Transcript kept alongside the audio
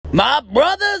My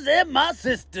brothers and my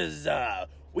sisters,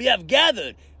 we have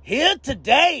gathered here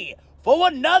today for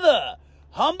another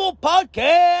Humble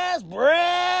Podcast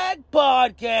Brag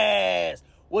Podcast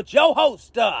with your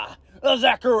host,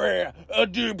 Zachary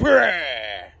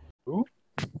Dupre. Ooh.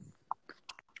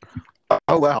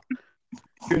 Oh, wow.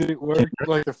 Did it work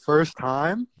like the first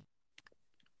time?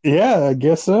 Yeah, I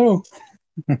guess so.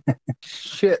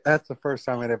 Shit, that's the first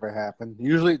time it ever happened.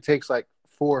 Usually it takes like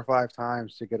 4 or 5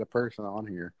 times to get a person on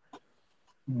here.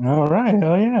 All right,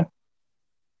 hell yeah.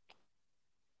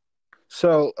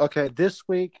 So, okay, this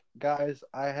week, guys,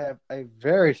 I have a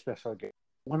very special guest.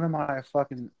 One of my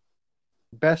fucking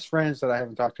best friends that I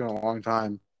haven't talked to in a long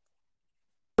time,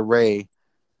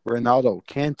 Ronaldo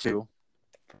Cantu,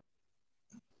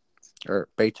 or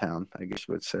Baytown, I guess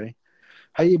you would say.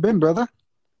 How you been, brother?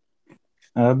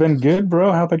 I've been good,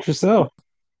 bro. How about yourself?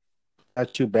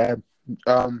 Not too bad.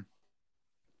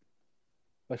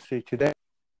 Let's see. Today,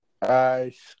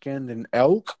 I skinned an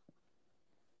elk,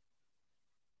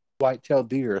 white-tailed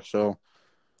deer. So,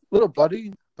 little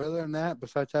buddy. But other than that,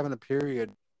 besides having a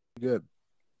period, good.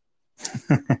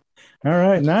 All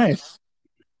right, nice.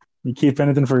 You keep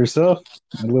anything for yourself?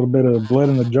 A little bit of blood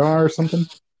in the jar or something?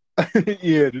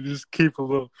 Yeah, to just keep a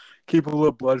little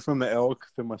blood from the elk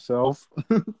to myself.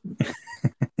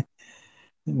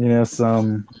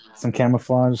 Some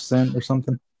camouflage scent or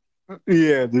something?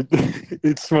 Yeah, dude,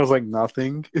 it smells like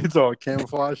nothing. It's all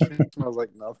camouflage. It smells like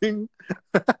nothing.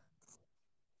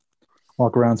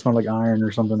 Walk around, smell like iron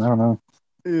or something. I don't know.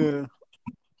 Yeah.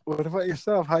 What about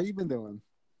yourself? How you been doing?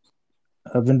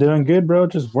 I've been doing good, bro.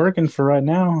 Just working for right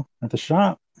now at the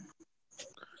shop.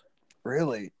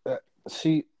 Really?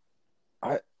 See,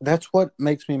 that's what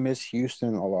makes me miss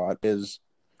Houston a lot is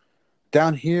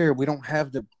down here we don't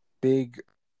have the big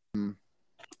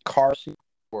car scene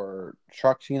or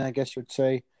truck scene, I guess you would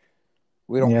say.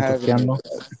 We don't have any of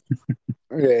that.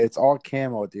 Yeah, it's all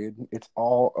camo, dude. It's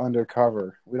all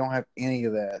undercover. We don't have any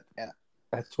of that. And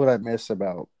that's what I miss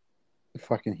about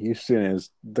fucking Houston is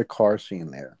the car scene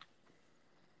there.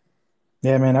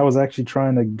 Yeah, man, I was actually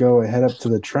trying to head up to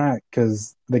the track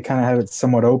because they kind of have it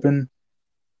somewhat open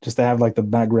just to have like the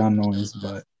background noise,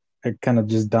 but it kind of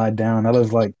just died down. I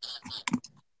live like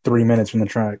 3 minutes from the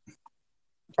track.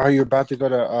 Are you about to go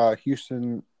to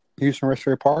Houston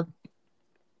Raceway Park?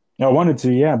 I wanted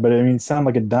to, yeah, but I mean, it sounded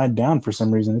like it died down for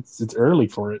some reason. It's early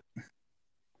for it.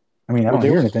 I mean, I don't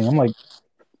hear anything. I'm like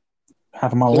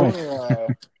half a mile away.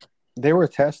 They were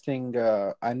testing.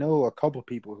 I know a couple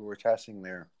people who were testing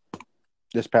there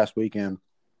this past weekend.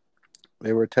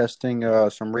 They were testing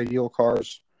some radial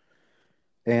cars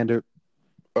and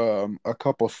a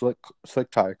couple slick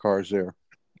tire cars there.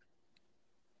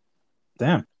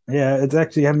 Damn. Yeah, it's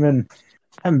actually haven't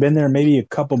been there maybe a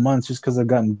couple months just because I've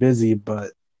gotten busy.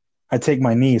 But I take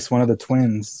my niece, one of the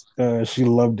twins. She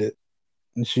loved it,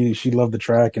 and she loved the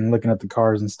track and looking at the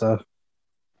cars and stuff.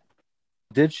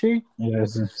 Did she?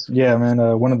 Yeah, man.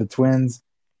 One of the twins.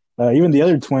 Even the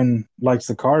other twin likes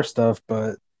the car stuff,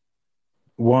 but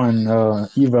one,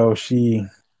 Evo,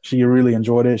 she really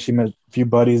enjoyed it. She met a few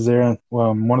buddies there.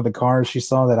 One of the cars she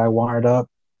saw that I wired up,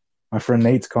 my friend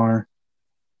Nate's car,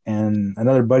 and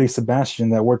another buddy, Sebastian,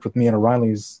 that worked with me at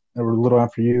O'Reilly's a little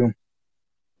after you.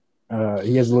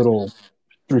 He has a little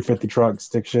 350 truck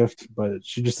stick shift, but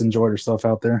she just enjoyed herself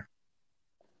out there.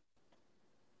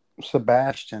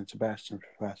 Sebastian.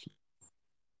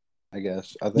 I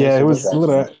guess. Yeah, it was a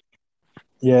little.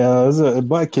 Yeah, it was a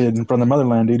black kid from the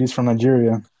motherland, dude. He's from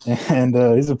Nigeria, and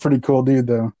he's a pretty cool dude,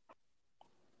 though.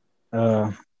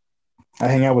 I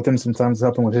hang out with him sometimes,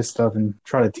 help him with his stuff, and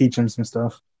try to teach him some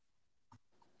stuff.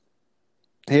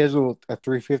 He has a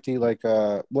 350, like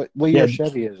what year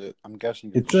Chevy is it? I'm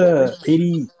guessing it's a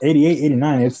 88,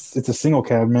 89. It's a single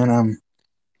cab, man.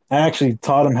 I actually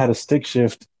taught him how to stick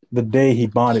shift the day he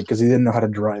bought it because he didn't know how to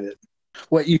drive it.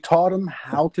 What, you taught him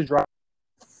how to drive?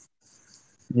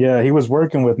 Yeah, he was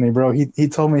working with me, bro. He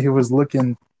told me he was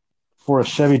looking for a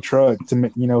Chevy truck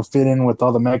to fit in with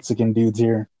all the Mexican dudes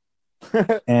here.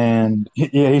 And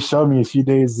he showed me a few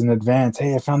days in advance.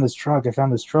 Hey, I found this truck.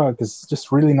 It's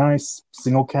just really nice,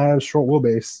 single cab, short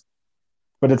wheelbase,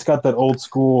 but it's got that old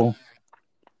school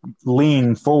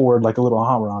lean forward like a little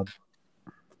hot rod.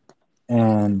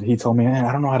 And he told me, man,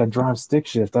 I don't know how to drive stick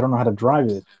shift. I don't know how to drive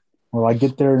it. Well, I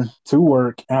get there to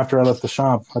work after I left the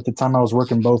shop. At the time, I was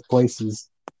working both places,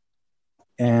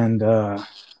 and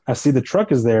I see the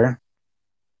truck is there.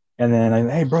 And then,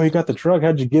 hey, bro, you got the truck.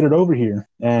 How'd you get it over here?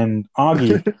 And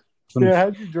Augie,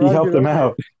 how'd you drive he helped him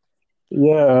out.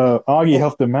 Yeah, Augie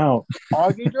helped him out.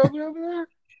 Augie drove it over there?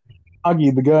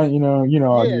 Augie, the guy, you know Yeah,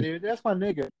 Augie. dude, that's my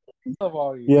nigga. love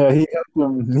all you. Yeah, he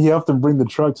helped him bring the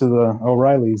truck to the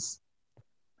O'Reilly's.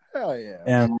 Hell yeah.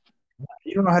 And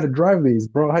you don't know how to drive these,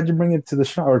 bro. How'd you bring it to the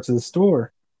shop or to the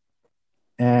store?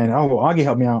 And Augie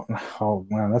helped me out. Oh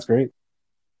wow, that's great.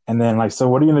 And then like, so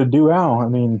what are you gonna do, Al? I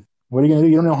mean, what are you gonna do?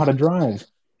 You don't know how to drive.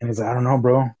 And he's like, I don't know,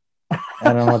 bro.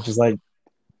 And I'm just like,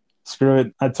 screw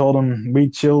it. I told him we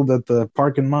chilled at the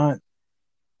parking lot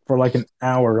for like an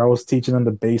hour. I was teaching them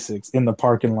the basics in the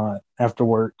parking lot after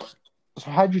work. So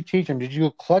how'd you teach him? Did you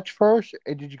go clutch first,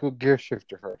 or did you go gear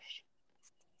shifter first?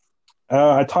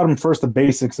 I taught him first the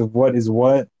basics of what is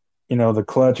what, the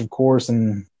clutch, of course,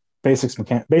 and basic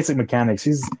mechanics.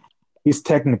 He's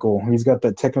technical. He's got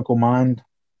that technical mind.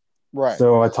 Right.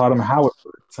 So I taught him how it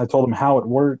works. I told him how it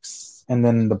works, and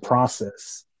then the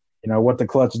process. What the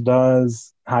clutch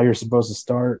does, how you're supposed to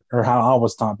start, or how I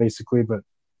was taught, basically. But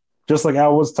just like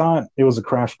Al was taught, it was a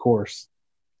crash course.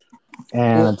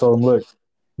 And I told him, look,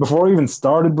 before we even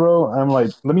started, bro, I'm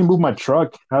like, let me move my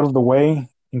truck out of the way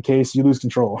in case you lose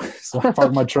control. So I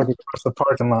parked my truck across the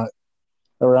parking lot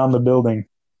around the building.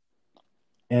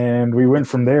 And we went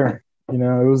from there. It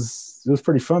was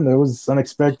pretty fun, though. It was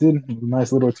unexpected. It was a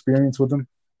nice little experience with him.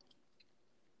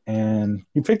 And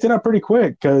he picked it up pretty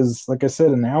quick because, like I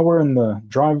said, an hour in the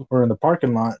drive or in the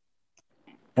parking lot.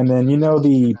 And then,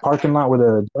 the parking lot where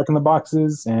the Jack in the Box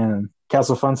is and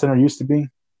Castle Fun Center used to be?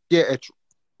 Yeah, it's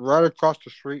right across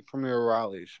the street from the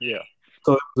O'Reilly's. Yeah.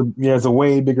 So, it's a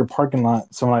way bigger parking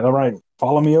lot. So I'm like, all right,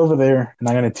 follow me over there, and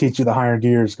I'm going to teach you the higher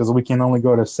gears because we can only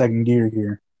go to second gear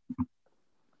here.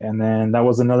 And then that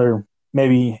was another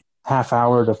maybe half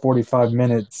hour to 45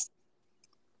 minutes,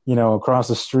 across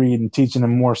the street and teaching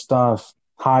them more stuff,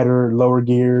 higher, lower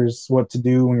gears, what to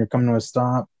do when you're coming to a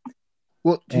stop.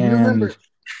 Well, do you remember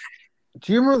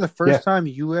the first time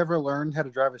you ever learned how to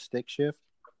drive a stick shift?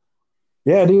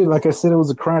 Yeah, dude. Like I said, it was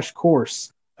a crash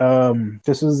course. I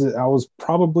was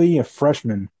probably a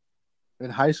freshman in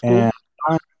high school.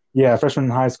 Freshman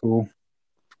in high school,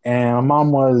 and my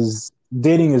mom was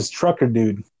dating this trucker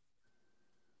dude.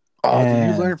 Oh,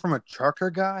 did you learn from a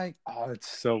trucker guy? Oh, it's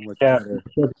so much better.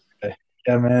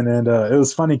 Yeah, man, and it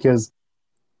was funny because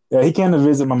he came to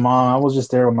visit my mom. I was just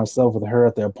there with myself with her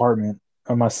at the apartment.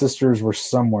 My sisters were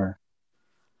somewhere.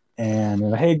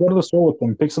 And hey, go to the store with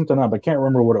them, pick something up. I can't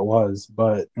remember what it was,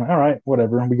 but all right,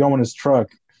 whatever. We go in his truck,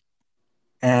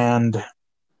 and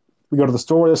we go to the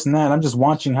store, this and that. I'm just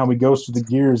watching how he goes through the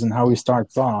gears and how he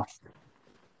starts off.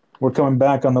 We're coming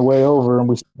back on the way over,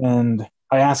 and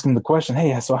I ask him the question,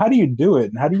 hey, so how do you do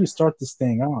it? And how do you start this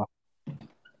thing off?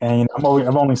 And I've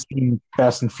only seen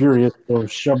Fast and Furious, so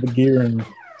shove the gear and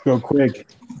go quick.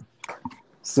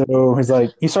 So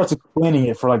he starts explaining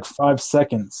it for like 5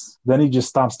 seconds. Then he just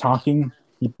stops talking.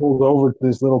 He pulls over to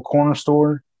this little corner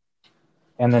store,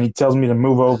 and then he tells me to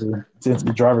move over to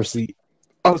the driver's seat.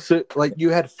 Oh, so like you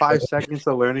had 5 seconds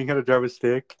of learning how to drive a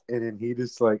stick, and then he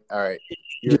just like, all right,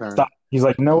 your turn. Stop. He's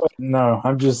like, no,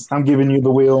 I'm giving you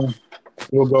the wheel.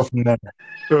 We'll go from there.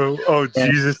 Oh,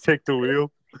 Jesus, take the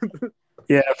wheel.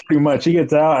 Yeah, pretty much. He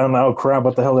gets out, and I'm like, oh crap,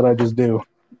 what the hell did I just do?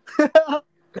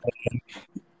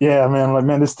 Yeah,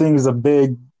 man, this thing is a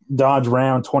big Dodge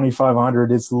Ram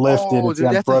 2500. It's lifted. Oh, dude,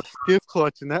 that's a stiff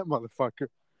clutch in that motherfucker.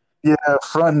 Yeah,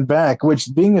 front and back,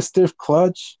 which being a stiff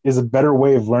clutch is a better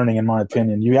way of learning, in my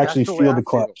opinion. You actually feel the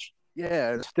clutch.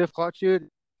 Yeah, a stiff clutch, dude,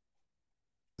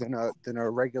 than a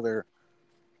regular.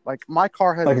 Like, my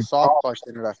car has a soft clutch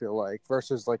in it, I feel like,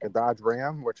 versus like a Dodge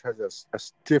Ram, which has a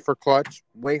stiffer clutch,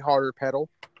 way harder pedal.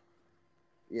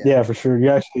 Yeah, for sure.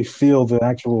 You actually feel the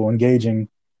actual engaging.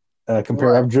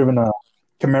 Compared, I've driven a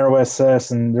Camaro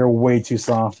SS, and they're way too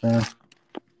soft, man.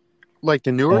 Like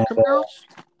the newer Camaros?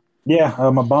 Yeah,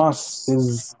 my boss,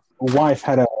 his wife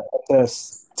had a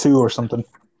SS2 or something.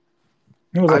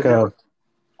 It was like a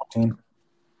 14.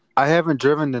 I haven't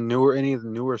driven any of the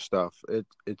newer stuff.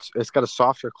 It's got a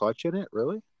softer clutch in it,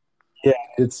 really? Yeah,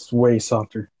 it's way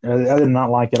softer. I did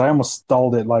not like it. I almost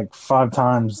stalled it like 5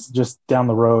 times just down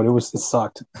the road. It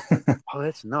sucked. Oh,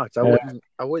 that's nuts.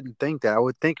 I wouldn't think that. I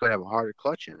would think it would have a harder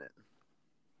clutch in it.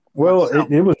 Well,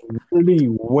 it was really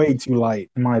way too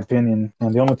light, in my opinion.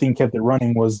 And the only thing kept it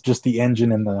running was just the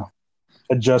engine and the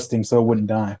adjusting so it wouldn't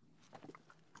die.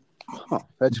 Huh,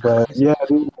 that's crazy. Yeah,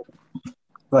 dude.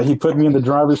 Like, he put me in the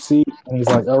driver's seat, and he's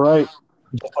like, all right,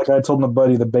 just like I told my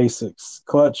buddy, the basics.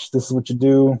 Clutch, this is what you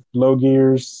do. Low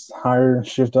gears, higher,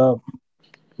 shift up.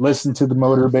 Listen to the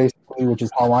motor, basically, which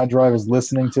is how I drive, is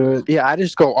listening to it. Yeah, I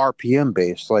just go RPM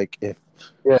based. Like,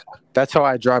 that's how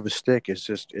I drive a stick.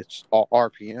 It's all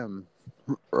RPM.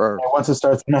 Once it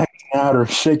starts maxing out or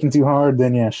shaking too hard,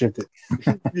 then, shift it.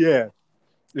 Yeah.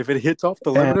 If it hits off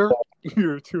the limiter,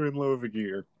 you're too in low of a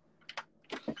gear.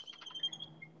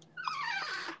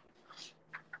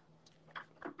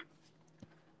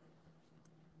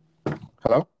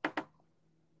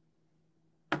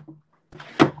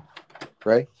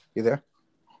 Ray, you there?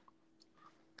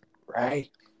 Ray.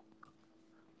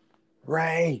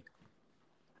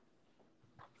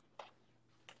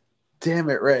 Damn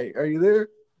it, Ray. Are you there?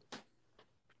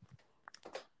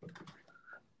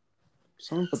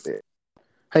 Son of a bitch.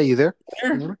 Hey, you there?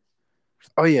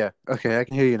 Oh, yeah. Okay, I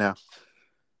can hear you now.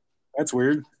 That's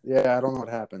weird. Yeah, I don't know what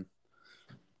happened.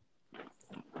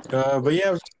 But yeah,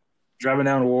 I was driving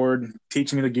down Ward,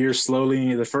 teaching me the gears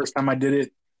slowly. The first time I did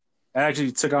it, I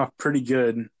actually took off pretty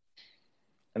good.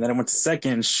 And then I went to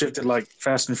second, shifted like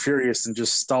Fast and Furious, and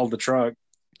just stalled the truck.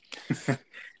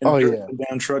 Oh, yeah. The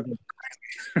damn truck.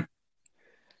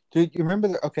 Dude, you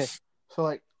remember okay, so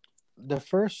like the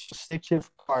first stick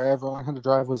shift car I ever learned how to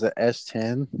drive was an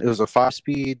S10. It was a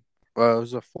 5-speed, it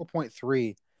was a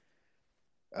 4.3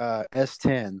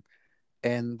 S10.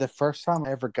 And the first time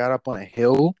I ever got up on a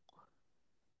hill,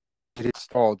 it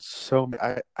stalled so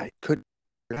I couldn't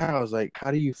figure it out. I was like,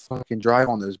 how do you fucking drive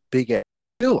on this big ass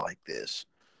hill like this?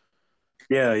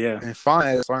 Yeah. And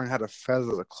finally I just learned how to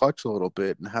feather the clutch a little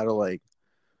bit and how to like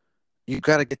you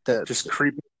gotta get the Just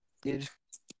creep.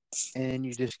 And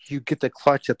you get the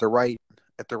clutch at the right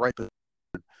position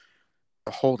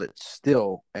to hold it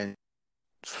still and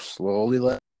slowly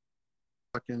let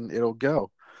it'll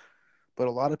go. But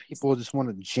a lot of people just want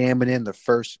to jam it in the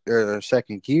first or the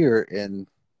second gear and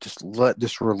just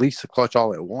release the clutch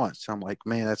all at once. I'm like,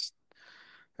 man, that's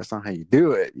not how you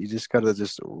do it. You just gotta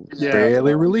just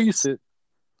barely release it.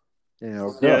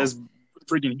 Go. This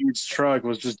freaking huge truck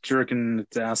was just jerking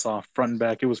its ass off front and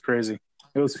back. It was crazy.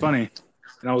 It was funny.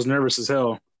 And I was nervous as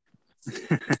hell.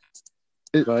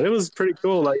 But it was pretty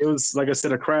cool. Like it was, like I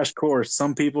said, a crash course.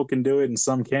 Some people can do it and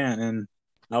some can't. And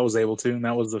I was able to. And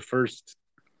that was the first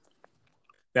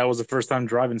time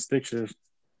driving stick shift.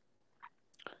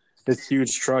 This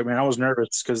huge truck, man. I was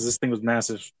nervous because this thing was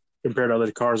massive compared to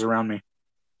other cars around me.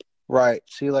 Right.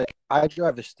 See, like I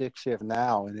drive a stick shift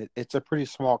now, and it's a pretty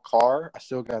small car. I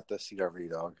still got the CRV,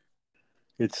 dog.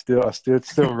 It's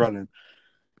still running.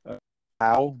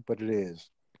 How? But it is,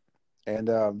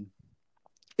 and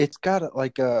it's got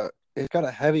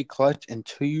a heavy clutch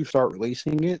until you start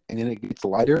releasing it, and then it gets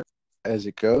lighter as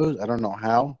it goes. I don't know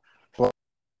how.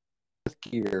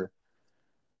 Gear,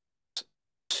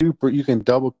 super. You can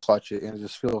double clutch it, and it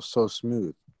just feels so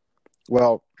smooth.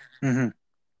 Well. Mm-hmm.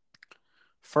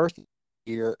 First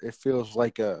gear, it feels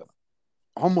like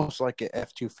almost like an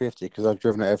F-250 because I've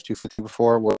driven an F-250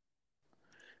 before where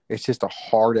it's just a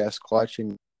hard ass clutch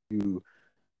and you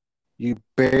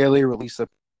barely release it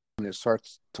when it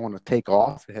starts to want to take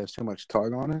off. It has too much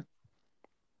tug on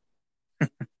it.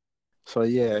 So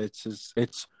yeah,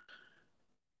 it's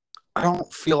I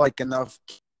don't feel like enough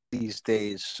these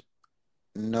days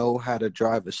know how to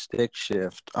drive a stick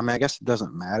shift. I mean, I guess it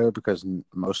doesn't matter because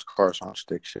most cars aren't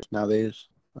stick shift nowadays.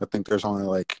 I think there's only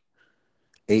like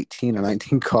 18 or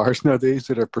 19 cars nowadays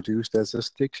that are produced as a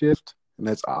stick shift, and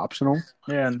that's optional.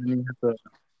 Yeah, and then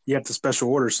you have to special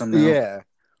order some now. Yeah.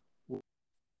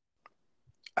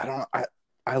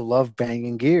 I love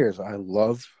banging gears. I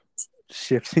love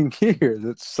shifting gears.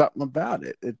 It's something about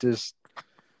it. It just.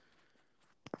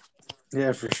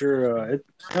 Yeah, for sure.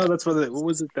 That's what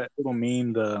was it, that little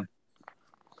meme,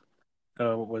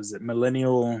 what was it,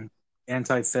 millennial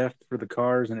anti-theft for the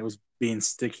cars, and it was being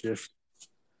stick shift.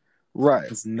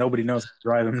 Right. Nobody knows how to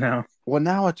drive them now. Well,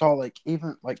 now it's all like,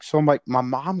 even like, so my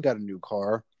mom got a new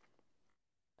car,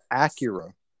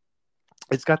 Acura.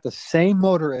 It's got the same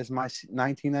motor as my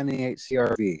 1998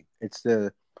 CRV. It's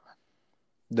the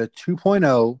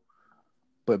 2.0,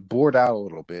 but bored out a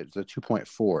little bit. It's a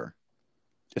 2.4.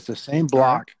 It's the same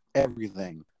block,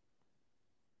 everything.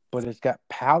 But it's got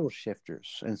paddle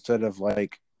shifters instead of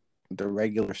like the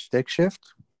regular stick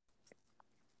shift.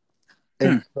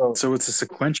 And so it's a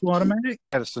sequential automatic?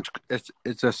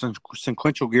 It's a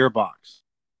sequential gearbox.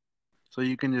 So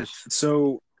you can just.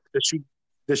 So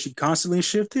does she constantly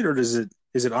shift it, or is it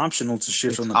optional to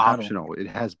shift on the paddle? It's optional. It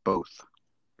has both.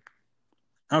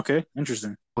 Okay,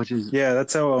 interesting. Which is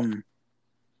that's how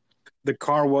the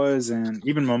car was, and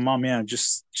even my mom,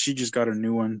 she just got a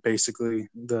new one, basically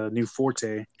the new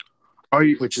Forte.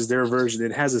 Which is their version.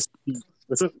 It has a.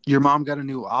 What's up? Your mom got a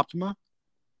new Optima?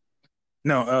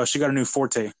 No, she got a new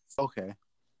Forte. Okay.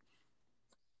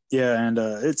 Yeah, and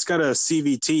it's got a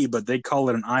CVT, but they call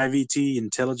it an IVT,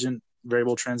 Intelligent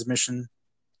Variable Transmission.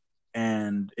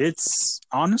 And it's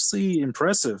honestly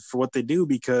impressive for what they do,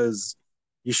 because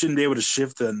you shouldn't be able to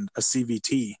shift a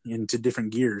CVT into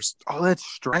different gears. Oh, that's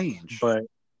strange. But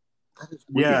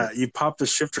you pop the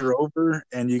shifter over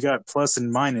and you got plus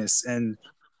and minus, and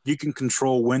you can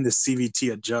control when the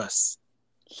CVT adjusts.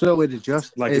 So it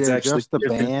adjusts it's the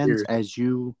bands as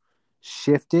you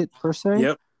shift it, per se?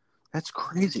 Yep. That's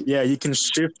crazy. Yeah, you can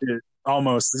shift it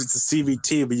almost. It's a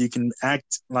CVT, but you can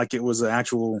act like it was an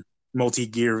actual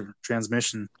multi-gear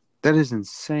transmission. That is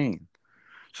insane.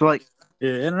 So, like,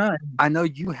 Yeah, and I know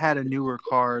you had a newer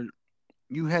car.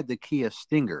 You had the Kia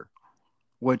Stinger,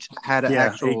 which had an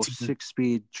actual 18.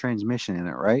 6-speed transmission in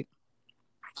it, right?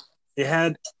 It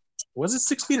had, was it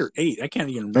 6 speed or 8? I can't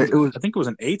even remember. I think it was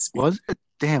an 8-speed. Was it?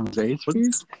 Damn, it was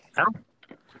 8-speed?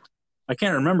 I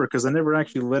can't remember because I never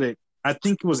actually let it. I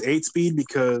think it was 8-speed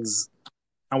because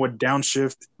I would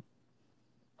downshift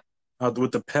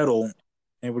with the pedal and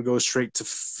it would go straight to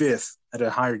 5th at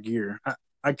a higher gear.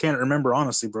 I can't remember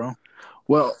honestly, bro.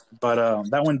 Well, but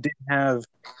that one didn't have.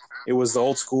 It was the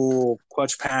old school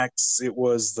clutch packs. It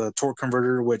was the torque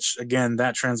converter, which again,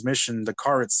 that transmission, the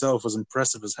car itself was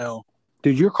impressive as hell.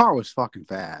 dude, your car was fucking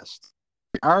fast.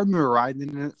 I remember riding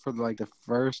in it for like the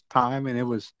first time, and it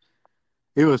was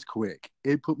quick.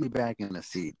 It put me back in the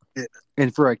seat. Yeah.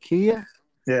 And for a Kia,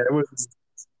 Yeah, it was.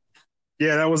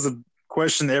 Yeah, that was the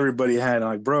question that everybody had.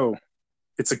 Like, bro,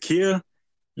 it's a Kia,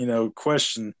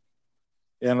 question.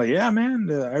 And I'm like, yeah, man.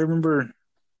 I remember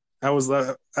I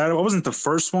wasn't the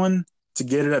first one to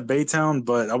get it at Baytown,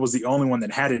 but I was the only one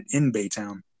that had it in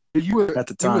Baytown you were at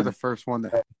the time. You were the first one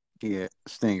that had a Kia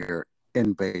Stinger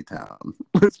in Baytown.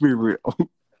 Let's be real.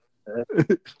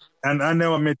 And I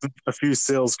know I made a few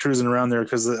sales cruising around there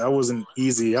because I wasn't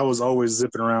easy. I was always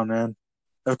zipping around, man.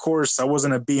 Of course, I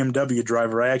wasn't a BMW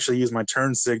driver. I actually used my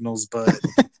turn signals, but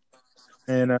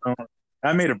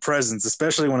I made a presence,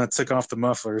 especially when I took off the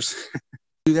mufflers.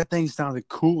 Dude, that thing sounded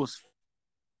cool as.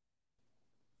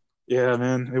 Yeah,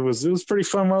 man, it was pretty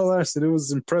fun while it lasted. It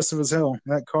was impressive as hell.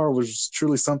 That car was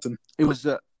truly something. It was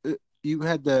you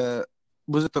had the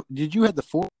did you have the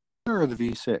 4 or the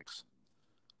V6?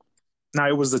 No,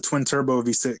 it was the twin turbo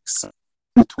V6.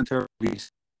 The twin turbo V6,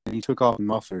 and you took off the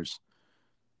mufflers.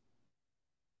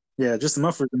 Yeah, just the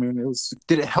mufflers. I mean, it was.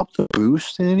 Did it help the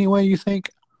boost in any way, you think?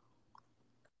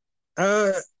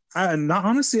 Not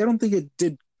honestly. I don't think it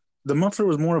did. The muffler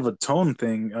was more of a tone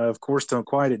thing, of course, to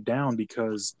quiet it down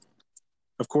because,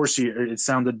 of course, it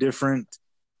sounded different.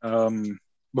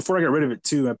 Before I got rid of it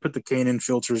too, I put the K&N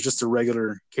filters, just the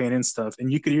regular K&N stuff, and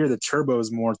you could hear the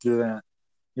turbos more through that.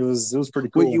 It was pretty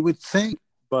cool. Well,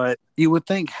 you would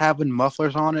think having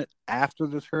mufflers on it after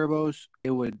the turbos,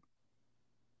 it would.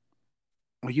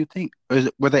 What do you think?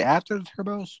 Were they after the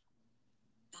turbos?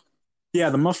 Yeah,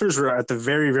 the mufflers were at the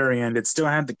very, very end. It still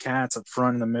had the cats up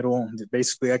front in the middle,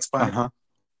 basically X-Pipe. Uh-huh.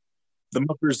 The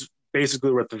mufflers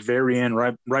basically were at the very end,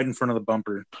 right in front of the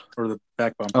bumper or the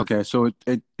back bumper. Okay, so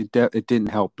it didn't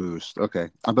help boost. Okay,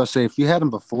 I'm about to say if you had them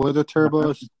before the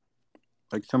turbos,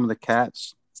 like some of the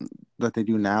cats that they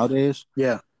do nowadays,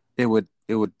 yeah, it would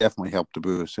definitely help the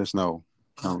boost. There's no.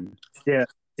 Yeah,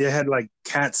 it had like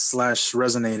cats /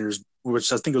 resonators,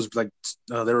 which I think it was like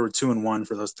there were 2 in 1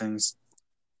 for those things.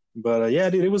 But yeah,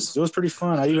 dude, it was pretty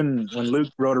fun. When Luke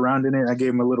rode around in it, I gave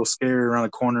him a little scare around the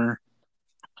corner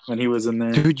when he was in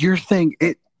there. Dude, your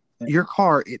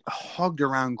car, it hugged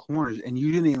around corners, and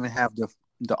you didn't even have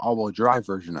the all-wheel drive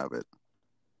version of it.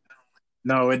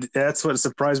 No, that's what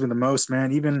surprised me the most,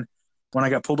 man. Even when I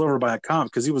got pulled over by a cop,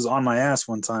 because he was on my ass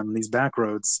one time on these back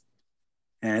roads,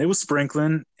 and it was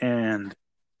sprinkling, and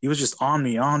he was just on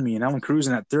me, and I'm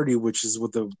cruising at 30, which is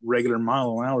what the regular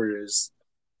mile an hour is.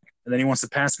 And then he wants to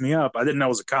pass me up. I didn't know it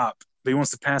was a cop, but he wants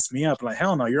to pass me up. I'm like,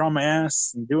 hell no, you're on my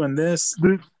ass and doing this.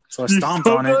 So I stomped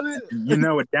on it.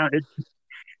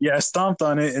 I stomped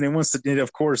on it, and it wants to.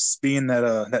 Of course, being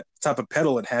that type of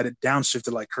pedal it had, it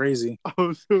downshifted like crazy.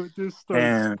 Oh, so it just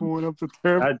started going up the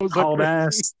turbo. I called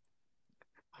ass.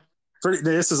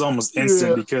 This is almost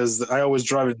instant because I always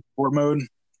drive it in sport mode,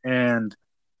 and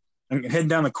I'm heading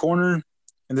down the corner,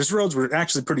 and these roads were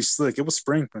actually pretty slick. It was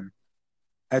sprinkling.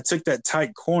 I took that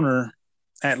tight corner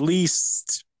at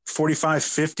least 45,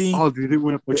 50. Oh, dude, it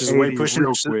went up, which is way pushing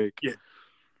real quick.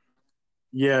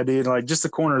 Yeah, dude, like just the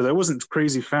corner. That wasn't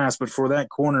crazy fast, but for that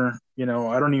corner, I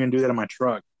don't even do that in my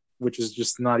truck, which is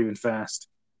just not even fast.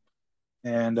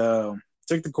 And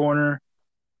took the corner.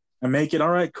 I make it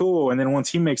all right, cool. And then once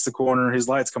he makes the corner, his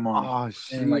lights come on. Oh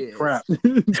shit! And like crap,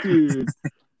 dude.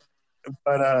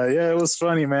 But yeah, it was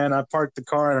funny, man. I parked the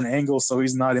car at an angle so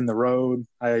he's not in the road.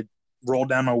 I rolled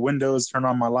down my windows, turned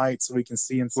on my lights so we can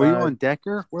see inside. Were you on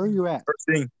Decker? Where are you at? First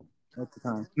thing at the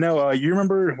time. No, you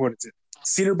remember what is it?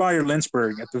 Cedar Bayou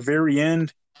Lynchburg. At the very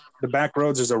end, the back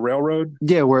roads. There's a railroad.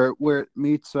 Yeah, where it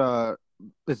meets.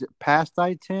 Is it past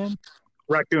I-10?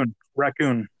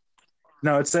 Raccoon.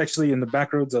 No, it's actually in the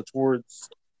back roads towards.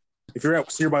 If you're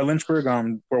at Cedar Bayou Lynchburg,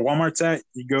 where Walmart's at,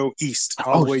 you go east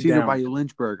all the way Cedar down. Bayou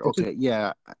Lynchburg. Okay,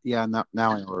 yeah. Now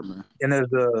I remember. And there's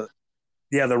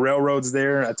Yeah, the railroad's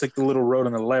there. I took the little road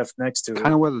on the left next to it.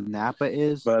 Kind of where the Napa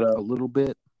is, But a little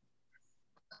bit.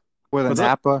 Where the what's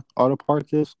up? Napa Auto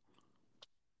Parts is.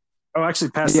 Oh,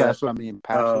 actually past Yeah, that. that's what I mean.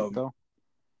 Past it, though.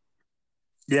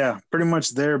 Yeah, pretty much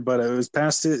there, but it was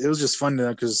past it. It was just fun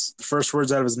because the first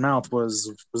words out of his mouth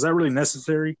was that really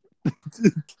necessary?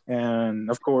 And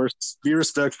of course, be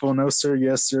respectful. No, sir.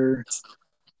 Yes, sir.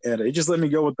 And he just let me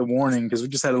go with the warning because we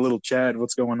just had a little chat.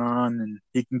 What's going on? And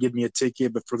he can give me a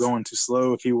ticket, but for going too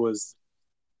slow if he was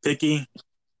picky.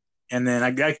 And then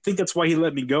I think that's why he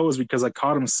let me go is because I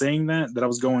caught him saying that I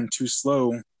was going too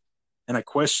slow. And I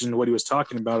questioned what he was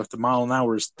talking about if the mile an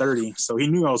hour is 30. So he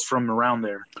knew I was from around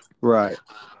there. Right.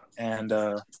 And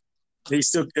he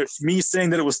still, if me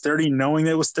saying that it was 30, knowing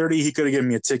that it was 30, he could have given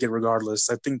me a ticket regardless.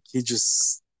 I think he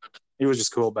was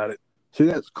just cool about it. See,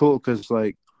 that's cool because,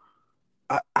 like,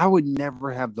 I would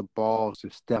never have the balls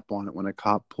to step on it when a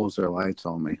cop pulls their lights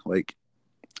on me. Like,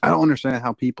 I don't understand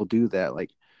how people do that.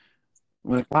 Like,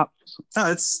 when a cop...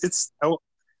 No,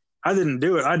 I didn't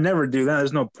do it. I'd never do that.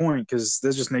 There's no point because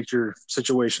that just makes your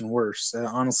situation worse. I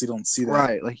honestly don't see that.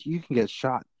 Right. Like, you can get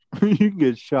shot. You can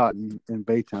get shot in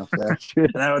Baytown for that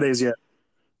shit. Nowadays, yeah.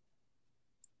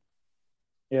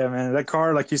 Yeah, man. That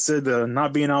car, like you said,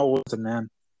 not being out with it,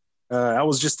 man. I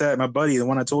was just at my buddy, the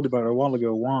one I told you about a while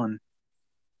ago, Juan,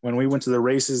 when we went to the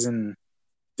races in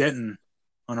Denton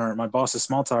on my boss's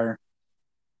small tire.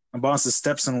 My boss's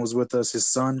stepson was with us, his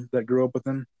son that grew up with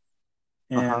him.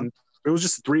 And it was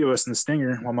just the three of us in the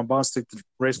Stinger while my boss took the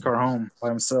race car home by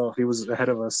himself. He was ahead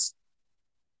of us.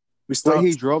 We stopped. Wait,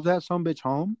 he drove that sumbitch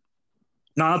home?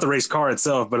 No, not the race car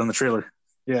itself, but on the trailer.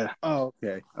 Yeah. Oh,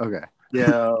 okay. Okay.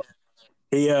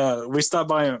 Yeah. We stopped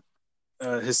by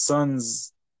his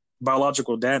son's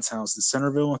biological dad's house in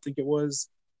Centerville, I think it was.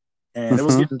 And it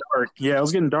was getting dark. Yeah, it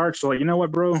was getting dark. So, like, you know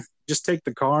what, bro? Just take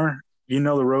the car. You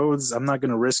know the roads. I'm not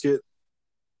going to risk it.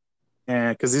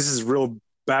 And because this is real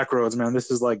back roads, man. This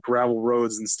is like gravel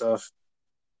roads and stuff.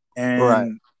 And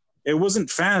it wasn't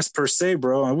fast per se,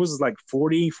 bro. It was like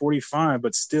 40, 45,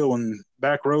 but still in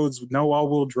back roads with no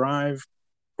all-wheel drive,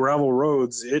 gravel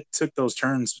roads, it took those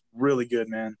turns really good,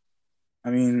 man. I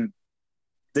mean,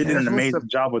 they did an amazing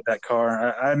job with that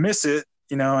car. I miss it,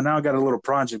 and now I got a little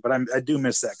project, but I do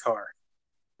miss that car.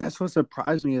 That's what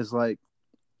surprised me is, like,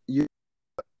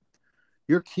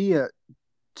 your Kia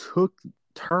took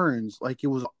turns like it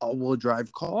was an all-wheel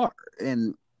drive car,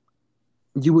 and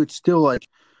you would still, like,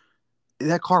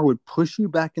 that car would push you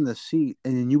back in the seat,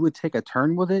 and then you would take a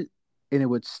turn with it, and it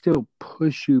would still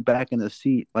push you back in the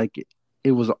seat like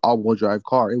it was an all-wheel drive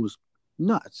car. It was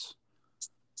nuts.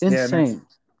 Insane.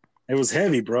 Yeah, it was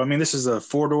heavy, bro. I mean, this is a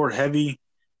four-door heavy.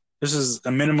 This is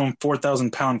a minimum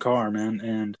 4,000-pound car, man.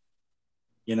 And,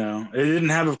 it didn't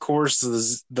have, of course,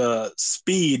 the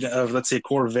speed of, let's say, a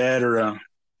Corvette or a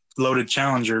loaded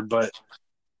Challenger, but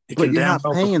you're not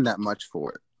paying that much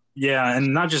for it. Yeah,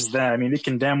 and not just that. I mean, it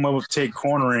can damn well take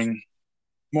cornering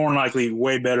more than likely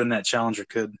way better than that Challenger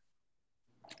could.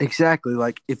 Exactly.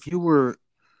 Like, if you were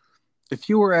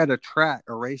at a track,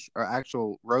 a race, or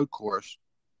actual road course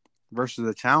versus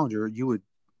a Challenger, you would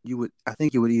I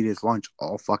think you would eat his lunch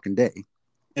all fucking day.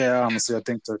 Yeah, honestly, I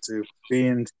think so too.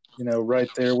 Being, right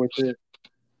there with it.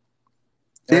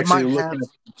 It might have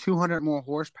 200 more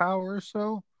horsepower or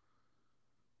so,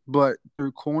 but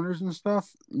through corners and stuff,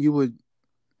 you would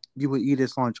eat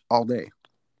his lunch all day.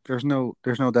 There's no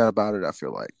doubt about it, I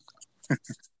feel like.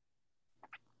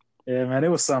 Yeah, man,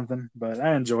 it was something, but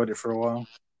I enjoyed it for a while.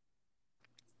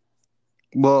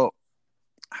 Well,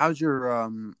 how's your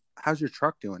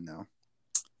truck doing now?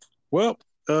 Well,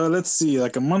 let's see.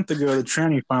 Like a month ago, the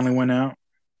tranny finally went out.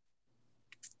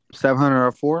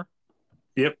 704?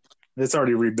 Yep. It's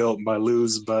already rebuilt by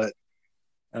Luz, but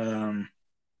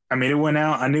I mean, it went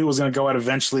out. I knew it was going to go out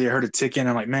eventually. I heard it ticking.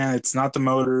 I'm like, man, it's not the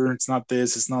motor. It's not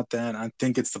this. It's not that. I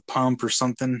think it's the pump or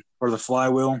something, or the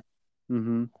flywheel.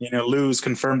 Mm-hmm. Luz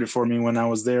confirmed it for me when I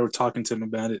was there talking to him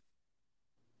about it.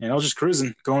 And I was just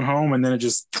cruising, going home, and then it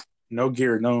just, no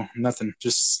gear, no, nothing.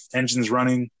 Just engines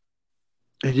running.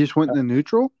 It just went into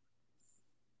neutral?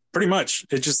 Pretty much.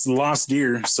 It just lost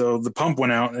gear. So the pump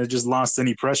went out, and it just lost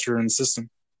any pressure in the system.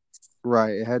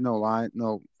 Right. It had no line,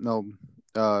 no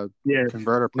converter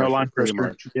pressure. No line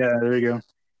pressure. Yeah, there you go.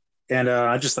 And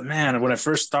I just thought, man, when I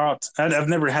first stopped, I've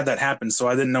never had that happen, so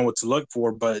I didn't know what to look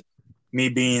for. But me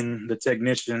being the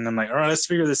technician, I'm like, all right, let's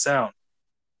figure this out.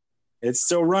 It's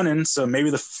still running, so maybe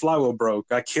the flywheel broke.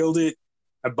 I killed it.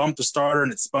 I bumped the starter,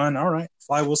 and it spun. All right,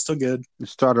 flywheel's still good. It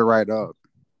started right up.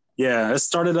 Yeah, it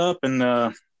started up, and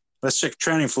let's check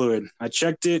tranny fluid. I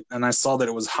checked it, and I saw that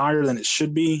it was higher than it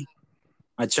should be.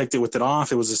 I checked it with it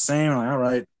off. It was the same. I'm like, all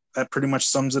right, that pretty much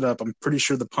sums it up. I'm pretty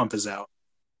sure the pump is out.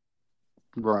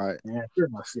 Right. Yeah, sure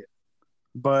enough. Yeah.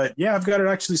 But yeah, I've got it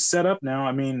actually set up now.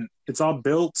 I mean, it's all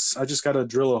built. I just got to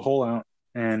drill a hole out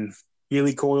and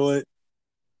Healy coil it.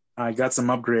 I got some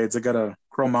upgrades. I got a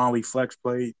chromoly flex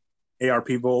plate, ARP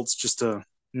bolts, just to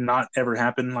not ever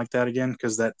happen like that again,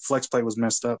 because that flex plate was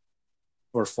messed up,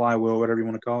 or flywheel, whatever you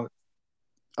want to call it.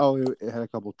 Oh, it had a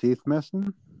couple teeth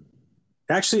missing.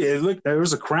 Actually, there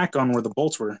was a crack on where the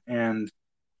bolts were, and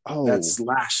Oh, that's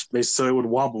lashed, so it would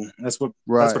wobble. That's what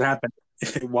right. happened.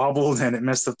 It wobbled and it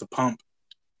messed up the pump.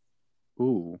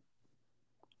 Ooh.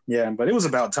 Yeah, but it was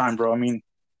about time, bro. I mean,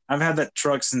 I've had that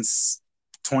truck since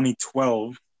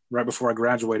 2012, right before I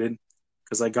graduated,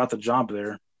 because I got the job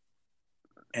there.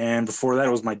 And before that,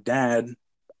 it was my dad,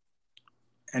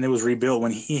 and it was rebuilt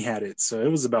when he had it. So it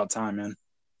was about time, man.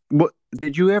 What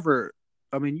did you ever?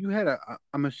 I mean, you had a.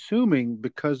 I'm assuming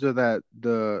because of that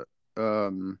the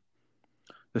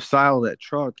style of that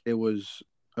truck, it was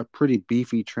a pretty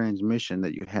beefy transmission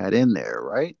that you had in there,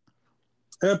 right?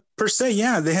 Per se,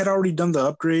 yeah. They had already done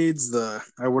the upgrades.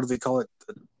 What do they call it?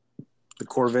 The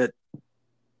Corvette.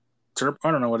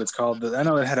 I don't know what it's called, but I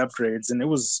know it had upgrades, and it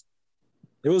was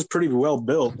pretty well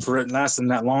built for it lasting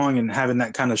that long and having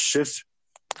that kind of shift.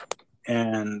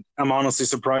 And I'm honestly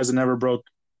surprised it never broke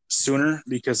sooner,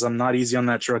 because I'm not easy on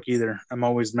that truck either. I'm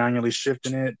always manually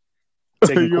shifting it,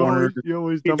 taking corners, you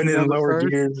always keeping it in lower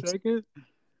gears. Second?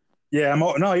 Yeah,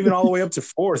 no, even all the way up to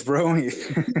fourth, bro.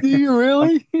 Do you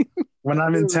really? When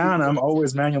I'm in town, I'm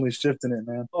always manually shifting it,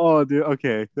 man. Oh, dude.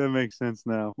 Okay, that makes sense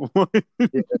now.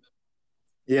 Yeah.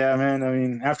 Yeah, man. I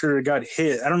mean, after it got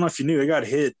hit, I don't know if you knew, it got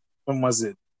hit. When was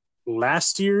it?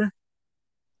 Last year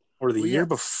or the year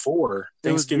before?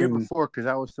 It was the year Thanksgiving. before, because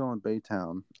I was still in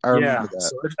Baytown. I remember that.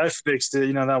 So I fixed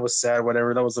it. That was sad.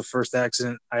 Whatever. That was the first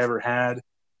accident I ever had.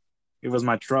 It was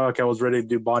my truck. I was ready to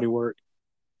do body work.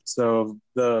 So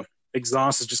the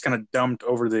exhaust is just kind of dumped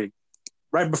over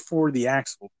right before the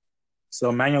axle.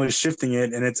 So manually shifting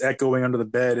it, and it's echoing under the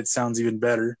bed. It sounds even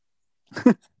better.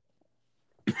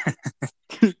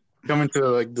 Coming to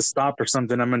like the stop or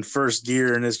something, I'm in first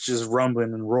gear and it's just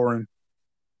rumbling and roaring.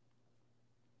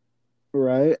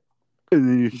 Right. And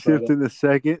then you shift in the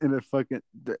second, and it fucking.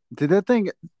 Did that thing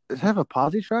have a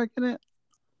posi track in it?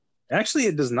 Actually,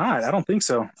 it does not. I don't think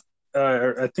so.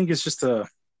 I think it's just a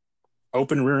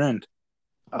open rear end.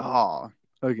 Oh,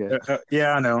 okay.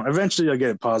 Yeah, I know. Eventually, I'll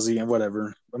get it posi and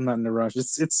whatever. I'm not in a rush.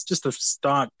 It's just a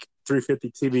stock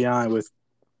 350 TBI with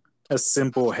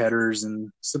simple headers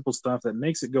and simple stuff that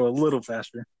makes it go a little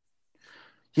faster.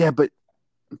 Yeah, but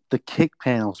the kick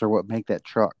panels are what make that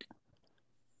truck.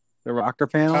 The rocker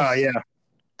panels. Oh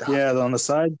yeah, on the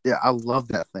side. Yeah, I love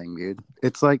that thing, dude.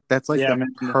 That's like the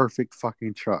perfect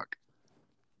fucking truck.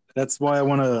 That's why I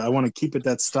wanna keep it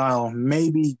that style.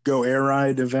 Maybe go air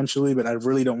ride eventually, but I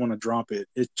really don't want to drop it.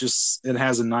 It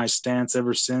has a nice stance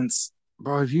ever since.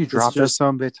 Bro, if you drop that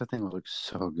some bitch, that thing will look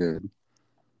so good.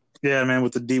 Yeah, man,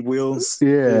 with the deep wheels.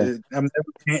 Yeah,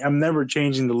 I'm never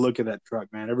changing the look of that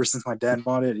truck, man. Ever since my dad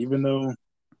bought it, even though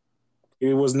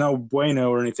it was no bueno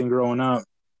or anything growing up.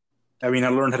 I mean, I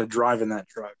learned how to drive in that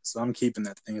truck, so I'm keeping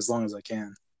that thing as long as I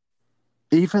can.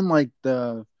 Even like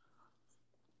so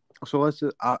let's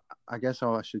just, I guess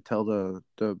I should tell the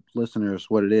listeners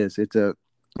what it is. It's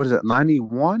what is it,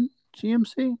 91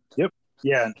 GMC? Yep.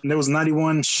 Yeah, and it was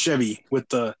 91 Chevy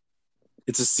it's a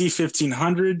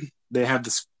C1500. They have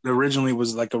this, originally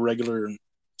was like a regular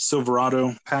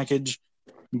Silverado package,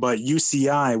 but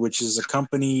UCI, which is a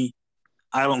company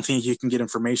I don't think you can get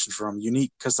information from,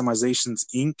 Unique Customizations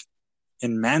Inc.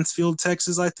 in Mansfield,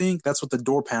 Texas, I think. That's what the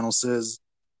door panel says.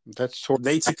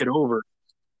 They took it over.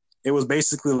 It was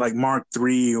basically like Mark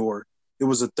III, or it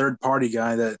was a third-party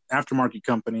guy, that aftermarket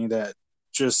company that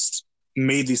just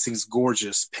made these things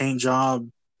gorgeous. Paint job,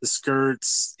 the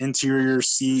skirts, interior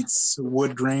seats,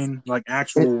 wood grain, like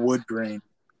actual wood grain.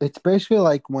 It's basically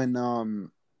like when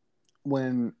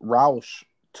Roush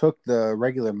took the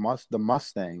regular the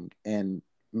Mustang and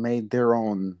made their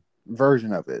own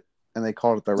version of it, and they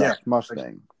called it the Roush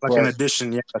Mustang. Like an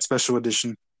edition, a special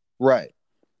edition. Right.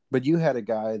 But you had a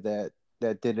guy that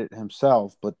did it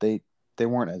himself, but they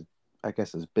weren't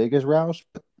as big as Roush,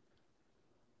 but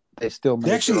they still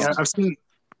made I've seen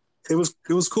it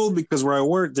was cool, because where I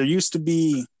worked, there used to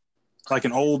be like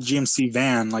an old GMC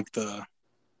van, like the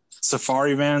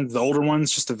Safari van, the older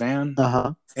ones, just a van.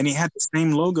 Uh-huh. And he had the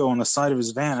same logo on the side of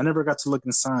his van. I never got to look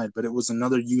inside, but it was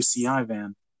another UCI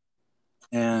van.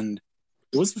 And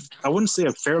it was, I wouldn't say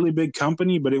a fairly big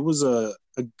company, but it was a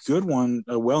good one,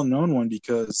 a well-known one,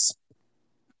 because,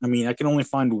 I mean, I can only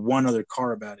find one other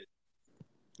car about it.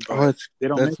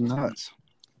 That's nuts.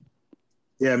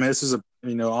 Yeah, man, this is a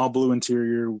all blue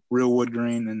interior, real wood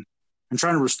grain, and and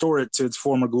trying to restore it to its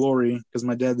former glory because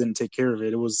my dad didn't take care of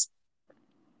it. It was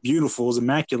beautiful. It was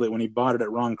immaculate when he bought it at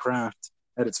Ron Craft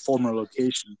at its former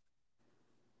location.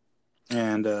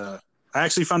 And I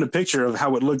actually found a picture of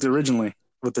how it looked originally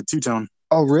with the two-tone.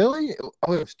 Oh, really?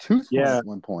 Oh, it was two-tone Yeah. at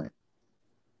one point.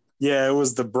 Yeah, it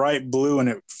was the bright blue, and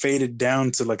it faded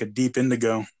down to like a deep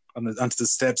indigo onto the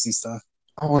steps and stuff.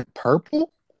 Oh, like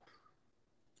purple?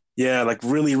 Yeah, like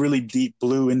really, really deep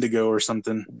blue indigo or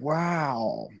something.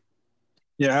 Wow.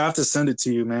 Yeah, I have to send it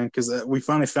to you, man, because we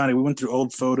finally found it. We went through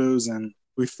old photos, and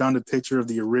we found a picture of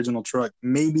the original truck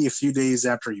maybe a few days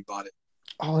after he bought it.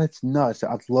 Oh, that's nuts.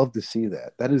 I'd love to see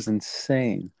that. That is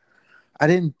insane. I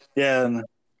didn't. Yeah, and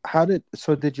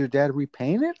Did your dad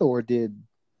repaint it or did?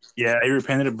 yeah, he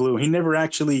repainted it blue. He never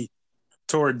actually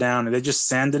tore it down. They just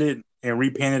sanded it and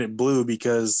repainted it blue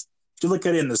because if you look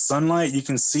at it in the sunlight, you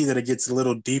can see that it gets a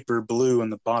little deeper blue in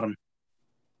the bottom.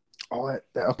 Oh,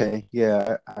 okay.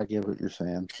 Yeah, I get what you're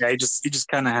saying. Yeah, he just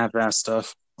kind of half-ass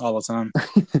stuff all the time.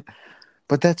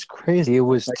 But that's crazy. It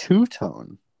was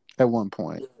two-tone at one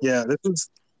point. Yeah,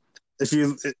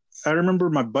 I remember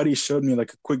my buddy showed me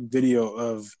like a quick video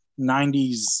of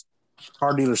 90s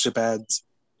car dealership ads,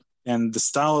 and the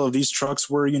style of these trucks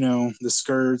were, the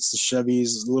skirts, the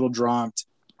Chevys, a little dropped.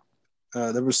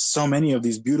 There were so many of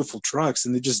these beautiful trucks,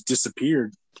 and they just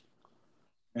disappeared.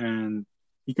 And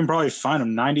you can probably find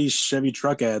them, 90s Chevy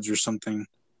truck ads or something.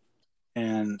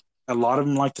 And a lot of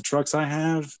them, like the trucks I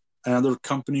have. Another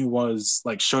company was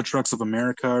like Show Trucks of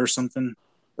America or something.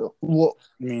 Well,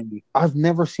 I mean, I've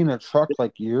never seen a truck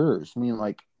like yours. I mean,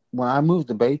 like when I moved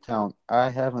to Baytown,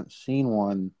 I haven't seen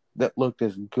one that looked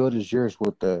as good as yours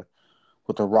with the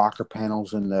rocker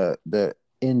panels and the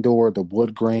the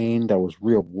wood grain that was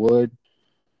real wood.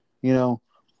 You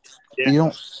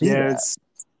don't see that.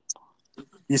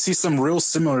 You see some real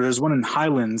similar. There's one in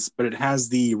Highlands, but it has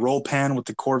the roll pan with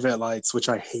the Corvette lights, which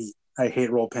I hate. I hate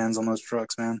roll pans on those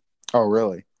trucks, man. Oh,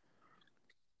 really?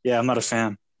 Yeah, I'm not a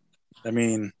fan. I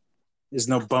mean, there's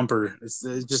no bumper.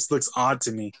 It just looks odd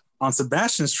to me. On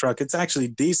Sebastian's truck, it's actually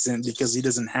decent because he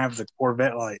doesn't have the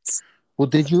Corvette lights. Well,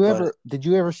 did you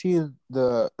ever see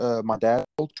the my dad's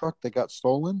old truck that got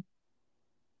stolen?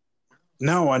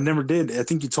 No, I never did. I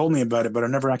think you told me about it, but I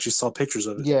never actually saw pictures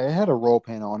of it. Yeah, it had a roll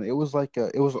pan on it. It was like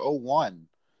it was 01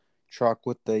 truck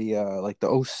with the like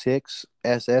the 06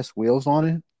 SS wheels on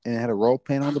it, and it had a roll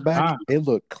pan on the back. It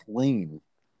looked clean,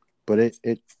 but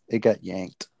it got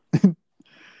yanked.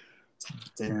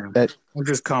 Damn, we're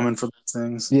just common for those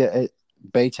things. Yeah, at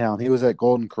Baytown, he was at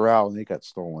Golden Corral and it got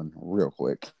stolen real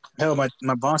quick. Hell,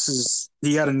 my boss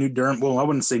he got a new Durham. Well, I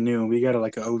wouldn't say new. We got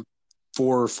like a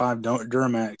 04 or 05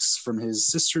 Duramax from his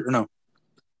sister, or no,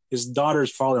 his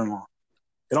daughter's father-in-law.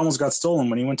 It almost got stolen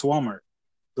when he went to Walmart,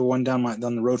 the one down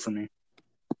the road from me.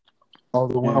 Oh,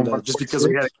 the one on just because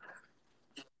we had it.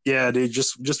 Yeah, dude,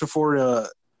 just before. I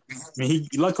mean,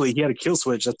 luckily he had a kill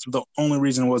switch. That's the only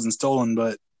reason it wasn't stolen.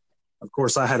 But of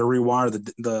course, I had to rewire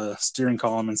the steering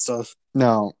column and stuff.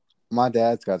 No, my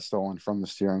dad's got stolen from the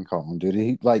steering column,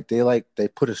 dude. They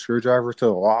put a screwdriver to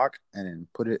the lock and then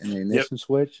put it in the ignition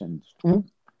switch, and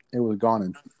it was gone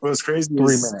in. What was crazy 3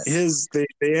 minutes.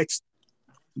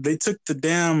 They took the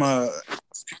damn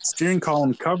steering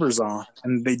column covers off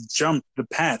and they jumped the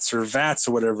pats or vats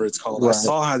or whatever it's called. Right. I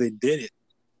saw how they did it.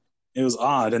 It was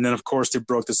odd. And then, of course, they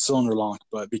broke the cylinder lock.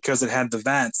 But because it had the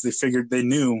vats, they figured they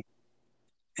knew.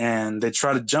 And they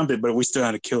tried to jump it, but we still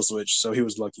had a kill switch. So he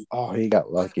was lucky. Oh, he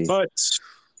got lucky. But,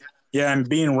 yeah, and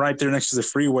being right there next to the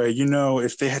freeway,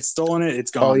 if they had stolen it,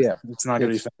 it's gone. Oh, yeah. It's not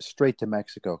going to be found. Straight to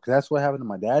Mexico. Because that's what happened to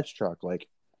my dad's truck. Like,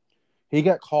 he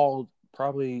got called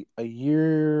probably a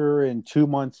year and 2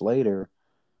 months later.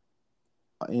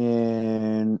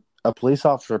 And a police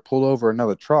officer pulled over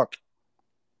another truck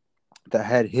that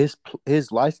had his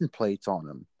license plates on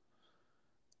him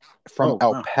from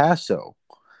El Paso.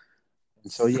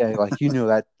 And so yeah, like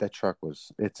that truck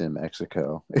it's in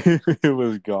Mexico. It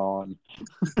was gone.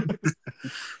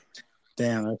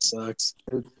 Damn, that sucks.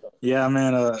 Yeah,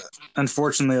 man.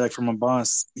 Unfortunately, like for my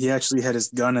boss, he actually had his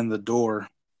gun in the door,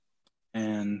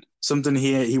 and something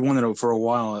he wanted for a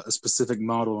while, a specific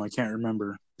model. I can't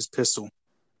remember his pistol.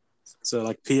 So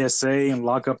like PSA and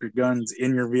lock up your guns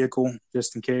in your vehicle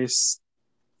just in case.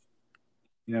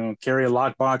 Carry a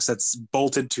lockbox that's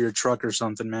bolted to your truck or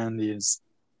something, man.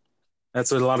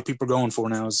 That's what a lot of people are going for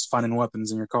now, is finding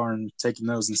weapons in your car and taking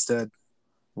those instead.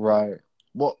 Right.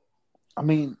 Well, I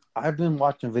mean, I've been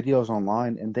watching videos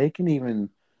online, and they can even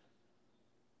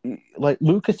like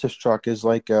Lucas's truck is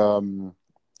like I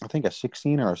think a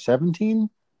 16 or a 17.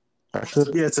 Yeah,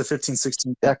 it's a 15,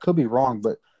 16. I could be wrong,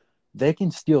 but they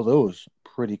can steal those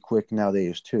pretty quick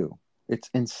nowadays too. It's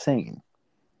insane.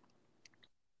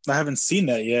 I haven't seen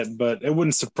that yet, but it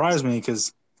wouldn't surprise me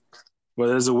because where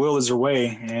there's a will, there's a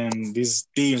way, and these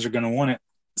thieves are gonna want it.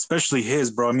 Especially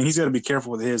his, bro. I mean, he's got to be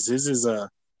careful with his. His is a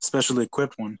specially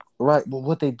equipped one. Right. Well,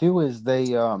 what they do is they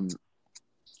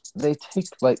take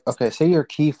like okay, say your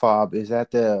key fob is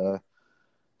at the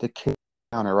key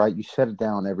counter, right? You set it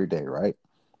down every day, right?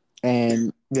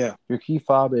 And Yeah. your key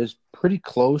fob is pretty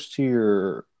close to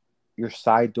your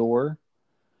side door.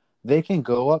 They can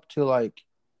go up to like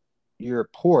your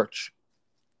porch,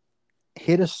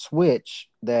 hit a switch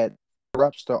that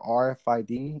interrupts the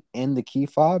RFID in the key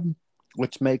fob,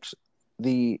 which makes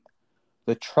the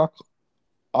truck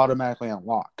automatically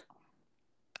unlock.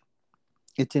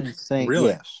 It's insane. Really?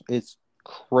 Yes, it's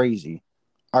crazy.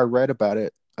 I read about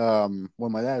it when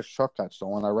my dad's truck got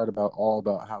stolen. I read about all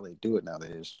about how they do it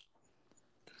nowadays.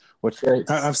 Which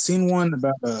I've seen one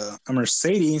about a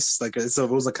Mercedes, like it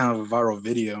was like kind of a viral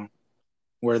video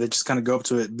where they just kind of go up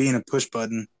to it being a push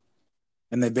button,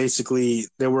 and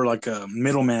they were like a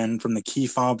middleman from the key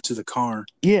fob to the car.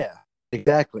 yeah,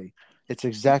 exactly. It's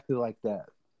exactly like that.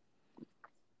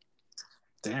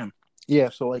 Damn. Yeah,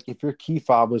 so like if your key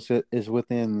fob is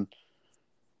within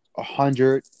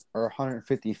 100 or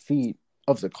 150 feet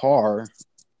of the car,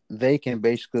 they can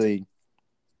basically,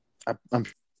 I'm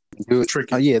do it.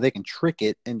 Trick it. Yeah, they can trick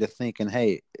it into thinking,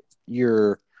 hey,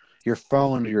 your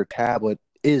phone or your tablet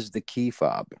is the key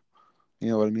fob. You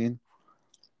know what I mean?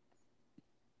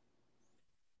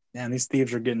 Man, these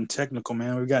thieves are getting technical,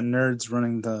 man. We've got nerds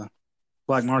running the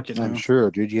black market now. I'm sure,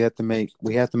 dude. We have to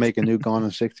make a new Gone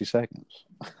in 60 Seconds.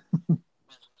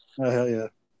 Oh, hell yeah.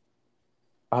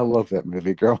 I love that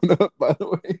movie growing up, by the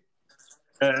way.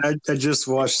 I just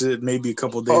watched it maybe a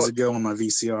couple of days ago on my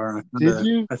VCR. Did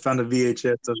you? I found a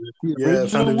VHS of it. The Yeah, I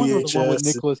found a original one or VHS. the one with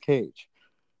Nicolas Cage?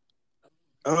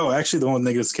 Oh, actually, the one with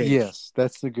Nicolas Cage. Yes,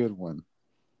 that's the good one.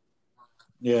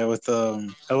 Yeah, with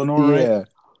Eleanor, right?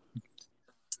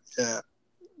 Yeah.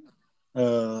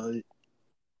 Yeah.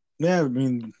 Yeah, I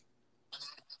mean,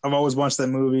 I've always watched that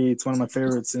movie. It's one of my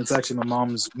favorites, and it's actually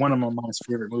one of my mom's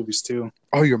favorite movies too.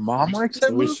 Oh, your mom likes that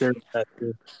So movie? we shared that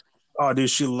too. Oh, dude,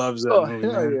 she loves that movie.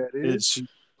 Hell Man.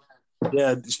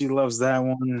 yeah, dude. She loves that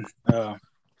one. A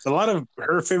lot of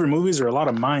her favorite movies are a lot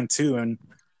of mine too, and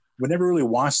we never really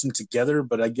watched them together.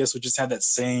 But I guess we just had that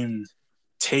same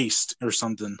taste or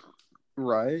something.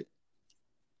 Right.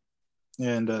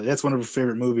 And that's one of her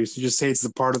favorite movies. She just hates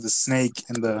the part of the snake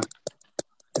in the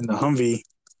Humvee.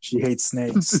 She hates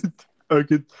snakes. I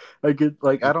could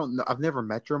like I don't know. I've never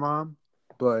met your mom,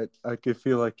 but I could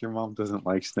feel like your mom doesn't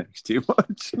like snakes too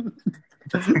much.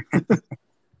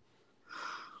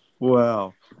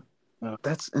 Wow.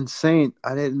 That's insane.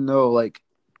 I didn't know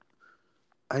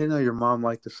your mom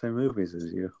liked the same movies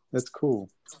as you. That's cool.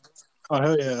 Oh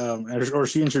hell yeah! Or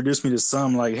she introduced me to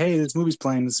some like, hey, this movie's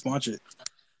playing. Let's watch it.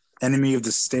 Enemy of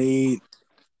the State.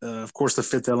 Of course, The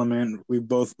Fifth Element.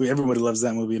 Everybody loves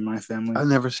that movie in my family. I've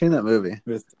never seen that movie.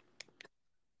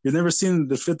 You've never seen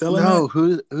The Fifth Element? No.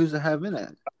 Who's it have in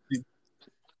it?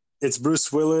 It's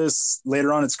Bruce Willis.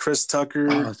 Later on, it's Chris Tucker.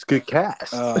 Oh, it's a good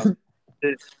cast.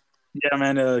 Yeah,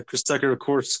 man. Chris Tucker, of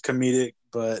course, comedic,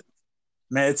 but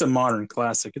man, it's a modern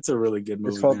classic. It's a really good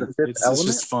movie. It's called man. The Fifth Element?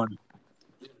 It's just fun.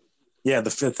 Yeah, The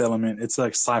Fifth Element. It's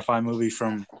like a sci-fi movie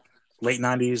from late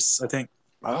 90s, I think.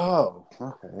 Oh,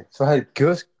 okay. So it had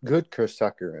good Chris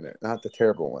Tucker in it, not the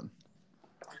terrible one.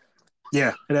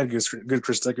 Yeah, it had good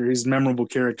Chris Tucker. He's a memorable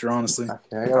character, honestly.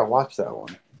 Okay, I gotta watch that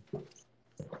one.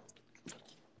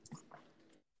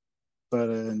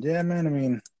 But yeah, man. I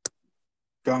mean,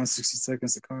 Gone in 60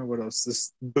 Seconds. The car. What else?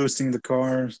 This boosting the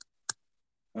cars.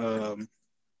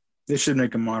 They should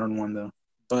make a modern one though,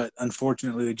 but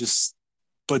unfortunately, they just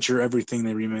butcher everything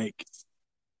they remake.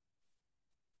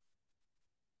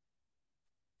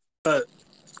 But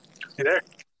you there?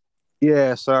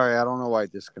 Yeah, sorry, I don't know why I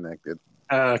disconnected.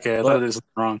 Okay, I thought there was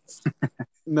something wrong.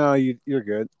 No, you're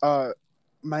good.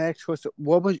 My next question: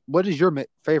 what is your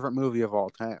favorite movie of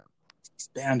all time?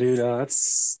 Damn, dude,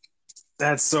 that's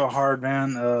so hard,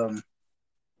 man.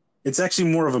 It's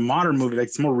actually more of a modern movie. Like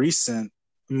it's more recent.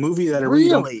 A movie that I really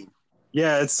don't.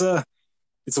 Yeah, it's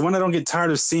one I don't get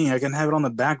tired of seeing. I can have it on the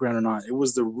background or not. It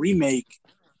was the remake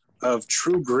of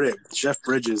True Grit, Jeff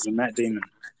Bridges and Matt Damon.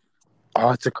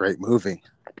 Oh, it's a great movie.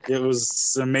 It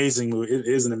was an amazing movie. It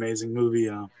is an amazing movie.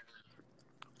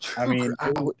 I mean,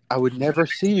 I would never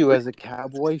see you as a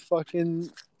cowboy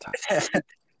fucking.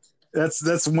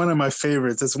 That's one of my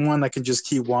favorites. That's one I can just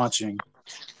keep watching.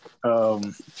 Now,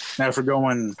 if we're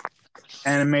going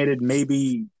animated,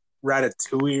 maybe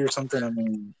Ratatouille or something. I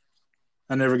mean,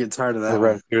 I never get tired of that.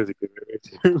 Ratatouille's a good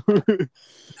movie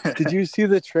too. Did you see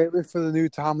the trailer for the new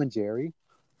Tom and Jerry?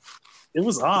 It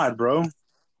was odd, bro.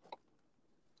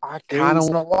 I It kind of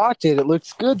was, want to watch it. It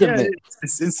looks good to yeah, me.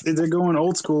 they're going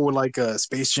old school with like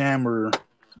Space Jam or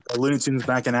Looney Tunes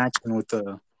back in action with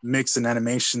the mix in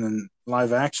animation and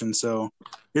live action. So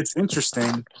it's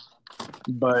interesting,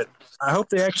 but I hope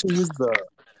they actually use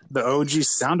the OG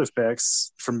sound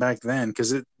effects from back then,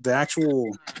 because the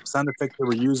actual sound effect they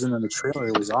were using in the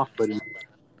trailer was off-putting.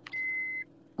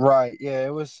 Right. Yeah,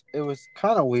 it was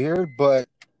kind of weird, but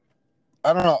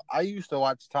I don't know. I used to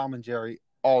watch Tom and Jerry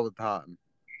all the time.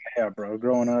 Yeah, bro.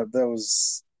 Growing up, that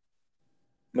was,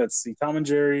 let's see, Tom and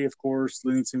Jerry, of course,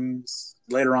 Looney Tunes.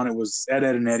 Later on, it was Ed,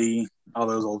 Ed and Eddie, all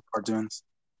those old cartoons.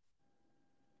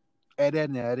 Ed, Ed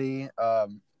and Eddie.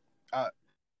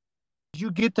 Did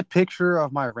you get the picture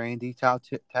of my Randy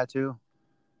tattoo?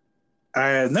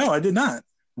 No, I did not.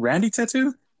 Randy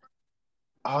tattoo?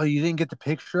 Oh, you didn't get the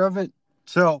picture of it?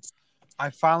 So I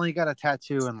finally got a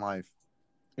tattoo in life.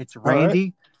 It's All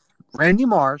right. Randy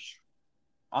Marsh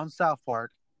on South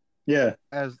Park Yeah.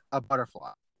 as a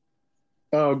butterfly.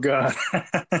 Oh God.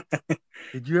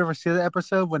 Did you ever see the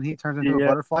episode when he turns into a Yeah.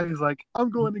 butterfly? He's like, I'm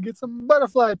going to get some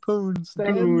butterfly poon,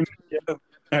 Stan. Goon. Yeah.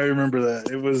 I remember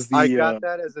that. It was I the got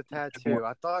that as a tattoo.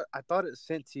 I thought it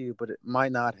sent to you, but it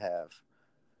might not have.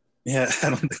 yeah. I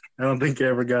don't think I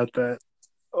ever got that.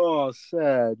 Oh,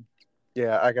 sad.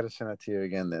 Yeah, I gotta send it to you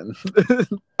again then.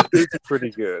 It's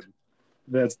pretty good.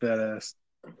 That's badass.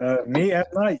 Me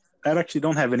at night, I actually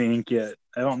don't have any ink yet.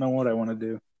 I don't know what I want to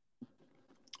do.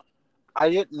 I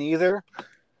didn't either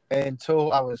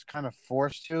until I was kind of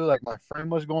forced to. Like my friend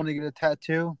was going to get a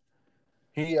tattoo.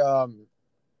 He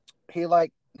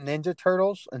liked Ninja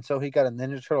Turtles, and so he got a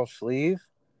Ninja Turtle sleeve.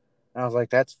 And I was like,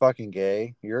 "That's fucking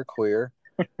gay. You're queer."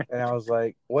 And I was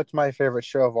like, "What's my favorite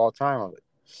show of all time?" I was like,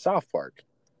 "South Park,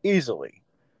 easily."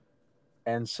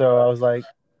 And so I was like,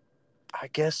 "I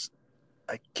guess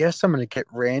I'm gonna get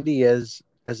Randy as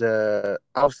a."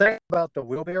 I was thinking about the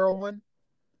wheelbarrow one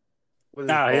with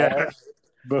his Yeah. balls. Yeah,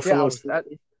 Buffalo.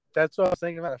 that's what I was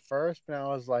thinking about at first, but I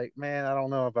was like, man, I don't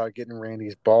know about getting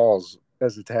Randy's balls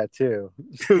as a tattoo.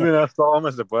 So then I saw him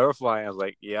as a butterfly, and I was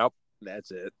like, yep,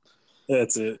 that's it.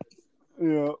 That's it.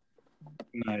 Yeah.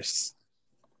 Nice.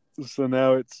 So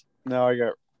now I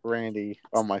got Randy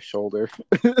on my shoulder.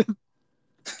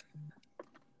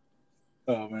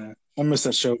 Oh man, I missed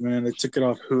that show, man. They took it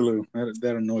off Hulu.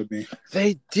 That annoyed me.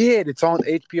 They did. It's on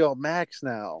HBO Max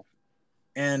now.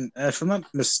 And if I'm not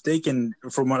mistaken,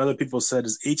 from what other people said,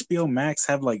 does HBO Max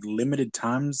have like limited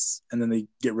times and then they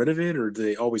get rid of it, or do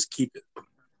they always keep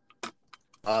it?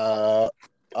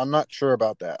 I'm not sure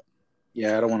about that.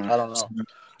 Yeah, I don't want to. I don't know.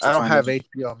 I don't have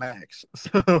HBO Max.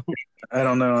 So. I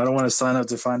don't know. I don't want to sign up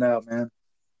to find out, man.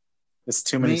 It's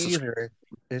too many. Me either.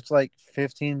 It's like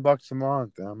 $15 a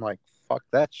month, and I'm like, fuck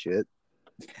that shit.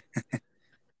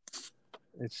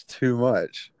 It's too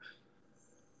much.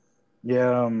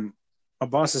 Yeah, my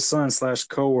boss's son /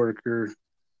 coworker.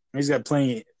 He's got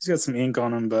some ink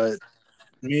on him, but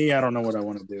me, I don't know what I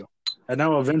want to do. I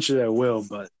know eventually I will,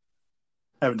 but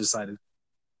I haven't decided.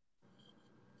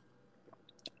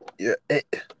 Yeah,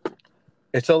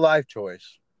 it's a life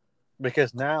choice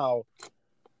because now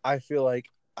I feel like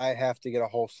I have to get a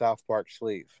whole South Park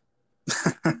sleeve.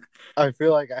 I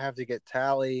feel like I have to get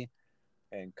Tally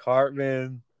and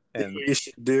Cartman and What you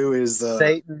should do is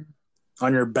Satan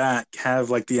on your back have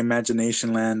like the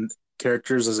Imagination Land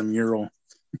characters as a mural.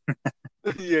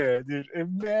 Yeah, dude,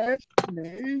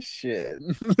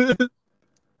 imagination.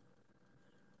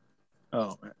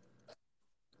 Oh man,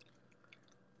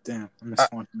 damn! I miss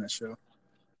watching that show.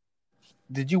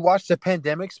 Did you watch the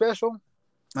Pandemic special?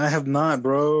 I have not,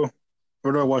 bro.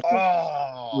 Where do I watch that?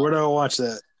 Oh, Where do I watch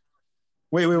that?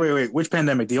 Wait. Which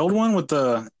pandemic? The old one with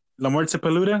the La Muerte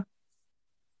Peluda?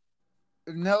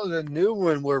 no, the new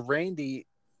one where Randy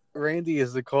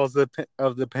is the cause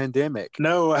of the pandemic.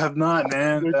 No, I have not,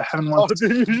 man. I haven't watched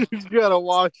it. Dude, you gotta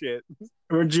watch it.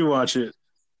 Where'd you watch it?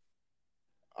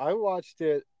 I watched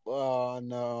it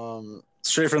on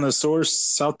Straight from the source,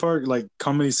 South Park, like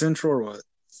Comedy Central, or what?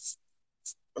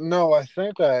 no, I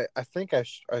think I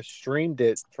streamed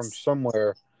it from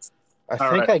somewhere. I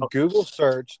All think right. I Google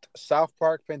searched South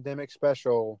Park Pandemic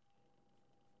Special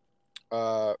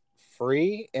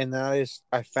free, and then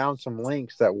I found some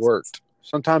links that worked.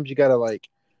 Sometimes you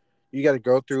gotta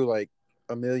go through like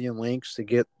a million links to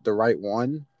get the right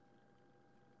one.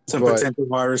 Some But- potential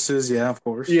viruses, yeah, of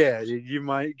course. Yeah, you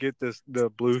might get the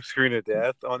blue screen of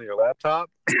death on your laptop,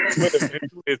 but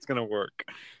eventually it's gonna work.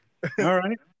 All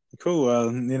right, cool.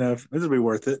 This will be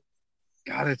worth it.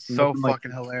 God, it's so Nothing like-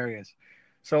 fucking hilarious.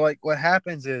 So like, what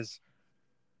happens is,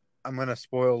 I'm gonna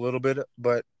spoil a little bit,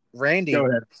 but Randy Go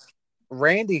ahead.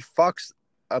 fucks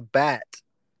a bat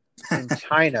in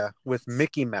China with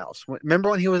Mickey Mouse. Remember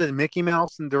when he was in Mickey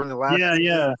Mouse and during the last Yeah,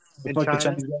 yeah. in Fuck the China?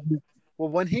 Chinese government. Well,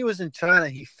 when he was in China,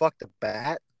 he fucked a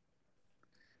bat,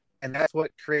 and that's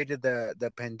what created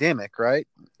the pandemic, right?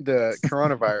 The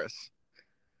coronavirus.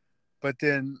 But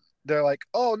then they're like,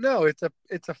 "Oh no, it's a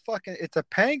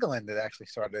pangolin that actually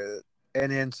started it."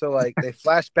 And then so like they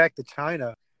flash back to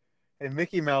China, and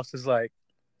Mickey Mouse is like,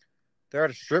 they're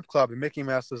at a strip club, and Mickey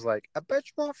Mouse is like, "I bet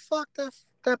you won't fuck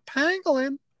that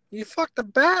pangolin. You fucked a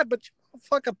bat, but you won't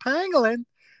fuck a pangolin."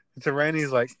 And so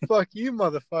Randy's like, "Fuck you,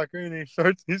 motherfucker!" And he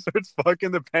starts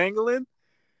fucking the pangolin.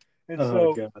 And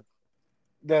Oh so god.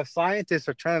 the scientists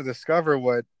are trying to discover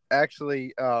what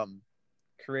actually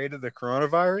created the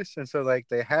coronavirus, and so like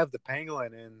they have the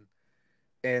pangolin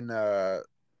in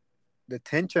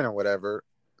detention or whatever,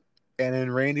 and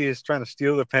then Randy is trying to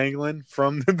steal the pangolin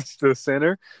from the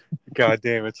center. God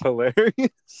damn, it's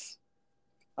hilarious.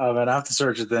 Oh man, I have to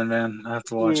search it then, man. I have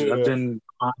to watch it. I've Yeah. been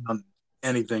on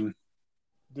anything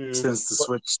Dude, since the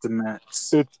switch to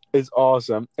Max. it's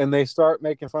awesome, and they start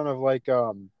making fun of like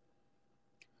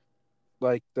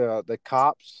the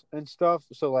cops and stuff.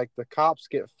 So like the cops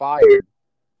get fired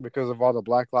because of all the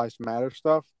Black Lives Matter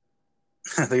stuff,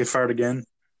 They get fired again.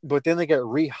 but then they get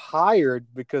rehired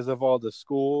because of all the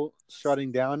school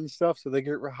shutting down and stuff. So they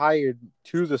get rehired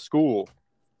to the school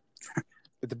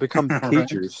to become Right.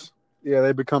 teachers. Yeah,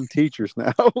 they become teachers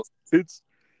now.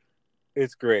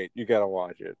 It's great. You gotta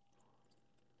watch it.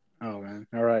 Oh man.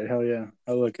 All right, hell yeah.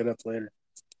 I'll look it up later.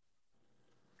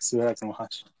 See what I can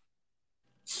watch.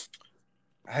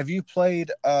 Have you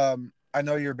played? I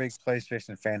know you're a big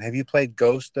PlayStation fan. Have you played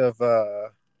Ghost of?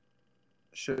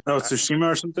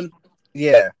 Tsushima or something?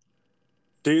 Yeah.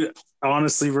 Dude,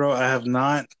 honestly, bro, I have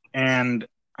not, and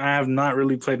I have not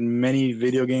really played many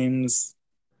video games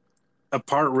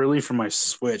apart really from my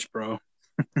Switch, bro.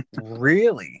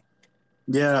 Really?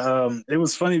 Yeah, it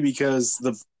was funny because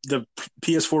the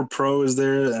PS4 Pro is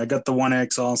there. I got the One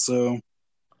X also,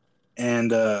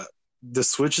 and the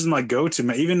Switch is my go-to,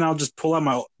 man. Even I'll just pull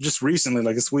out just recently,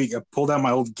 like this week, I pulled out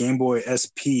my old Game Boy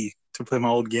SP to play my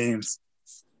old games,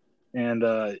 and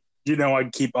I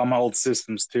keep all my old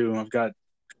systems too. I've got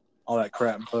all that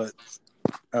crap, but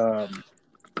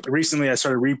recently I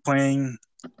started replaying.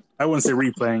 I wouldn't say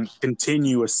replaying,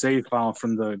 continue a save file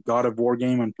from the God of War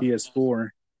game on PS4,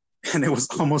 and it was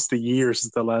almost a year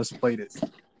since I last played it.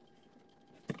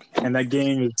 And that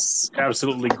game is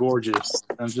absolutely gorgeous.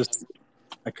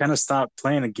 I kind of stopped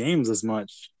playing the games as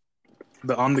much.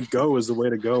 The on the go is the way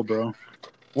to go, bro.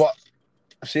 Well,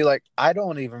 see, like I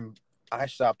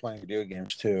stopped playing video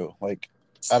games too. Like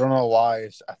I don't know why.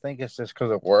 I think it's just because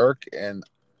of work, and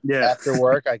Yeah, after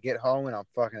work I get home and I'm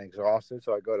fucking exhausted,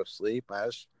 so I go to sleep. I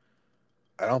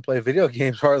don't play video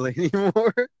games hardly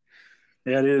anymore.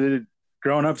 yeah, dude,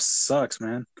 growing up sucks,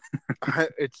 man.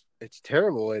 It's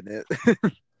terrible, isn't it?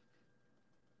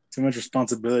 Too much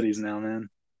responsibilities now, man.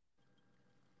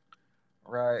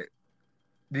 Right.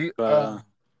 Do But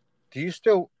you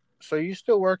still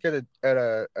work at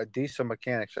a diesel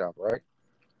mechanic shop, right?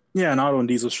 yeah, an auto and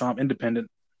diesel shop,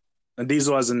 independent. A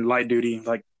diesel as in light duty,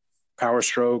 like Power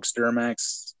Strokes,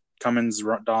 Duramax, Cummins,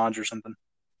 Dodge, or something.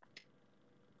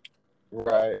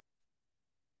 Right.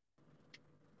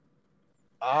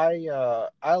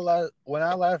 When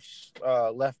I left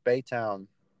Baytown,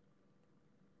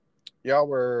 y'all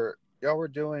were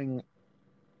doing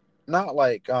not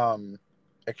like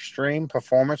extreme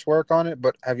performance work on it,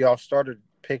 but have y'all started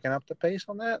picking up the pace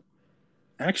on that?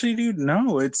 Actually, dude,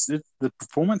 no. It's the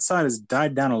performance side has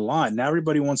died down a lot. Now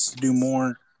everybody wants to do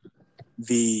more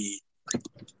the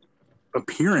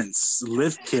appearance,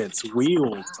 lift kits,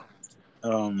 wheels.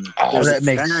 That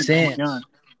makes sense.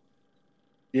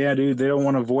 Yeah, dude, they don't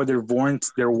want to avoid their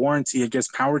warranty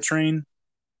against powertrain,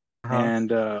 and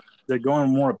they're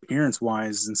going more appearance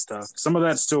wise and stuff. Some of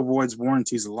that still avoids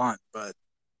warranties a lot, but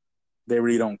they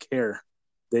really don't care.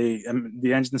 The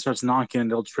engine starts knocking,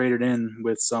 they'll trade it in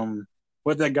with some.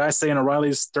 What did that guy say in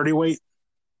O'Reilly's 30 weight?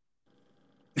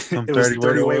 It was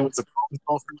 30 weight was a problem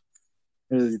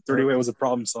solver. 30 weight was a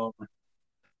problem solver.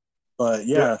 But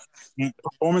yeah,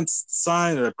 performance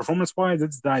wise,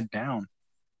 it's died down.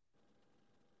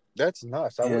 That's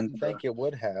nuts. I wouldn't think it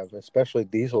would have, especially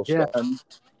diesel stuff.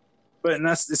 But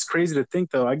it's crazy to think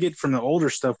though. I get from the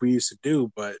older stuff we used to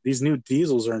do, but these new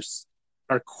diesels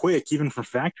are quick even from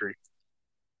factory.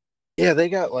 Yeah, they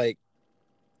got like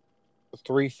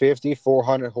 350,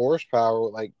 400 horsepower,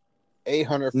 like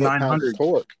 800 foot-pounds of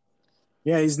torque.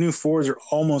 Yeah, these new Fords are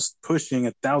almost pushing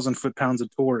 1,000 foot-pounds of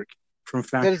torque from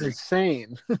factory. That is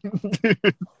insane.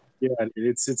 Yeah,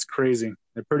 it's crazy.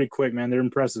 They're pretty quick, man. They're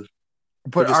impressive.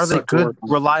 But are they good,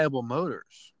 reliable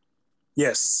motors?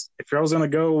 Yes. If I was going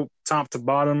to go top to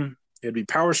bottom, it'd be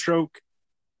Power Stroke.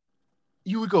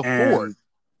 You would go Ford. And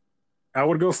I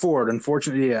would go Ford.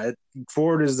 Unfortunately, yeah.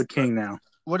 Ford is the king now.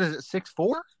 What is it,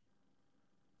 6'4"?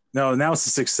 No, now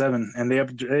it's a 6.7, and they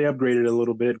upgraded a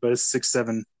little bit, but it's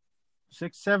 6.7.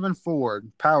 6'7"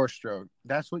 Ford, Power Stroke.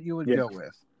 That's what you would go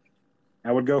with.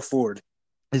 I would go Ford.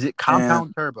 Is it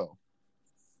compound turbo?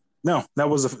 No, that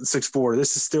was a 6.4.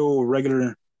 This is still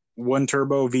regular one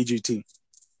turbo VGT.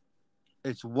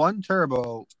 It's one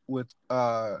turbo with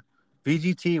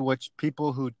VGT, which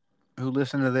people who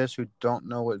listen to this who don't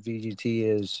know what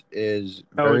VGT is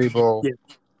variable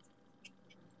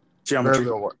geometry.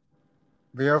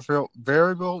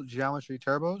 Variable geometry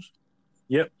turbos.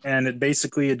 Yep, and it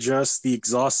basically adjusts the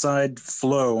exhaust side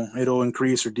flow. It'll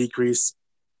increase or decrease.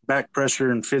 Back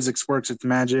pressure and physics works its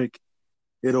magic.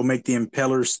 It'll make the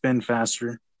impeller spin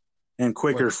faster and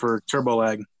quicker for turbo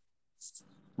lag.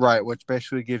 Right, which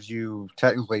basically gives you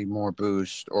technically more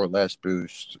boost or less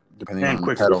boost depending on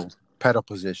the pedal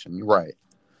position. Right.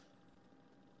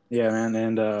 Yeah,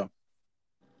 man,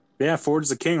 and Ford's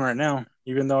the king right now.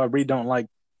 Even though I really don't like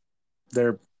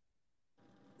they're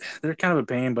kind of a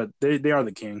pain, but they are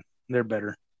the king. They're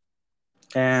better.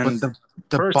 And but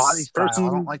the body style, I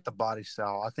don't like the body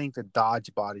style. I think the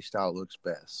Dodge body style looks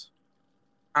best.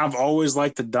 I've always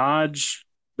liked the Dodge.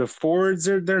 The Fords,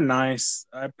 they're nice.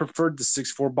 I preferred the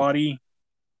 6.4 body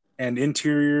and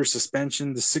interior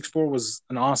suspension. The 6.4 was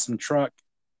an awesome truck,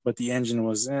 but the engine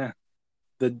was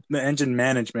The engine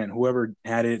management, whoever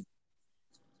had it,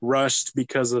 rushed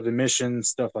because of emissions,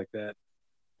 stuff like that.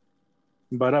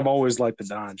 But I've always liked the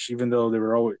Dodge, even though they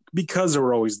were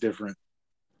always different.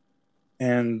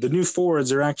 And the new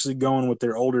Fords are actually going with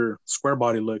their older square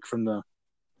body look from the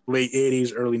late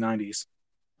 80s, early 90s.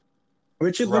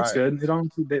 Which it looks good.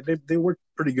 They work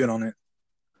pretty good on it.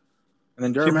 And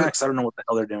then Duramax, I don't know what the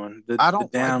hell they're doing. I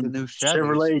don't like the new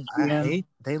Chevrolet GM.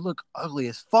 They look ugly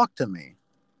as fuck to me.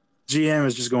 GM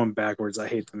is just going backwards. I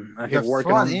hate them. I hate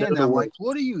working on them. I'm like,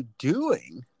 what are you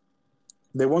doing?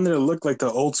 They wanted to look like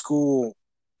the old school,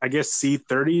 I guess,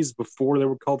 C30s before they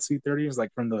were called C30s,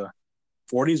 like from the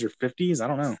 40s or 50s. I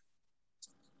don't know.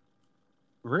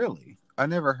 Really? I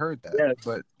never heard that. Yeah,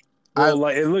 but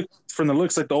it looked from the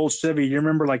looks like the old Chevy. You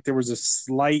remember, like there was a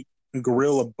slight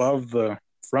grill above the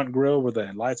front grill where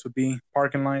the lights would be,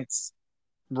 parking lights.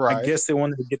 Right. I guess they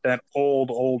wanted to get that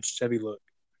old Chevy look.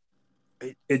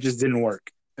 It just didn't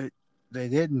work. They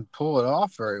didn't pull it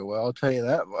off very well. I'll tell you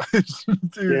that much.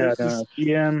 Dude,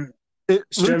 GM,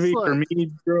 Chevy for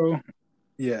me, bro.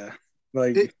 Yeah,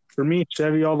 for me,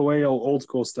 Chevy all the way, old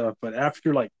school stuff. But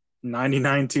after like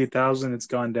 99, 2000, it's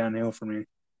gone downhill for me.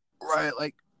 Right,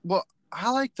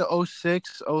 I like the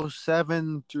 06,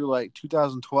 07 through like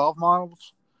 2012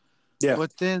 models. Yeah,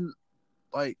 but then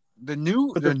like the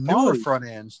newer front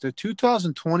ends, the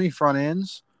 2020 front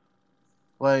ends,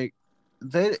 like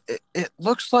it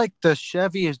looks like the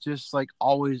Chevy is just like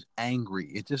always angry.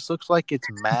 It just looks like it's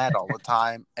mad all the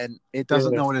time, and it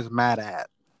doesn't know what it's mad at.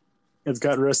 It's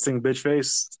got resting bitch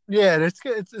face. Yeah,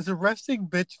 it's a resting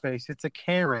bitch face. It's a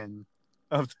Karen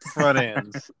of the front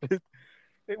ends.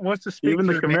 It wants to speak. Even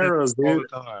the Camaros,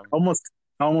 dude. All the time.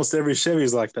 Almost every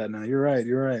Chevy's like that now. You're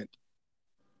right.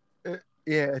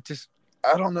 Yeah,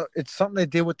 I don't know. It's something they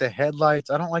did with the headlights.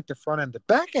 I don't like the front end. The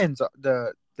back ends,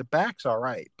 the back's all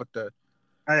right, but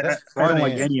I don't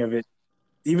like any of it.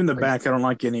 Even the back, I don't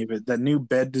like any of it. That new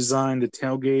bed design, the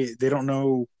tailgate, they don't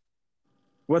know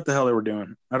what the hell they were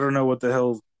doing. I don't know what the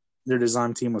hell their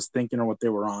design team was thinking or what they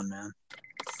were on, man.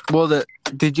 Well, the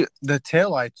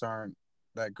taillights aren't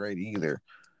that great either.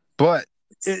 But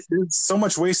it's so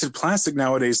much wasted plastic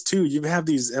nowadays too. You have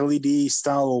these LED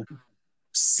style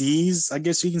C's, I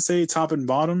guess you can say, top and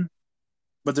bottom.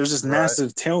 But there's this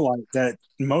massive tail light that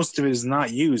most of it is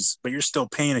not used, but you're still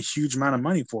paying a huge amount of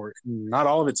money for it. Not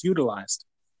all of it's utilized.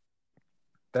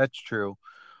 That's true.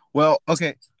 Well,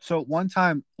 okay. So one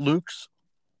time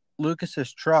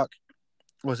Lucas's truck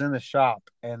was in the shop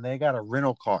and they got a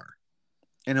rental car.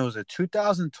 And it was a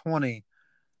 2020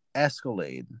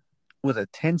 Escalade with a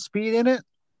 10-speed in it.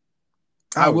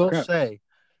 I will say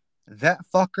that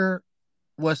fucker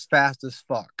was fast as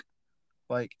fuck.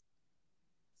 Like,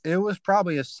 it was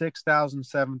probably a 6,000,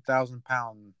 7,000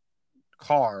 pound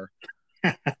car,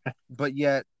 but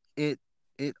yet it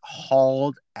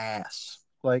hauled ass.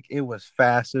 Like, it was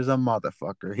fast as a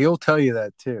motherfucker. He'll tell you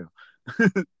that too.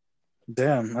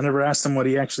 Damn, I never asked him what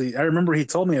he actually. I remember he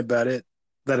told me about it.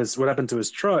 That is what happened to his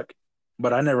truck,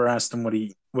 but I never asked him what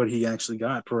he actually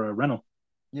got for a rental.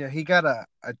 Yeah, he got a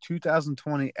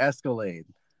 2020 Escalade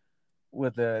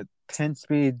with a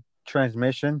 10-speed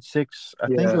transmission. I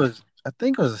think it was I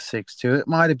think it was a 6.2. It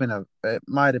might have been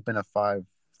a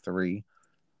 5.3.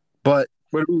 But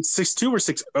But it was 6.2 or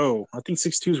 6.0? I think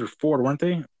 6.2s were Ford, weren't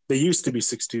they? They used to be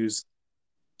 6.2s.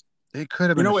 it could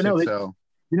have You been know a what? No, 6.0.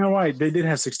 you know why? They did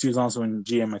have 6.2s also in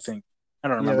GM, I think. I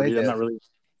don't Yeah, remember, they dude. I'm did. not really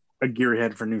a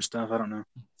gearhead for new stuff. I don't know.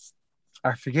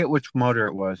 I forget which motor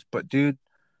it was, but dude,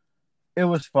 it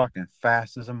was fucking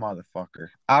fast as a motherfucker.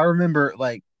 I remember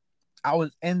like I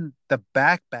was in the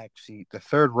back seat, the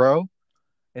third row,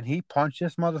 and he punched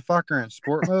this motherfucker in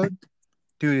sport mode.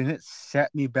 Dude, and it set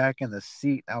me back in the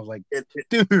seat. I was like, It, it,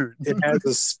 dude. it has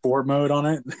a sport mode on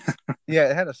it. Yeah,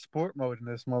 it had a sport mode in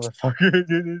this motherfucker,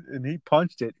 dude, and he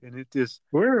punched it, and it just.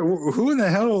 Who in the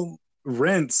hell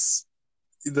rents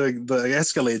the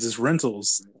Escalades as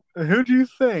rentals? Who do you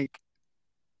think?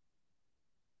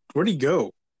 Where'd he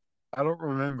go? I don't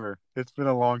remember. It's been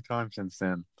a long time since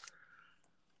then.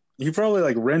 He probably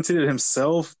like rented it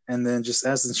himself and then just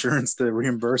asked insurance to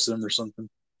reimburse him or something.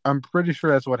 I'm pretty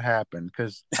sure that's what happened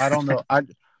because I don't know.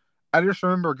 I just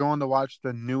remember going to watch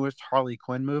the newest Harley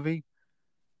Quinn movie,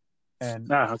 and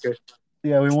Ah, okay.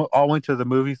 yeah, all went to the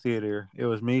movie theater. It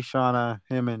was me, Shauna,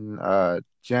 him, and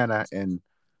Jenna, and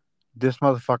this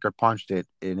motherfucker punched it,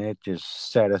 and it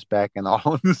just set us back in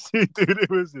all in the seat, dude. It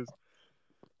was just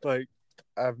like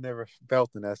I've never felt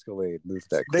an Escalade move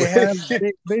that They quick. have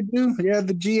they do. Yeah,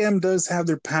 the GM does have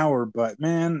their power, but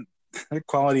man, their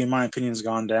quality in my opinion has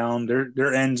gone down.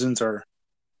 Their engines are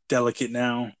delicate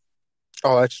now.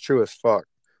 Oh, that's true as fuck.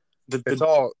 The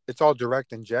It's all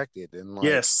direct injected, and like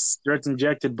yes, direct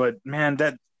injected, but man,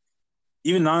 that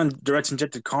even non-direct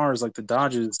injected cars like the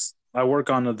Dodges, I work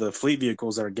on the fleet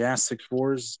vehicles that are gas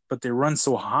 6.4s, but they run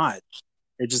so hot.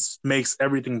 It just makes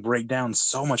everything break down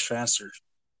so much faster.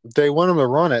 they want them to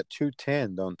run at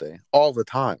 210, don't they? All the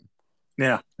time,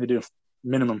 Yeah, they do.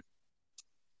 Minimum.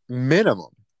 minimum.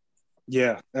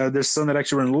 Yeah, there's some that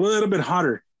actually run a little bit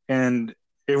hotter, and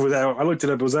it was. I looked it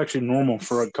up. It was actually normal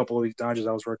for a couple of these Dodges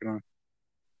I was working on.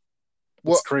 It's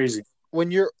Well, crazy.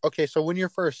 when you're okay, so when you're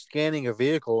first scanning a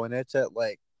vehicle and it's at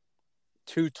like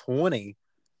 220,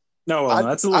 No, well, no,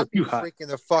 that's a little I'd be too hot. freaking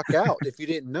the fuck out if you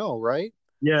didn't know, right?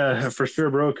 Yeah, for sure,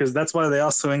 bro. Because that's why they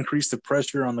also increase the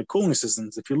pressure on the cooling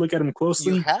systems. If you look at them You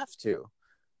closely, have to.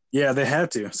 yeah, they have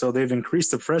to. So they've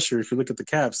increased the pressure. If you look at the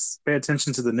caps, pay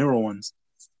attention to the newer ones.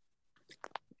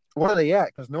 What are they at?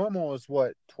 Because normal is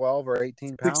what, 12 or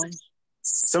 18 Six, pounds?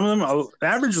 some of them, the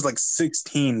average was like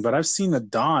 16, but I've seen the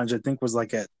Dodge, I think, was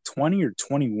like at 20 or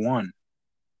 21.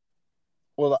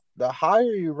 Well, the higher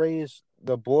you raise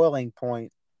the boiling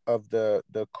point of the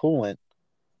coolant,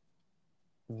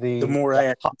 The the, more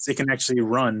the it can actually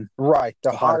run, right,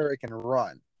 the the hotter. hotter it can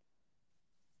run.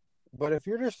 But if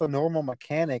you're just a normal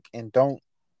mechanic and don't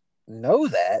know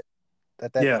that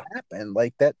Yeah, happened,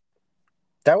 like that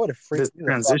would have this freaked me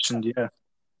the fuck out. transitioned. Yeah,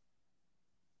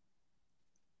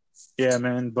 yeah,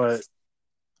 man. But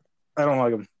I don't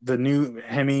like them. The new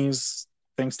Hemis,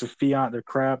 thanks to Fiat, they're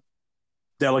crap.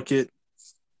 Delicate.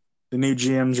 The new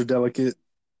GMs are delicate.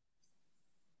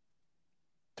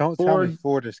 Don't tell me Ford,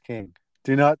 Ford is king.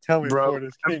 Do not tell me bro. Ford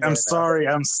is king I'm right now. sorry.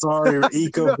 I'm sorry. Do not-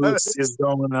 EcoBoost is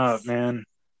going up, man.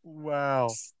 Wow.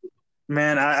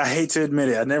 Man, I hate to admit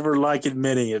it. I never like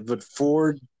admitting it, but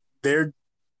Ford, their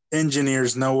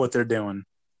engineers know what they're doing.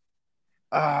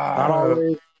 Not Ah,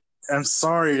 always. I'm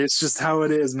sorry. It's just how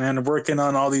it is, man. Working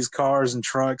on all these cars and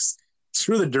trucks.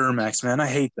 Screw the Duramax, man. I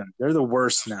hate them. They're the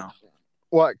worst now.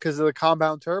 what? Because of the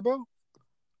compound turbo?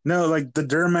 No, like the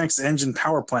Duramax engine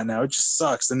power plant now, it just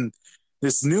sucks. And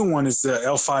this new one is the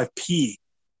L5P,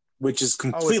 which is Oh,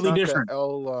 it's completely not the different.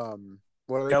 L.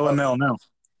 What are they called? LML, no.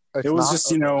 It It's was not.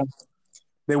 just, Okay.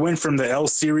 they went from the L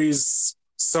series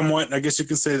somewhat, I guess you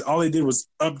could say, all they did was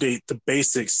update the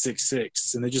basic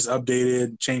 6.6, and they just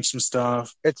updated, changed some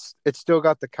stuff. It's still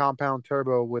got the compound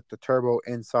turbo with the turbo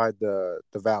inside the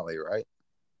valley, right?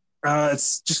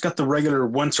 It's just got the regular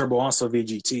one turbo also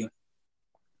VGT.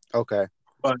 Okay.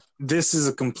 But this is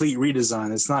a complete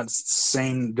redesign. It's not the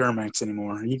same Duramax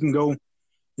anymore. You can go,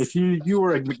 if you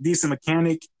were a decent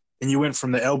mechanic and you went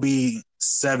from the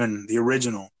LB7, the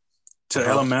original, to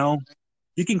LML,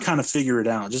 you can kind of figure it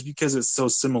out just because it's so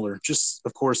similar. Just,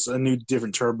 of course, a new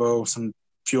different turbo, some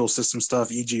fuel system stuff,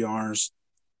 EGRs.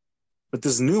 But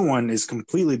this new one is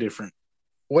completely different.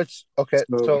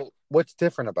 So what's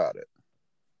different about it?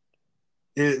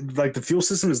 Like the fuel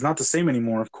system is not the same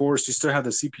anymore. Of course, you still have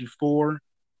the CP4,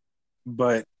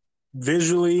 but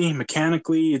visually,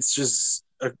 mechanically, it's just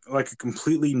like a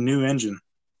completely new engine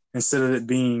instead of it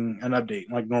being an update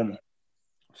like normal.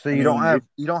 So you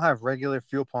don't have regular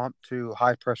fuel pump to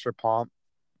high pressure pump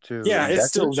to Yeah, it's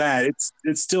still injectors? that.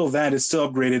 It's still that. It's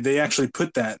still upgraded. They actually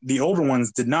put that. The older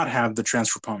ones did not have the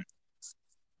transfer pump.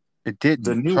 It The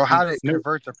didn't. new So how did it new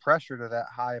convert the pressure to that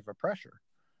high of a pressure?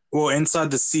 well, inside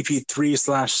the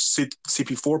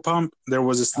CP3/CP4 pump, there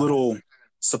was this Uh-huh. little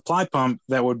supply pump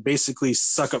that would basically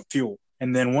suck up fuel.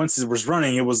 And then once it was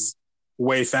running, it was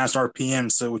way fast RPM,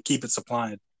 so it would keep it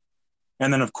supplied.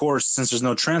 And then, of course, since there's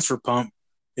no transfer pump,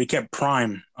 it kept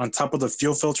prime. On top of the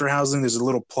fuel filter housing, there's a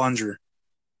little plunger.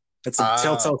 It's a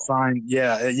telltale Oh. sign.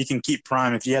 Yeah, you can keep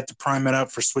prime. If you have to prime it up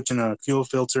for switching a fuel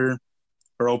filter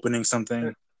or opening something,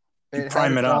 you It had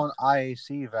prime it its up. own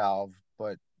IAC valve,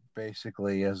 but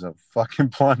basically as a fucking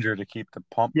plunger to keep the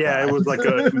pump Yeah, it prime. was like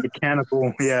a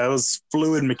mechanical. Yeah, it was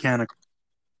fluid mechanical.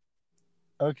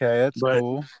 Okay, that's But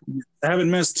cool. I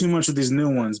haven't messed too much with these new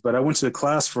ones, but I went to the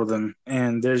class for them,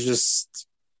 and they're just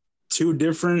too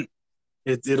different.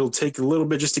 It'll take a little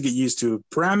bit just to get used to.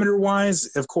 Parameter wise,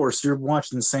 of course, you're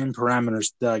watching the same parameters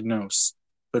to diagnose,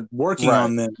 but working Right.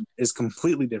 on them is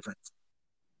completely different.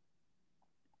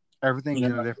 Everything's You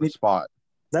in a know, different spot.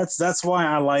 that's why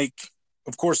I like,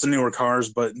 of course, the newer cars,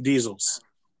 but diesels.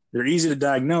 They're easy to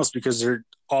diagnose because they're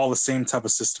all the same type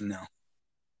of system now.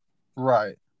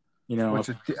 Right. You know, Which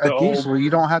a the old diesel,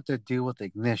 you don't have to deal with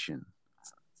ignition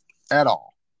at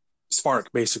all.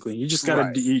 spark, basically, you just got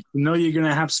Right. to you know you're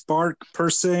gonna have spark per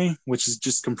se, which is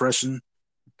just compression. You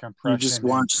just Compression and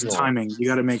watch the fuel. timing. You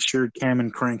got to make sure cam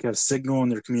and crank have signal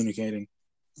and they're communicating.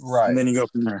 Right. And then you go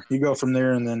from there. You go from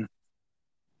there, and then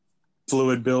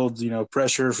fluid builds,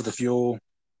 pressure for the fuel,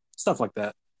 stuff like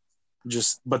that.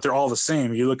 But they're all the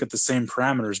same. You look at the same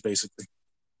parameters, basically.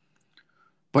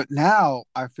 But now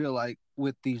I feel like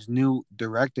with these new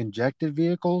direct injected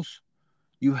vehicles,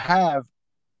 you have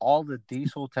all the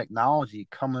diesel technology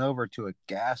coming over to a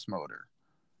gas motor.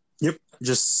 Yep,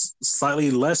 just slightly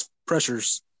less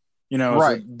pressures.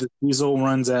 Right. If the diesel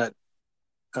runs at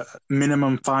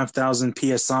minimum 5,000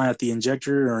 psi at the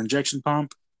injector or injection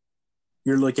pump,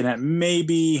 you're looking at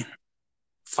maybe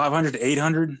 500 to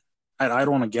 800 at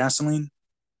idle on a gasoline.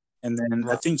 And then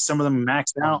I think some of them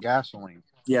maxed on out. gasoline.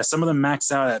 Yeah, some of them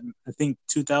maxed out at, I think,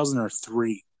 2,000 or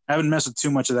 3. I haven't messed with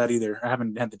too much of that either. I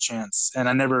haven't had the chance. And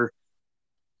I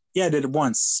did it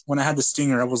once. When I had the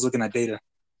Stinger, I was looking at data.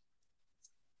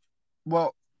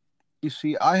 Well, you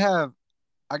see, I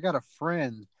got a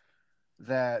friend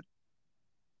that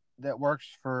works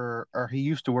for, or he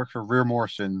used to work for Rear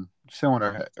Morrison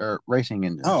cylinder or racing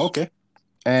engines. Oh, okay.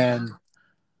 And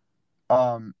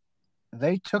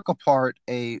they took apart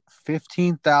a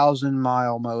 15,000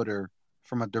 mile motor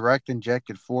from a direct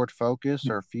injected Ford Focus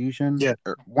or Fusion,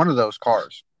 or one of those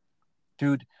cars.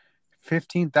 Dude,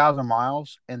 15,000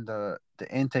 miles, and the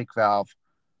intake valve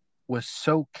was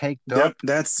so caked up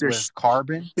that's their with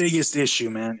carbon. Biggest issue,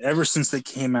 man. Ever since they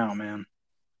came out, man.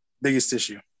 Biggest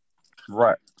issue.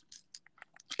 Right.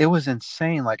 It was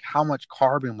insane, like how much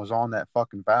carbon was on that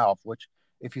fucking valve, which,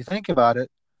 if you think about it,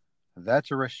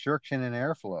 that's a restriction in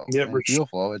airflow and fuel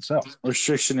flow itself.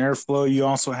 Restriction airflow. You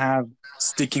also have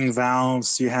sticking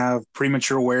valves. You have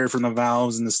premature wear from the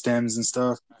valves and the stems and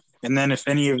stuff. And then if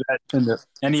any of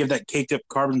that caked up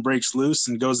carbon breaks loose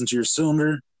and goes into your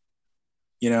cylinder,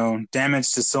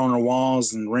 damage to cylinder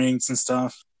walls and rings and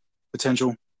stuff,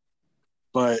 potential.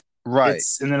 But right.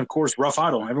 And then of course rough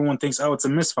idle. Everyone thinks, oh, it's a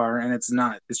misfire, and it's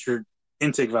not. It's your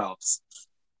intake valves.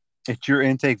 It's your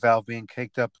intake valve being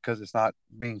caked up because it's not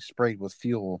being sprayed with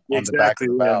fuel on the back of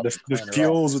the valve. The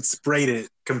fuels would sprayed it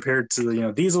compared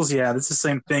to diesels. Yeah, it's the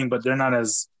same thing, but they're not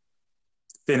as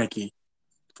finicky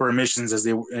for emissions as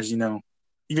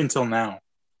even till now.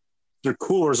 Their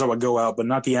coolers are what go out, but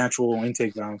not the actual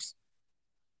intake valves.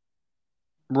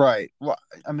 Right. Well,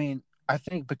 I mean, I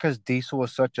think because diesel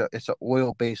is it's an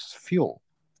oil based fuel,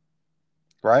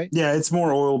 right? Yeah, it's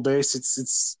more oil based.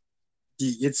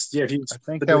 I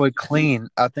think that would clean.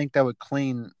 I think that would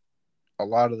clean a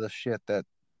lot of the shit that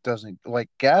doesn't, like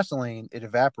gasoline. It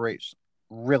evaporates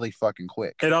really fucking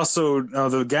quick. It also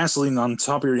the gasoline on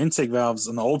top of your intake valves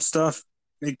and the old stuff,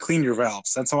 they clean your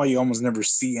valves. That's why you almost never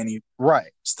see any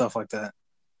stuff like that.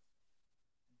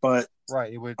 But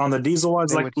it would on the diesel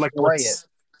ones, like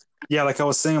I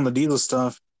was saying on the diesel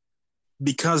stuff,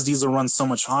 because diesel runs so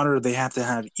much hotter, they have to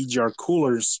have EGR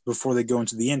coolers before they go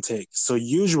into the intake. So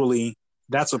usually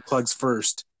that's what plugs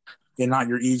first, and not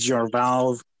your EGR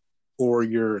valve or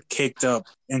your caked up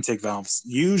intake valves.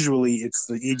 Usually it's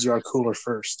the EGR cooler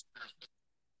first.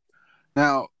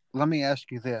 Now, let me ask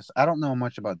you this. I don't know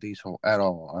much about diesel at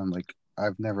all.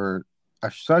 I've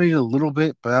studied a little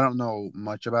bit, but I don't know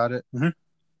much about it. Mm-hmm.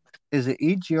 Is the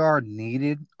EGR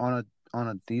needed on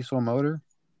a diesel motor?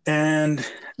 And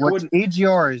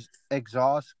EGR is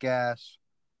exhaust gas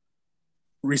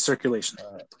recirculation.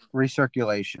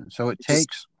 So it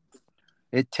takes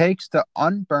the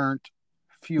unburnt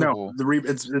fuel.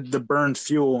 It's the burned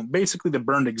fuel. Basically, the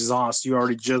burned exhaust you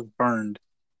already just burned,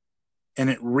 and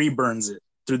it reburns it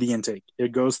through the intake.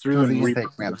 It goes through the and intake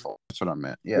manifold. That's what I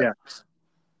meant. Yeah.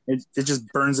 It just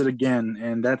burns it again,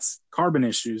 and that's carbon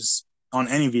issues on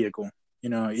any vehicle.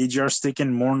 EGR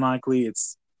sticking, more than likely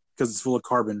it's because it's full of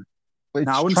carbon. It's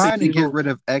now, I wouldn't trying say to get rid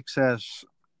of excess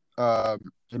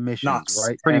emissions, NOx,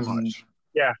 right? Pretty much.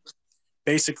 Yeah.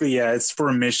 Basically, yeah, it's for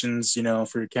emissions, for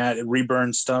your cat. It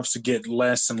reburns stuff to get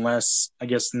less and less, I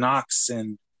guess, NOx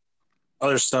and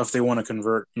other stuff they want to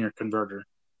convert in your converter.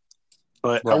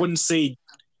 But Right. I wouldn't say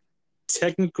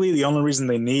technically the only reason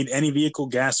they need any vehicle,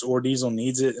 gas or diesel,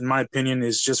 needs it, in my opinion,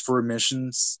 is just for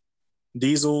emissions.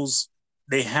 Diesels,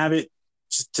 they have it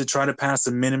just to try to pass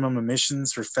the minimum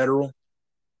emissions for federal,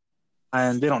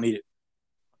 and they don't need it.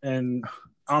 And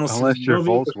honestly, unless you're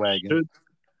Volkswagen.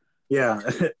 Yeah,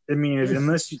 I mean,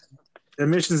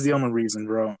 emissions is the only reason,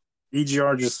 bro.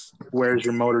 EGR just wears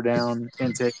your motor down,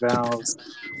 intake valves,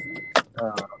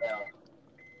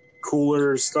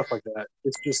 coolers, stuff like that.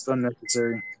 It's just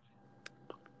unnecessary.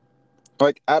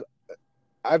 Like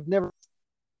I've never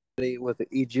with the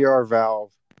EGR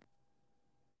valve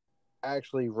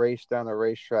actually raced down a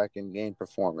racetrack and gain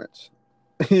performance.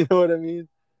 You know what I mean?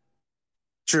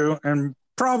 True, and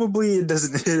probably it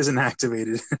isn't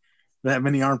activated. That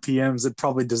many RPMs, it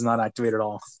probably does not activate at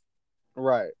all.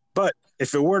 Right. But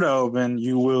if it were to open,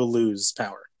 you will lose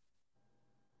power.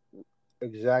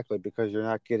 Exactly, because you're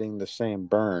not getting the same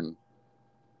burn.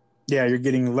 Yeah, you're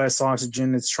getting less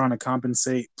oxygen. It's trying to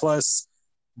compensate. Plus,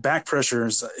 back pressure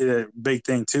is a big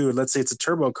thing too. Let's say it's a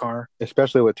turbo car.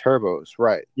 Especially with turbos,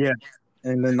 right. Yeah.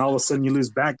 And then all of a sudden you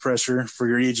lose back pressure for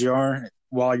your EGR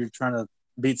while you're trying to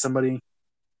beat somebody.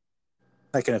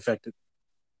 That can affect it.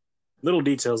 Little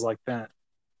details like that.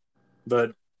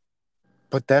 But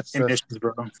that's emissions,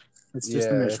 bro. It's just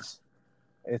emissions.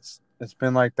 It's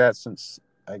been like that since,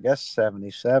 I guess,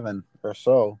 77 or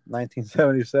so.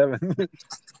 1977.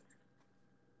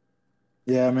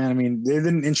 Yeah, man. I mean, they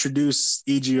didn't introduce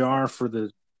EGR for the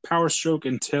Power Stroke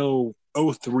until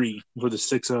 03 for the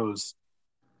 6.0s.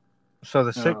 So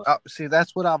the see,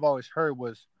 that's what I've always heard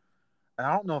was, and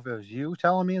I don't know if it was you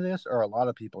telling me this or a lot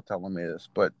of people telling me this,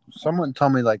 but someone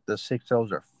told me like the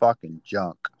 6.0s are fucking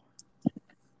junk.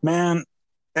 Man,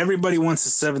 everybody wants a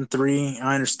 7.3.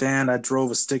 I understand. I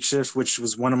drove a stick shift, which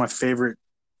was one of my favorite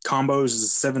combos,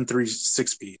 is a 7.3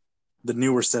 6-speed. The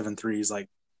newer 7.3s, like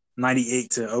 98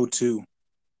 to 02.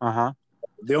 Uh-huh.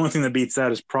 The only thing that beats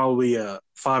that is probably a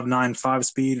 5.9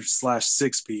 5-speed /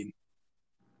 6-speed.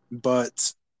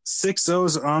 But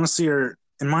 6.0s honestly are,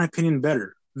 in my opinion,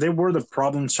 better. They were the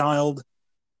problem child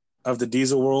of the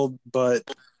diesel world, but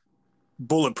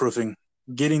bulletproofing,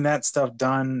 getting that stuff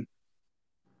done,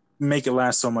 make it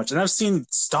last so much. And I've seen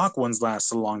stock ones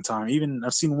last a long time. Even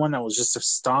I've seen one that was just a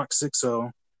stock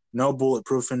 6.0, no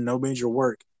bulletproofing, no major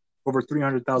work, over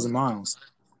 300,000 miles.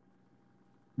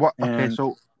 What? Okay,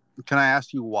 so can I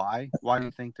ask you why? Why do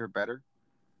you think they're better?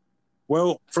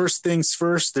 Well, first things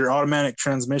first, their automatic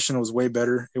transmission was way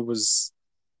better. It was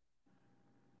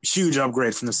a huge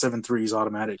upgrade from the 7.3's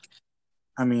automatic.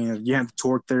 I mean, you have the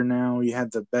torque there now. You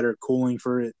had the better cooling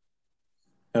for it,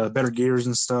 better gears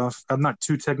and stuff. I'm not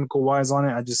too technical wise on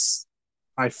it.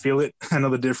 I feel it. I know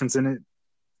the difference in it.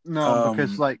 No,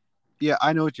 because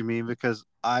I know what you mean, because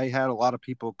I had a lot of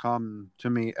people come to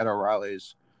me at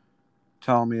O'Reilly's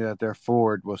telling me that their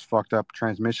Ford was fucked up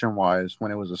transmission wise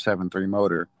when it was a 7.3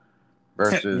 motor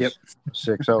versus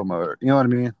 6.0 motor. You know what I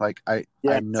mean? Like I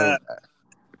know that.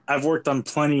 I've worked on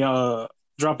plenty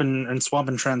dropping and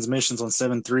swapping transmissions on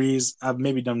 7.3s. I've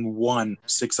maybe done one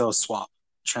 6.0 swap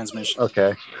transmission.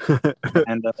 Okay.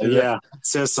 And it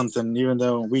says something, even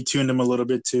though we tuned them a little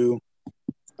bit too.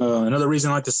 Another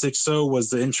reason I like the 6.0 was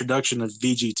the introduction of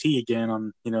VGT again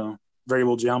on,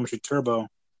 variable geometry turbo.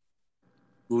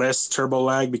 Less turbo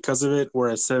lag because of it,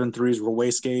 whereas 7.3s were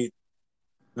wastegate.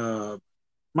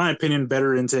 My opinion,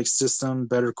 better intake system,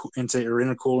 better intake or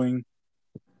intercooling,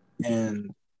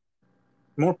 and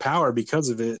more power because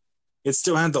of it. It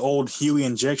still had the old HEUI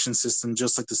injection system,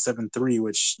 just like the 7.3,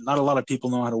 which not a lot of people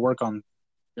know how to work on,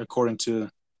 according to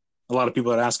a lot of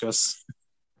people that ask us.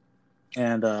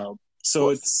 And so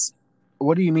it's...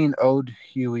 What do you mean old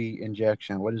HEUI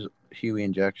injection? What is HEUI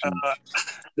injection?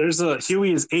 There's a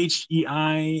HEUI is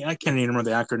HEI. I can't even remember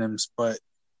the acronyms,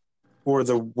 or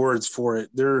the words for it.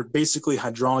 They're basically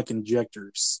hydraulic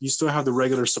injectors. You still have the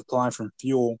regular supply from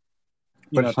fuel.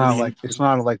 But it's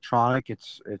not electronic.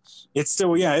 It's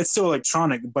still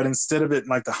electronic, but instead of it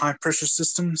like the high pressure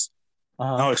systems,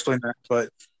 I'll explain that. But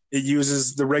it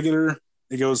uses the regular.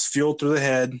 It goes fuel through the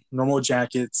head, normal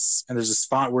jackets, and there's a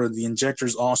spot where the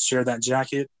injectors all share that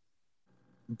jacket.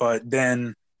 but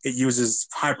then it uses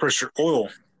high pressure oil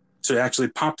to actually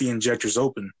pop the injectors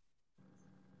open.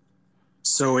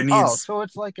 So it Oh, needs so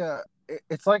it's like a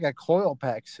coil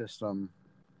pack system,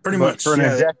 pretty but much, for an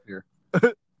yeah, injector.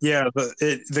 yeah.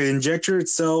 The injector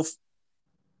itself,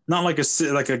 not like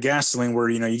a gasoline where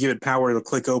you give it power, it'll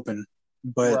click open,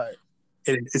 but Right.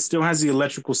 it still has the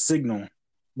electrical signal.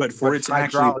 But But for it it's to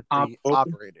actually pop hydraulically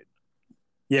open, operated.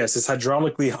 yes, it's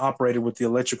hydraulically operated with the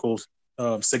electrical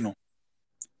signal.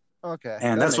 Okay,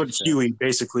 And that that's what makes sense. Huey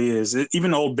basically is. Even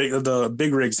the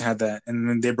big rigs had that, and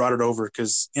then they brought it over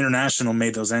because International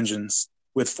made those engines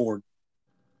with Ford.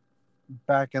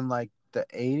 Back in like the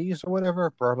 80s or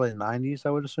whatever, probably 90s, I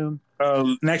would assume.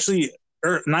 And actually,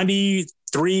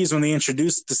 93 is when they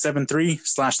introduced the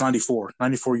 73/94,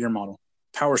 94-year model.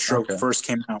 Power Stroke Okay. first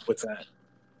came out with that,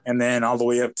 and then all the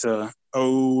way up to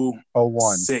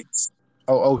 06.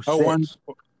 01.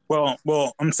 01.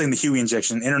 Well, I'm saying the Huey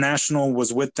injection. International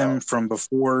was with them from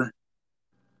before.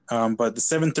 But the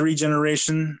 7.3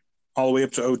 generation, all the way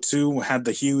up to 02, had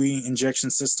the Huey injection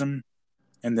system.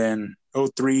 And then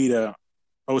 03 to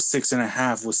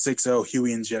 06.5 was 6.0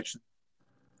 Huey injection.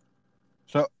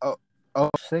 So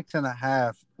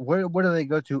 06.5. What do they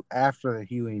go to after the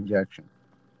Huey injection?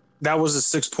 That was a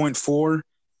 6.4,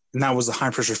 and that was the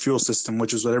high pressure fuel system,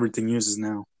 which is what everything uses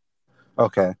now.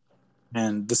 Okay.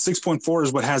 And the 6.4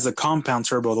 is what has the compound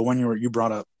turbo, the one you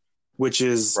brought up, which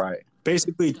is Right.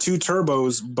 basically two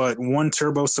turbos, but one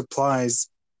turbo supplies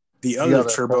the other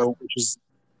turbo, which is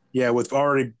with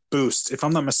already boost. If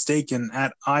I'm not mistaken,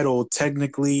 at idle,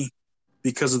 technically,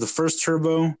 because of the first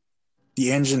turbo,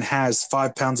 the engine has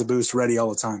 5 pounds of boost ready all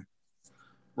the time.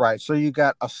 Right. So you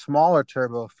got a smaller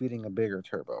turbo feeding a bigger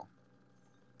turbo.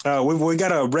 We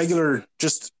got a regular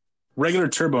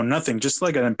turbo, nothing, just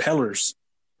like an impellers,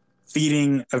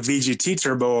 feeding a VGT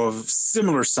turbo of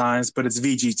similar size, but it's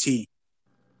VGT.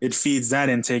 It feeds that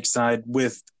intake side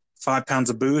with 5 pounds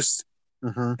of boost.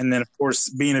 Mm-hmm. And then, of course,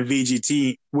 being a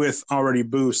VGT with already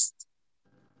boost,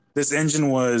 this engine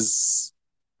was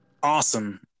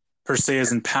awesome, per se,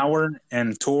 as in power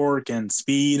and torque and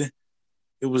speed.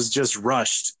 It was just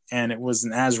rushed, and it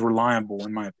wasn't as reliable,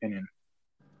 in my opinion.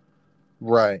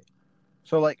 Right.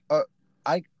 So, like,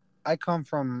 I come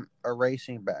from a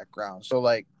racing background. So,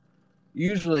 like,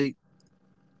 usually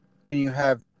when you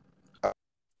have a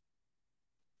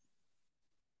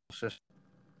system,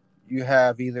 you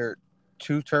have either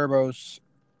two turbos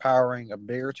powering a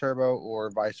bigger turbo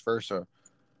or vice versa.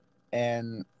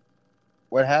 And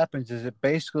what happens is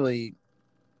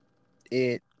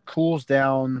it cools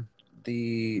down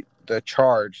the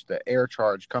charge, the air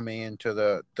charge coming into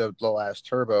the last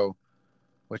turbo,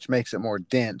 which makes it more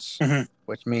dense, Mm-hmm.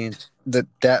 which means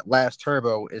that last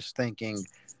turbo is thinking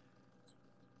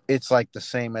it's like the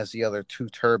same as the other two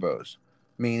turbos,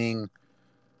 meaning,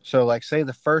 so like say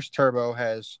the first turbo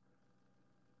has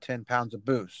 10 pounds of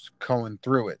boost going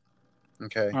through it.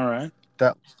 Okay. All right.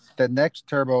 The next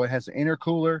turbo, it has an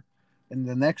intercooler, and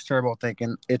the next turbo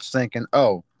it's thinking,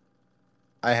 oh,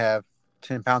 I have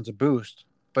 10 pounds of boost,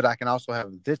 but I can also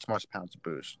have this much pounds of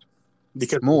boost.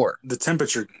 Because more. The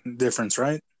temperature difference,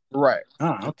 right? Right.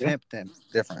 Oh, okay. Temp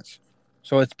difference.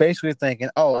 So it's basically thinking,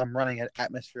 oh, I'm running at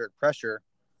atmospheric pressure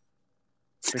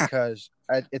because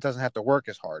it doesn't have to work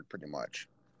as hard, pretty much.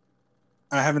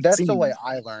 I haven't That's seen the way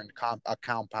I learned a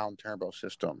compound turbo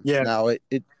system. Yeah. Now,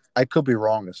 I could be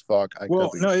wrong as fuck. No,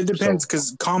 it depends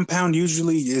because compound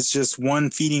usually is just one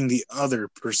feeding the other,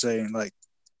 per se. Like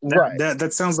that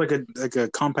sounds like a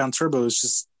compound turbo.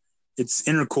 It's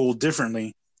intercooled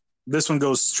differently. This one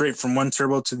goes straight from one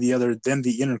turbo to the other, then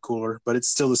the intercooler, but it's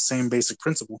still the same basic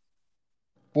principle.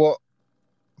 Well,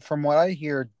 from what I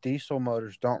hear, diesel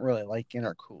motors don't really like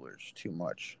intercoolers too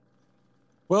much.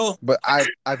 Well, but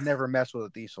I've never messed with a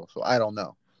diesel, so I don't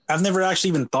know. I've never actually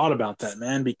even thought about that,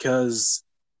 man, because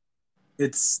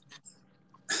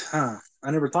I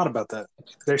never thought about that.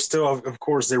 They're still, of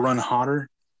course, they run hotter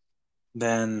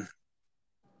than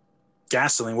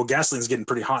gasoline. Well, gasoline's getting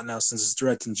pretty hot now since it's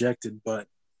direct injected, but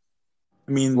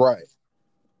I mean, right.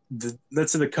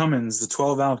 Let's say the Cummins, the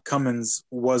 12-valve Cummins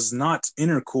was not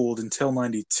intercooled until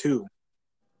 92.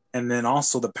 And then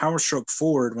also the Power Stroke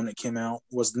Ford, when it came out,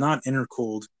 was not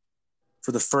intercooled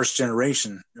for the first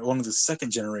generation, only the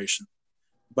second generation.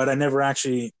 But I never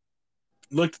actually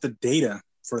looked at the data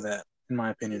for that, in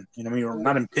my opinion. You know, I mean, or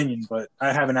not opinion, but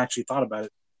I haven't actually thought about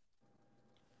it.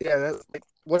 Yeah, like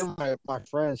one of my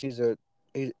friends, he's a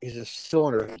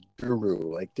cylinder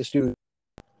guru. Like this dude,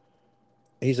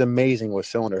 he's amazing with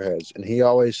cylinder heads, and he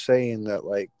always saying that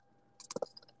like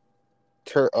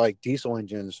diesel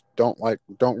engines don't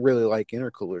really like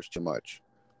intercoolers too much,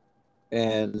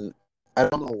 and I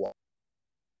don't know why.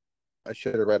 I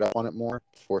should have read up on it more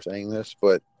before saying this,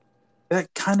 but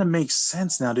That kind of makes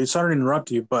sense now, dude. Sorry to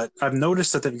interrupt you, but I've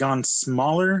noticed that they've gone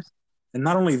smaller, and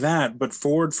not only that, but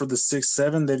Ford for the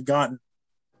 6.7, they've got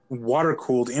water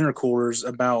cooled intercoolers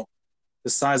about the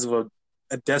size of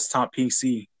a desktop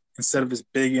PC instead of this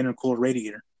big intercooled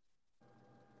radiator.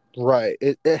 right,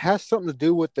 it has something to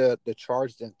do with the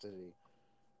charge density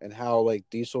and how like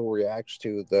diesel reacts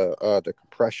to the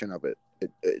compression of it.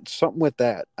 It's something with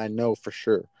that. I know for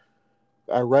sure.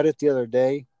 I read it the other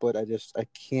day, but I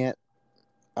can't.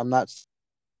 I'm not.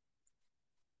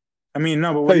 I mean,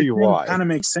 no, but what Tell you're you saying why. kind of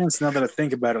makes sense now that I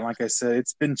think about it. Like I said,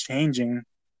 it's been changing.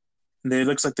 It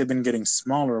looks like they've been getting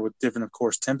smaller with different, of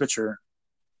course, temperature.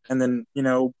 And then,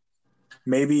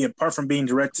 maybe apart from being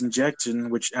direct injection,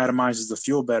 which atomizes the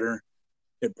fuel better,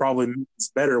 it probably is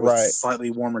better with Right.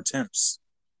 slightly warmer temps.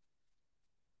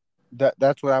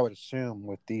 That's what I would assume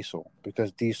with diesel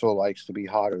because diesel likes to be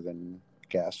hotter than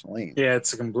gasoline. Yeah,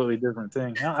 it's a completely different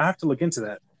thing. I have to look into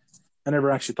that. I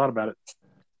never actually thought about it.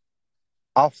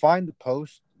 I'll find the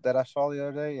post that I saw the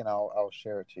other day and I'll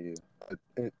share it to you.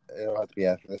 It'll have to be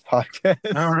after this podcast.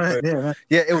 All right, But, yeah, man.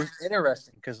 yeah, it was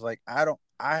interesting because like I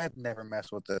have never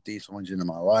messed with a diesel engine in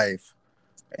my life,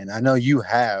 and I know you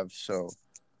have. So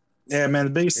Yeah, man.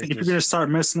 The biggest thing, if you're gonna start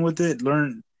messing with it,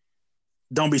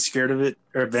 don't be scared of it,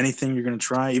 or if anything you're gonna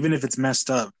try, even if it's messed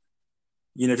up.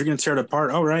 If you're gonna tear it apart,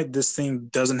 all right, this thing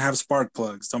doesn't have spark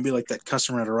plugs. Don't be like that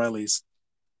customer at O'Reilly's.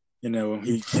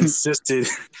 He insisted.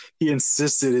 He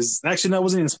insisted his actually no, it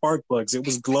wasn't even spark plugs. It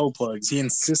was glow plugs. He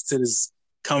insisted his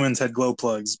Cummins had glow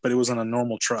plugs, but it was on a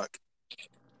normal truck,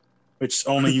 which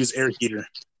only used air heater.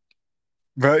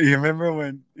 But you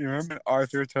remember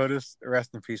Arthur told us,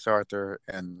 rest in peace, Arthur,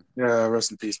 and Yeah,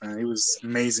 rest in peace, man. He was an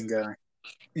amazing guy.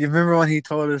 you remember when he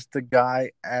told us the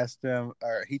guy asked him,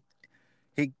 or he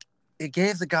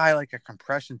gave the guy like a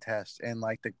compression test, and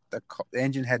like the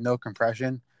engine had no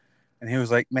compression, and he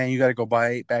was like, "Man, you got to go buy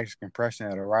 8 bags of compression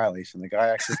at O'Reilly's," and the guy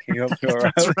actually came up to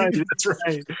O'Reilly's. That's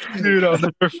right. Dude, I'll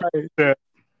never forget that.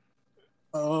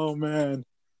 Oh man.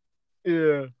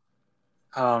 Yeah.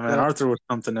 Oh man, Arthur was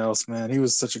something else, man. He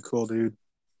was such a cool dude.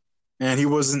 And he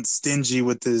wasn't stingy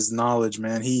with his knowledge,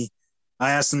 man.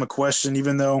 I asked him a question,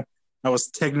 even though I was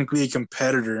technically a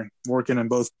competitor working in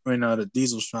the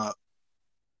diesel shop.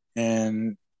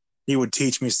 And he would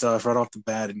teach me stuff right off the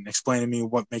bat and explain to me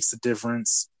what makes the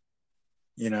difference.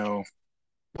 Well,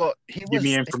 he give was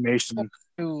me information.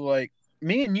 Like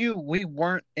me and you, we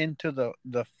weren't into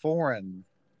the foreign.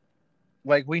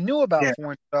 Like we knew about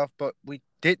foreign stuff, but we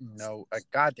didn't know a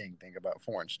goddamn thing about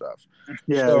foreign stuff.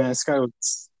 Yeah, so, man, this guy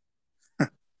was.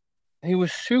 He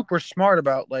was super smart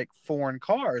about like foreign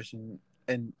cars,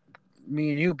 and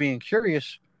me and you being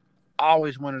curious,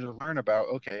 always wanted to learn about.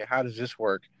 Okay, how does this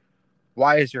work?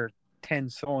 Why is there 10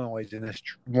 solenoids in this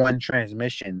one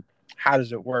transmission? How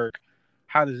does it work?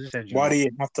 How does this engine? Why do you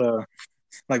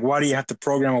have to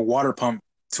program a water pump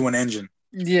to an engine?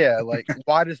 Yeah, like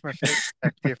why does Mercedes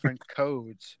have different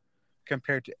codes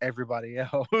compared to everybody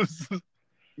else?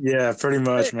 Yeah, pretty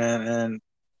much, man. And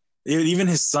even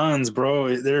his sons,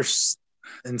 bro, they're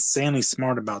insanely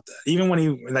smart about that. Even when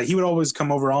he would always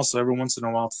come over also every once in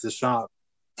a while to the shop,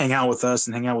 hang out with us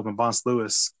and hang out with my boss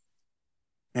Lewis,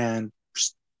 and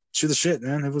shoot the shit,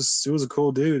 man. It was a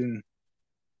cool dude and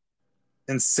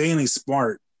insanely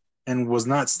smart, and was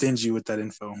not stingy with that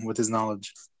info, with his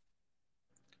knowledge.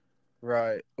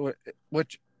 Right.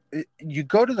 Which you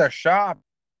go to their shop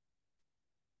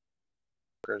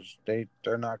because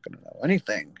they're not going to know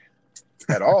anything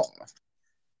at all.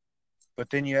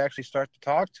 But then you actually start to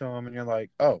talk to them, and you're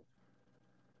like, "Oh,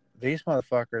 these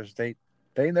motherfuckers, they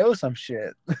know some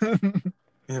shit."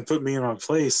 And put me in my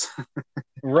place.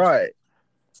 Right.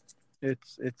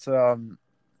 It's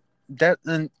that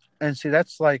and see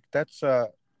that's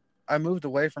I moved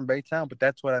away from Baytown, but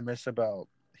that's what I miss about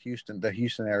Houston. The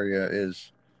Houston area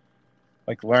is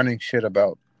like learning shit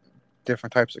about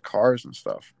different types of cars and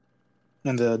stuff,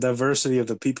 And the diversity of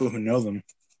the people who know them.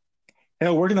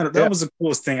 Hell, working at that was the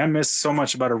coolest thing I missed so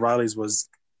much about O'Reilly's was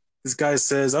this guy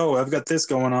says, "Oh, I've got this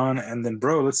going on," and then,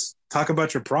 bro, let's talk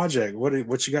about your project. What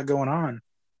you got going on?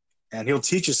 And he'll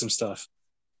teach you some stuff.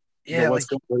 Yeah, what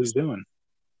he's doing.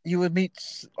 You would meet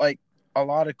like a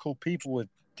lot of cool people with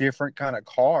different kind of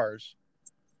cars,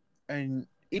 and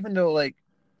even though like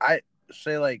I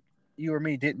say like you or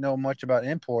me didn't know much about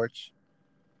imports,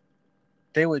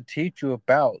 they would teach you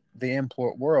about the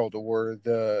import world or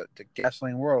the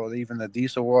gasoline world or even the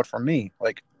diesel world. For me,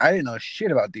 like I didn't know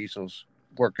shit about diesels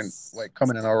working like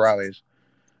coming in O'Reilly's,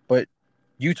 but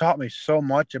you taught me so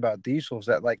much about diesels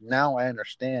that like now I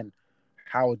understand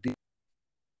how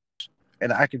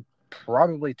and I could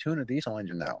probably tune a diesel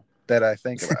engine now that I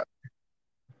think about,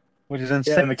 which is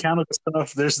insane. Yeah, the mechanical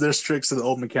stuff. There's tricks to the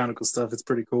old mechanical stuff. It's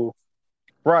pretty cool.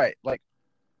 Right. Like,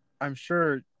 I'm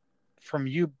sure from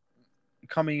you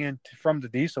coming in from the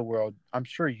diesel world, I'm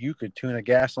sure you could tune a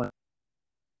gasoline.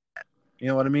 You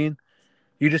know what I mean?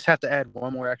 You just have to add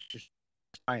one more extra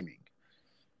timing.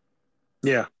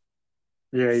 Yeah,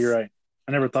 you're right.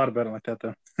 I never thought about it like that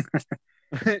though.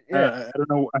 Yeah. I don't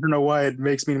know. I don't know why it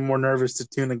makes me more nervous to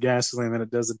tune a gasoline than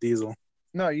it does a diesel.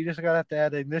 No, you just gotta have to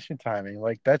add ignition timing.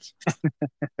 Like that's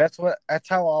how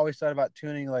I always thought about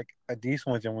tuning like a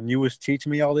diesel engine. When you was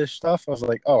teaching me all this stuff, I was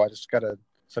like, oh, I just gotta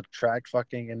subtract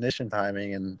fucking ignition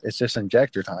timing and it's just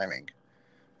injector timing.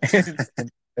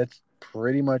 And that's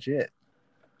pretty much it.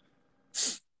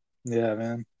 Yeah,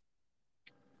 man.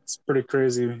 It's pretty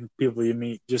crazy people you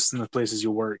meet just in the places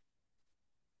you work.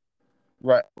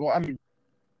 Right. Well, I mean,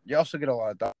 you also get a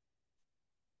lot of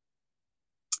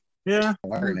Yeah,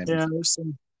 learning. yeah. There's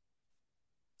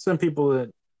some people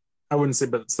that I wouldn't say,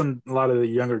 but a lot of the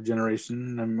younger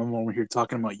generation. I'm over here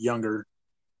talking about younger,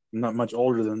 I'm not much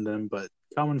older than them, but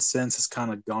common sense has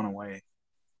kind of gone away.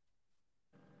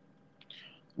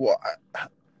 Well,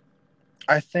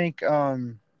 I think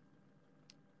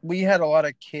we had a lot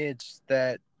of kids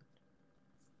that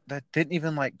didn't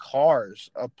even like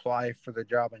cars apply for the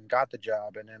job and got the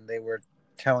job, and then they were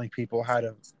telling people how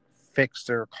to fix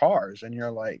their cars, and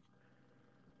you're like,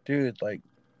 dude, like,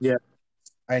 Yeah.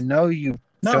 I know you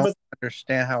don't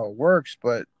understand how it works,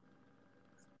 but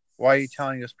why are you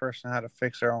telling this person how to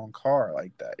fix their own car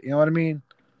like that? You know what I mean?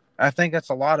 I think that's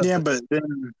a lot of but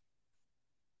then,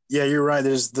 yeah, you're right.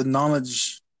 There's the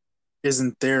knowledge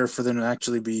isn't there for them to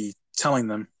actually be telling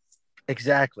them.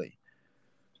 Exactly.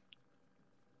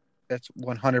 That's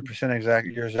 100%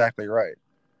 exactly. You're exactly right.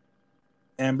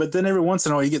 But then every once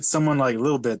in a while you get someone like a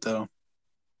little bit though.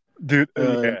 Dude,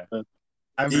 yeah.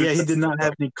 He did not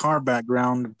have any car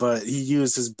background, but he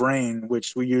used his brain,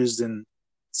 which we used in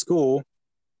school,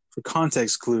 for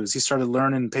context clues. He started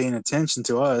learning, paying attention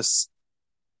to us,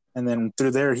 and then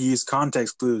through there he used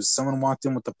context clues. Someone walked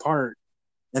in with the part,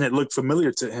 and it looked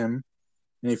familiar to him,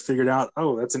 and he figured out,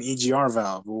 oh, that's an EGR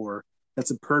valve, or that's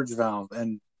a purge valve,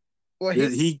 and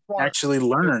he actually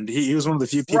learned. He was one of the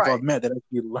few people I've met that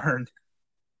actually learned.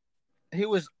 He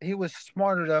was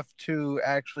smart enough to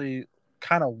actually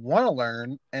kind of want to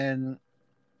learn, and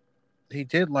he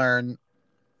did learn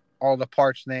all the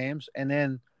parts names, and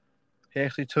then he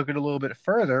actually took it a little bit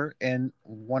further and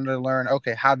wanted to learn,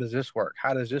 okay, how does this work?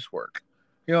 How does this work?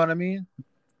 You know what I mean?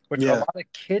 Which a lot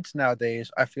of kids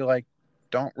nowadays, I feel like,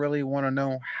 don't really want to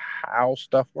know how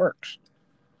stuff works.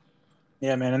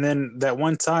 Yeah, man. And then that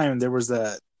one time there was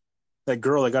that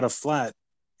girl that got a flat,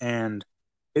 and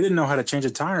he didn't know how to change a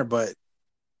tire, but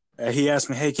he asked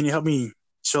me, hey, can you help me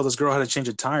show this girl how to change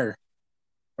a tire?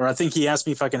 Or I think he asked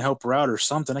me if I can help her out or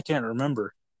something. I can't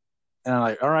remember. And I'm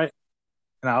like, all right,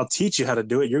 and I'll teach you how to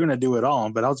do it. You're going to do it all,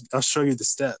 but I'll show you the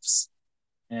steps.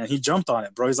 And he jumped on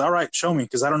it, bro. He's all right, show me,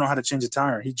 because I don't know how to change a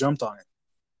tire. He jumped on it.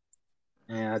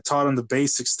 And I taught him the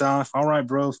basic stuff. All right,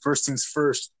 bro, first things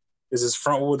first. Is this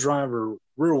front wheel drive or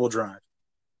rear wheel drive?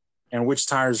 And which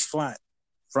tire is flat?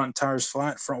 Front tire's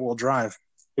flat, front wheel drive.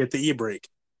 Hit the e-brake.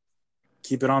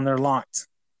 Keep it on there locked.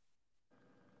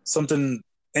 Something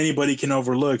anybody can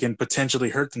overlook and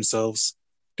potentially hurt themselves.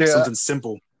 Dude, something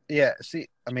simple. Yeah, see,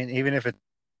 I mean, even if it's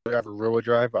a rear wheel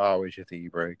drive, I always hit the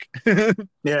e-brake.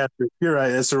 Yeah, you're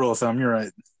right. That's a rule of thumb. You're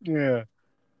right. Yeah.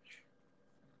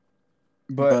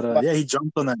 But yeah, he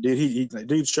jumped on that dude. He like,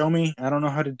 dude, show me. I don't know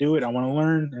how to do it. I want to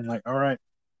learn. And like, all right.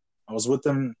 I was with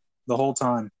him the whole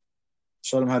time.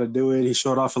 Showed him how to do it. He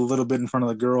showed off a little bit in front of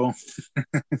the girl.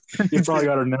 He probably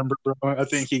got her number, bro. I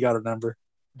think he got her number.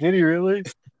 Did he really?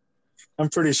 I'm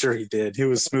pretty sure he did. He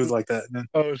was smooth like that, man.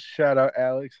 Oh, shout out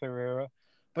Alex Herrera.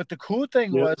 But the cool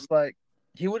thing was, like,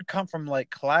 he would come from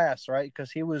like class, right?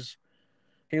 Because he was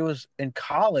in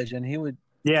college, and he would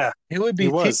be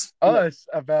teaching us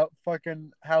about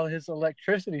fucking how his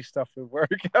electricity stuff would work.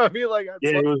 I mean, like,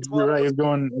 he was right. He was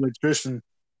going electrician.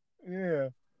 Yeah.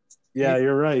 Yeah,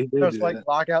 you're right. It was like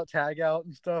lockout, tag out,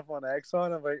 and stuff on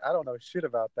Exxon. I'm like, I don't know shit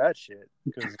about that shit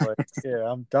because, like,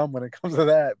 I'm dumb when it comes to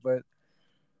that. But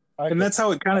that's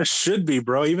how it kind of should be,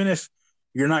 bro. Even if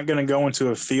you're not going to go into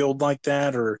a field like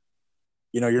that, or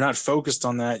you're not focused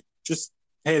on that, just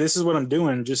hey, this is what I'm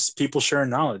doing. Just people sharing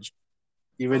knowledge,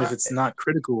 even if it's not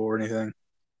critical or anything.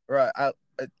 Right.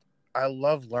 I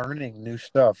love learning new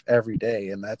stuff every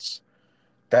day, and that's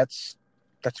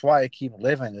why I keep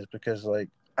living, is because, like,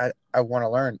 I want to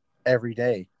learn every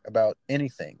day about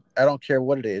anything. I don't care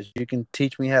what it is. You can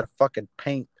teach me how to fucking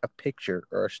paint a picture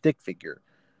or a stick figure,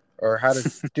 or how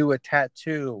to do a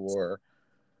tattoo, or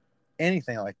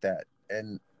anything like that.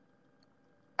 And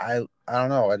I don't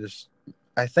know.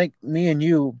 I think me and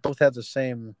you both have the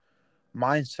same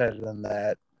mindset in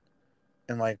that,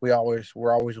 and like we're always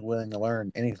willing to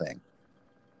learn anything.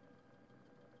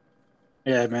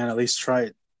 Yeah, man, at least try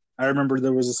it. I remember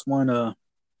there was this one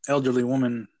elderly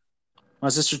woman. My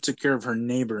sister took care of her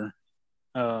neighbor.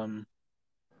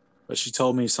 But she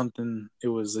told me something. It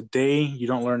was a day you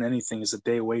don't learn anything is a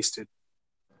day wasted.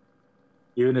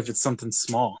 Even if it's something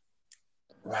small.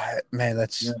 Right, man,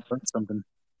 learn something.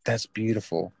 That's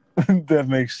beautiful. That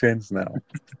makes sense now.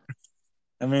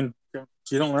 I mean, if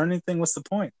you don't learn anything, what's the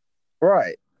point?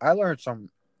 Right. I learn something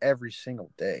every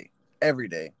single day. Every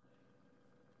day.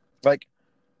 Like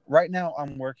right now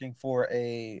I'm working for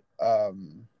a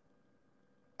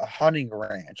hunting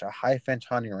ranch, a high fence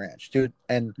hunting ranch, dude,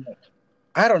 and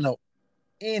I don't know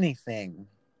anything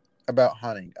about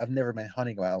hunting. I've never been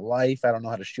hunting in my life. I don't know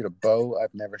how to shoot a bow.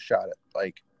 I've never shot it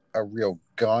like a real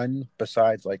gun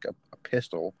besides like a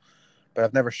pistol, but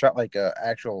I've never shot like a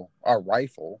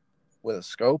rifle with a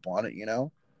scope on it, you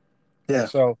know? Yeah. And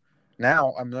so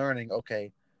now I'm learning,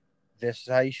 okay, this is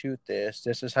how you shoot this.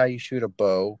 This is how you shoot a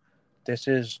bow. This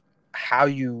is how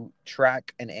you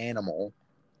track an animal.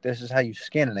 This is how you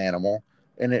skin an animal.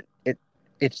 And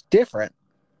it's different,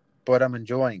 but I'm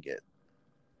enjoying it.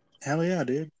 Hell yeah,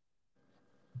 dude.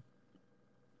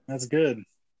 That's good.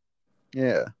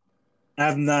 Yeah.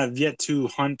 I've not yet to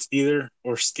hunt either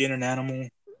or skin an animal.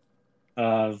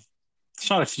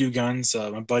 Shot a few guns.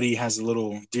 My buddy has a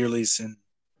little deer lease in,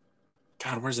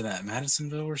 God, where's it at?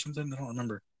 Madisonville or something? I don't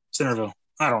remember. Centerville.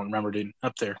 I don't remember, dude.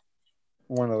 Up there.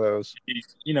 One of those.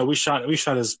 You know, we shot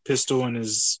his pistol and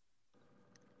his,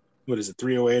 what is it,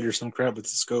 308 or some crap with the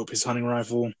scope, his hunting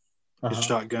rifle, his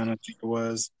shotgun, I think it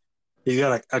was. He's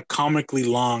got a comically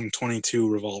long 22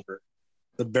 revolver.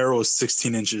 The barrel is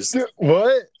 16 inches.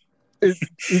 What?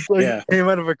 It's like came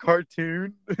out of a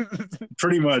cartoon.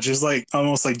 Pretty much. It's like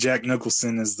almost like Jack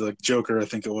Nicholson as the Joker, I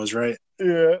think it was, right?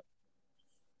 Yeah.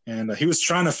 And he was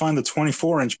trying to find the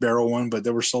 24-inch barrel one, but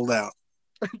they were sold out.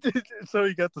 So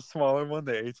he got the smaller one,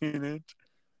 the 18-inch.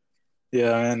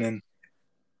 Yeah, and then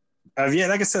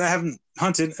like I said, I haven't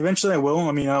hunted. Eventually I will.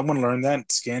 I mean, I want to learn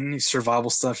that skin,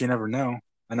 survival stuff. You never know.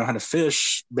 I know how to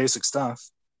fish, basic stuff.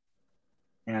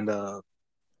 And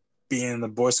being in the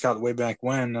Boy Scout way back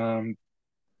when,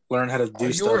 learn how to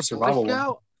do stuff, survival. Boy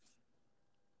Scout?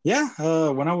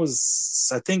 Yeah, when I was,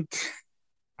 I think,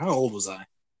 how old was I?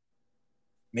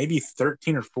 Maybe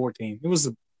 13 or 14. It was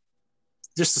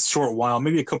just a short while,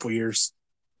 maybe a couple years.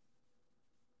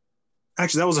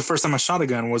 Actually, that was the first time I shot a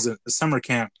gun, was at a summer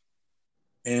camp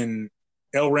in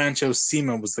El Rancho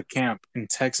Sema was the camp in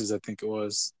Texas, I think it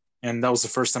was. And that was the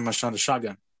first time I shot a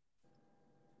shotgun.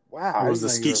 Wow, it was the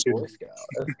ski shoot. Boy Scout.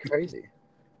 That's crazy.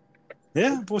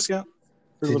 Yeah, Boy Scout.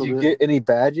 Did you get any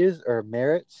badges or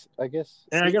merits, I guess?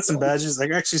 Yeah, I got some badges. I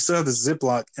actually still have the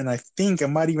Ziploc, and I think I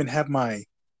might even have my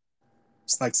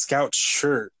scout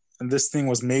shirt. And this thing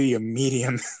was maybe a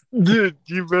medium. Dude,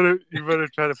 you better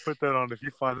try to put that on. If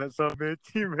you find that son, bitch,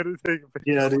 you better take a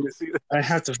picture. Yeah, dude, I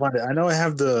have to find it. I know I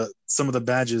have some of the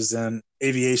badges and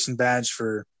aviation badge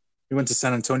for. We went to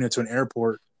San Antonio to an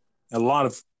airport. A lot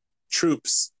of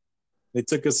troops. They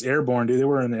took us airborne, dude. They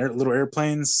were in little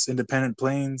airplanes, independent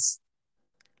planes.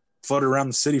 Floated around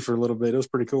the city for a little bit. It was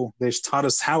pretty cool. They just taught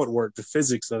us how it worked, the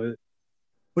physics of it,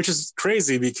 which is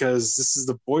crazy because this is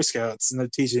the Boy Scouts and they're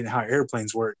teaching how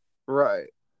airplanes work. Right.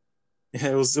 Yeah,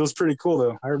 it was pretty cool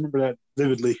though. I remember that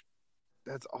vividly.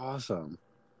 That's awesome.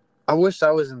 I wish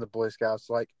I was in the Boy Scouts.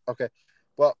 Like, okay,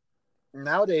 well,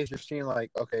 nowadays you're seeing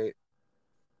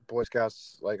Boy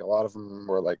Scouts, like a lot of them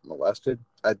were like molested.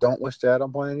 I don't wish that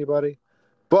upon anybody,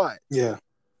 but yeah,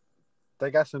 they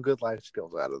got some good life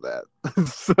skills out of that.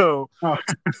 So,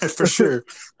 for sure,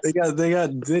 they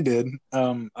did.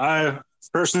 I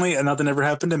personally, nothing ever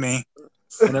happened to me.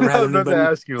 I never had anybody to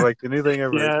ask you, like, anything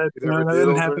ever? Yeah, no, that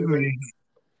didn't happen to me.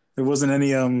 There wasn't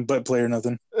any butt play or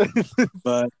nothing,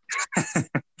 but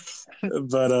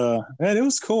man, it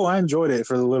was cool. I enjoyed it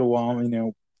for a little while, you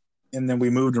know, and then we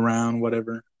moved around,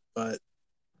 whatever. But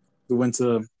we went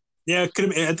to it could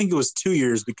have been, I think it was 2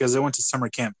 years because I went to summer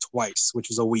camp twice, which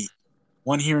was a week.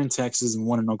 One here in Texas and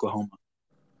one in Oklahoma.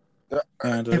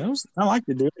 And I liked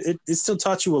it, dude. It still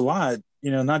taught you a lot,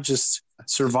 you know, not just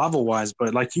survival wise,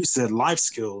 but like you said, life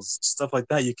skills, stuff like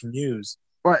that you can use.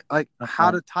 Right, like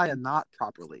how to tie a knot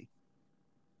properly.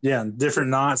 Yeah, different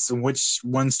knots and which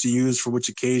ones to use for which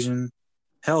occasion.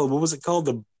 Hell, what was it called?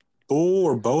 The bull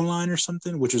or bow line or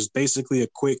something, which was basically a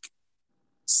quick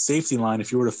safety line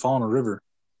if you were to fall in a river.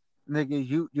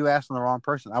 Nigga, you asked the wrong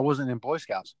person. I wasn't in Boy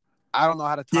Scouts. I don't know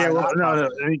how to tie. Yeah, well, no.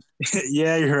 I mean,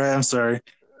 yeah, you're right. I'm sorry.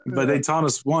 But they taught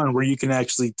us one where you can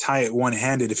actually tie it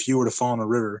one-handed if you were to fall in a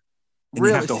river. And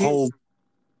you have to hold.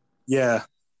 Yeah.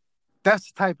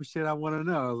 That's the type of shit I want to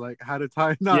know, like how to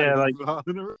tie a knot. Yeah, like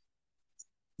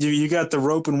you got the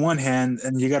rope in one hand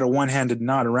and you got a one-handed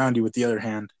knot around you with the other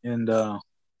hand. And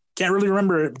can't really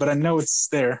remember it, but I know it's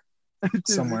there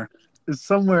somewhere. It's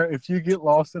somewhere. If you get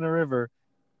lost in a river,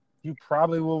 you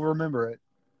probably will remember it.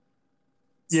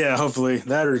 Yeah, hopefully.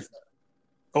 That or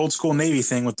old school Navy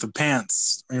thing with the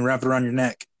pants and you wrap it around your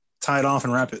neck, tie it off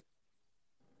and wrap it.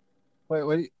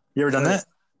 Wait. You ever done that?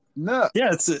 No.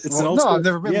 Yeah, it's an old school. No, I've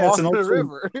never been lost in a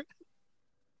river.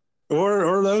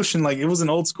 Or the ocean. Like, it was an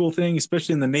old school thing,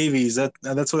 especially in the navies.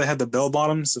 That's where they had the bell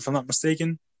bottoms, if I'm not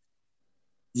mistaken.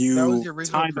 That was the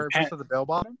original purpose of the bell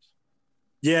bottoms?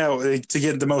 Yeah, to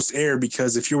get the most air,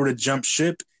 because if you were to jump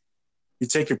ship, you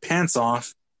take your pants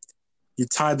off, you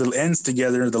tie the ends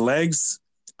together, the legs,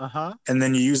 and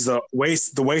then you use the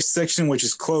waist section, which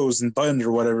is closed and buttoned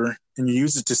or whatever, and you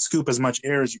use it to scoop as much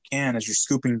air as you can as you're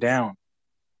scooping down.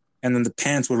 And then the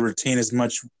pants would retain as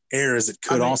much air as it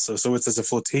could also, so it's as a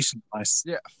flotation device.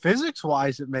 Yeah,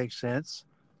 physics-wise, it makes sense.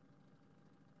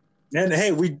 And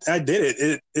hey, I did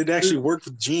it. It actually worked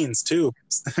with jeans too.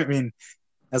 I mean,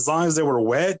 as long as they were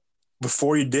wet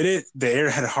before you did it, the air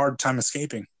had a hard time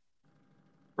escaping.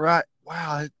 Right.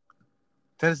 Wow,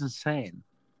 that is insane.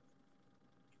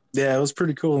 Yeah, it was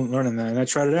pretty cool learning that, and I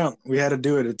tried it out. We had to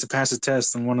do it to pass a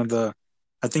test on one of the,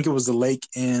 I think it was the lake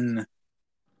in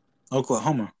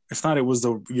Oklahoma. If not, it was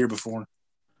the year before.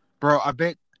 Bro, I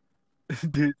bet,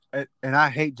 dude, and I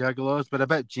hate juggalos, but I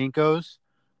bet Jinkos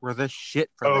were the shit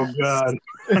for that. Oh,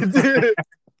 God. Dude.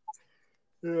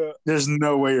 Yeah. There's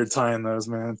no way you're tying those,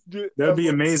 man. That would be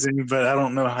amazing, but I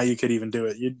don't know how you could even do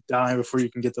it. You'd die before you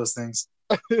can get those things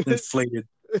inflated.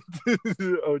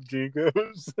 Oh,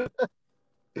 Jinkos.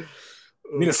 I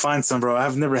need to find some, bro.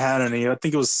 I've never had any. I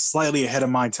think it was slightly ahead of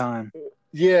my time.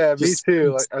 Yeah, me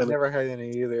too. Like, I've never had any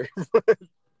either.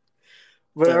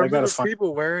 But I remember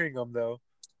people wearing them, though.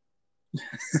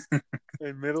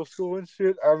 In middle school and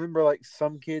shit. I remember, like,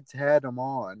 some kids had them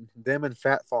on. Them and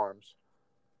Fat Farms.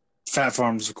 Fat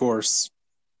Farms, of course.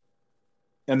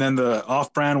 And then the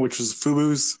off-brand, which was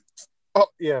Fubu's. Oh,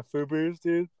 yeah, Fubu's,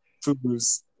 dude.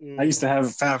 Fubu's. I used to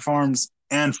have Fat Farms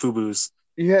and Fubu's.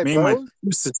 You had Me both? and my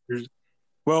two sisters.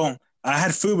 Well, I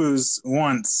had Fubu's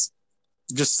once.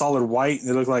 Just solid white.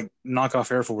 They looked like knockoff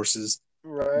Air Forces.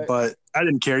 Right. But I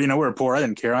didn't care. You know, we were poor. I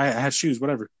didn't care. I had shoes,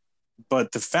 whatever.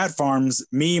 But the Fat Farms,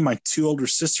 me and my two older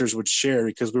sisters would share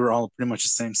because we were all pretty much the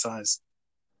same size.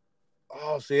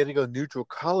 Oh, so you had to go neutral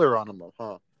color on them,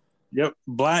 huh? Yep,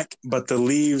 black, but the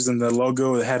leaves and the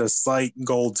logo had a slight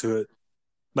gold to it,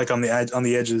 like on the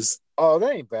edges. Oh,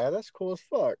 that ain't bad. That's cool as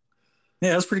fuck.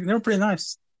 Yeah, they were pretty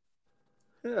nice.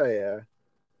 Hell yeah.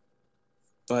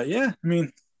 But yeah, I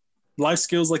mean, life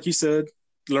skills, like you said,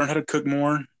 learn how to cook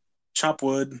more, chop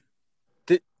wood.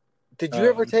 Did you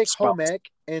ever take home ec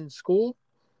in school?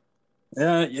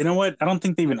 Yeah, you know what? I don't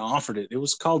think they even offered it. It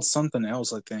was called something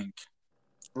else, I think.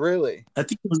 Really? I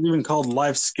think it was even called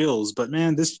life skills. But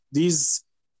man, these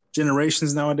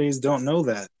generations nowadays don't know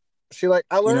that. See, like,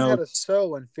 I learned how to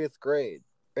sew in 5th grade,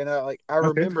 and I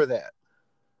remember that.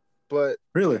 But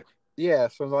really, yeah.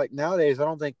 So like nowadays, I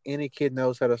don't think any kid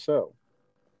knows how to sew.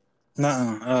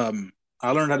 No,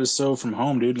 I learned how to sew from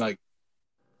home, dude. Like,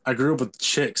 I grew up with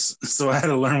chicks, so I had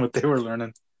to learn what they were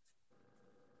learning.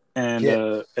 And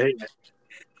hey,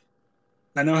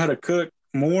 I know how to cook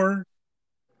more.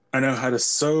 I know how to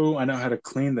sew. I know how to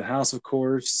clean the house, of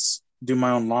course, do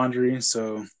my own laundry.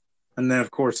 So, and then,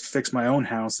 of course, fix my own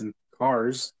house and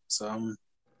cars. So I'm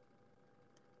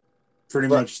pretty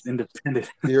much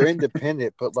independent. You're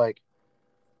independent, but like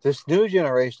this new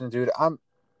generation, dude, I'm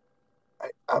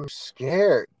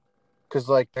scared because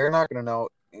like they're not going to know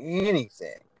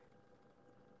anything.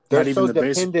 They're so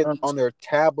dependent on their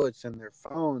tablets and their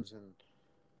phones, and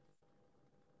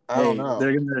I don't know.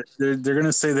 They're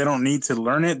gonna say they don't need to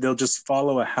learn it. They'll just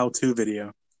follow a how-to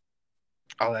video.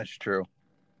 Oh, that's true.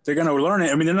 They're gonna learn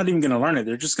it. I mean, they're not even gonna learn it.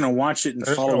 They're just gonna watch it and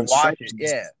follow instructions.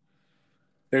 Yeah.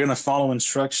 They're gonna follow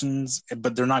instructions,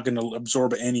 but they're not gonna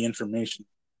absorb any information.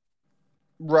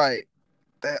 Right.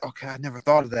 Okay, I never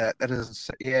thought of that. That is,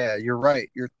 yeah, you're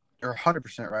right. You're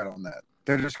 100% right on that.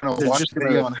 They're just gonna watch a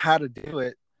video on how to do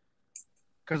it.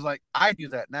 Because like I do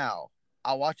that now.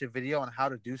 I'll watch a video on how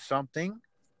to do something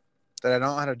that I don't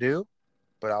know how to do,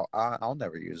 but I'll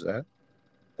never use that.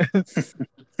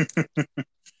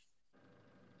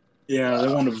 Yeah, they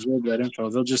won't absorb that info.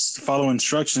 They'll just follow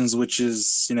instructions, which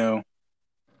is, you know,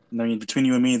 I mean, between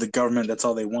you and me, the government, that's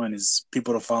all they want is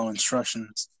people to follow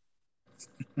instructions.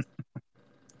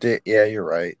 Yeah, you're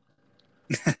right.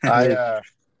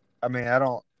 I mean, I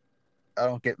don't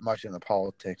get much into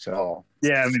politics at all.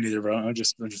 Yeah, me neither, bro. I'm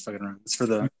just fucking around. It's for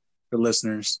the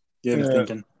listeners. Get me Yeah.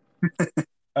 thinking.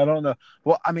 I don't know.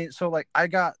 Well, I mean, so like I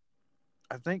got,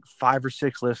 I think 5 or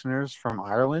 6 listeners from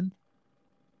Ireland.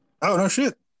 Oh no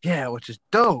shit. Yeah, which is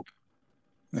dope.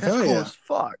 That's Hell cool yeah. as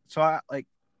fuck. So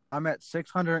I'm at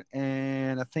 600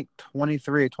 and I think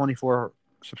 23 or 24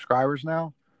 subscribers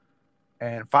now,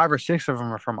 and 5 or 6 of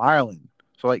them are from Ireland.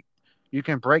 So like you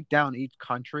can break down each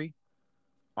country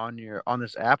on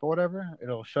this app or whatever.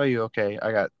 It'll show you, okay,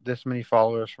 I got this many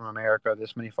followers from America,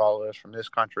 this many followers from this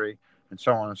country, and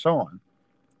so on and so on.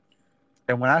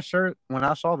 And when I saw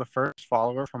the first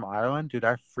follower from Ireland, dude,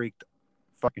 I freaked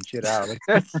fucking shit out. Like,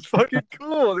 that's fucking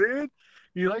cool, dude.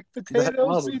 You like potatoes?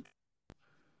 Awesome.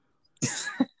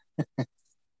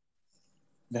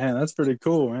 Man, that's pretty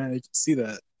cool, man. You can see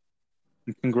that.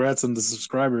 And congrats on the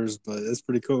subscribers, but it's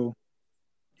pretty cool.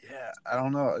 Yeah, I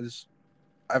don't know.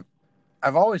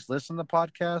 I've always listened to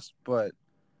podcasts, but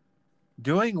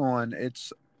doing one,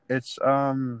 it's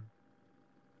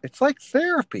like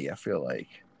therapy. I feel like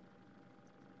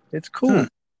it's cool.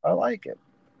 I like it.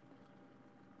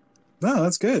 No,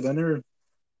 that's good. I've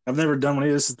never done one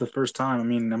either. This is the first time. I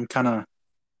mean,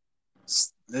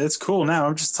 it's cool now.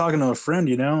 I'm just talking to a friend,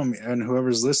 and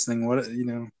whoever's listening, what if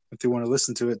they want to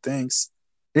listen to it, thanks.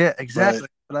 Yeah, exactly.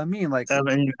 But I mean, like,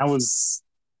 dude,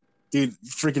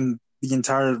 freaking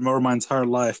my entire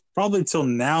life, probably till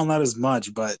now, not as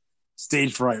much, but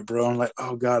stage fright, bro. I'm like,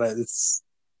 oh god, it's.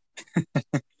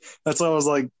 That's why I was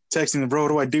like texting the bro. What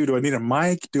do I do? Do I need a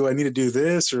mic? Do I need to do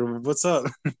this, or what's up?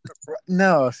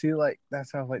 No, see, like that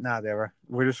sounds like Deborah.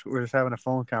 We're just having a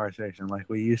phone conversation like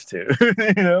we used to,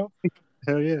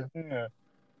 Hell yeah. Yeah.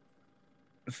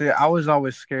 See, I was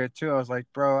always scared too. I was like,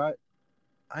 bro,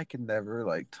 I can never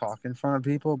like talk in front of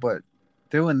people, but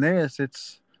doing this,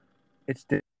 it's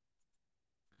a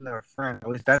friend. At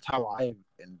least that's how I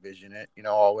envision it.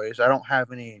 Always. I don't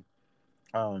have any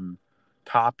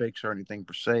topics or anything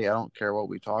per se. I don't care what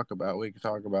we talk about. We could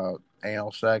talk about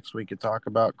anal sex. We could talk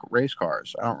about race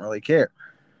cars. I don't really care.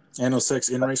 Anal sex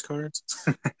in race cars?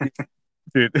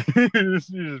 Dude, you're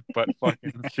just butt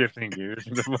fucking shifting gears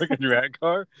in the fucking drag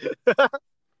car.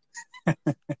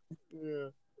 Yeah.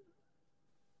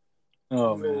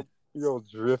 Oh man. You all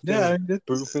drifting. Yeah,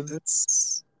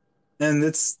 it's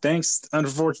thanks.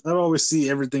 Unfortunately, I always see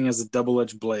everything as a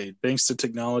double-edged blade. Thanks to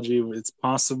technology, it's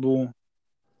possible,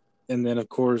 and then of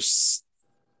course,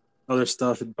 other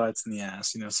stuff it bites in the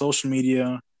ass. Social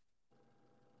media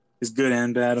is good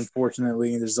and bad.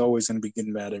 Unfortunately, there's always going to be good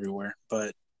and bad everywhere.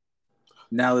 But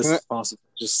now this is possible.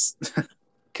 Just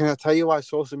can I tell you why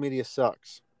social media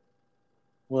sucks?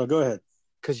 Well, go ahead.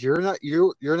 Because you're not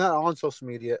on social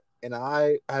media, and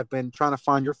I have been trying to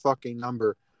find your fucking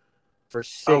number for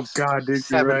 7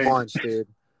 months, dude.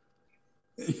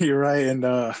 You're right, and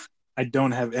I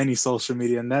don't have any social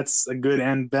media, and that's a good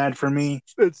and bad for me.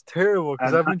 It's terrible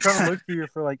because I've been trying to look for you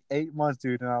for like 8 months,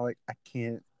 dude, and I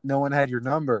can't. No one had your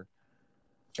number,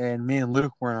 and me and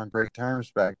Luke weren't on great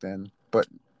terms back then. But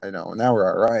now we're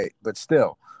all right. But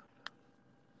still,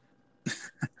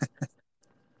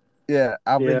 yeah,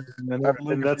 I've been looking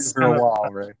for you for a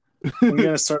while, Ray. I'm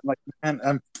gonna start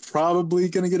I'm probably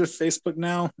gonna get a Facebook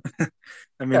now.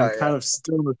 I mean, I'm kind of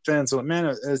still on the fence, but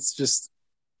man, it's just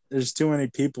there's too many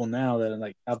people now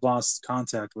that I've lost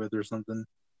contact with or something.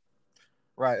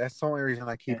 Right, that's the only reason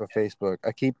I keep a Facebook.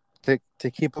 I keep to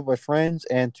keep up with friends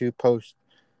and to post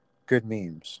good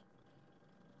memes.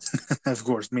 Of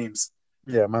course, memes.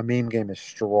 Yeah, my meme game is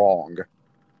strong.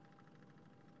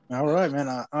 All right, man.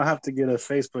 I'll have to get a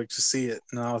Facebook to see it,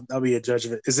 and I'll be a judge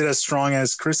of it. Is it as strong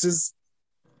as Chris's?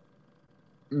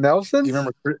 Nelson? Do you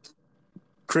remember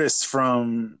Chris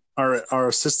from our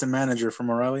assistant manager from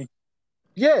O'Reilly?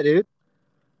 Yeah, dude.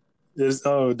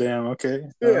 Oh damn. Okay.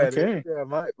 Yeah. Okay. Dude. Yeah.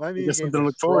 My meme game something to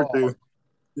look forward to.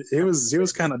 He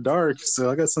was kind of dark, so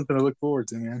I got something to look forward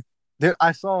to, man. Dude,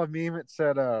 I saw a meme. It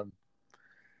said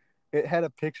it had a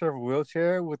picture of a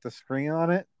wheelchair with the screen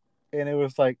on it. And it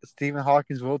was like Stephen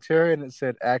Hawking's wheelchair, and it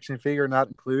said action figure not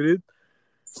included.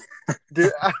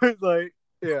 Dude, I was like,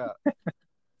 yeah.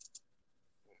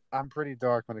 I'm pretty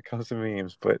dark when it comes to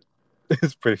memes, but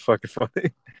it's pretty fucking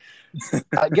funny.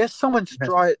 I guess someone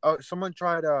tried,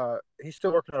 he's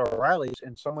still working at O'Reilly's,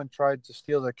 and someone tried to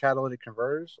steal the catalytic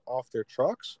converters off their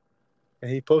trucks. And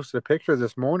he posted a picture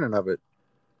this morning of it.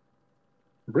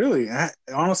 Really?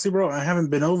 Honestly, bro, I haven't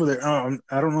been over there.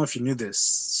 I don't know if you knew this.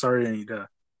 Sorry, Anita.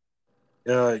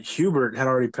 Hubert had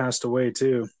already passed away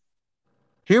too.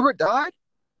 Hubert died?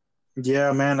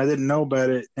 Yeah, man, I didn't know about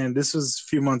it, and this was a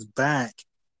few months back,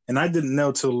 and I didn't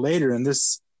know till later. And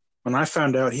when I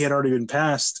found out he had already been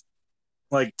passed,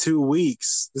 like 2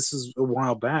 weeks. This is a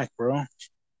while back, bro.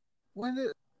 When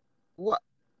did what?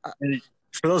 And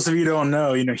for those of you who don't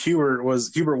know, Hubert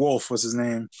Wolf was his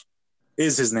name.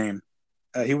 Is his name.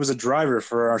 He was a driver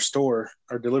for our store,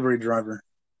 our delivery driver.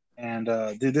 And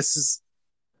dude, this is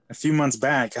a few months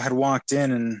back. I had walked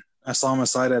in and I saw him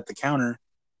aside at the counter,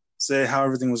 say how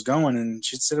everything was going, and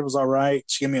she said it was all right.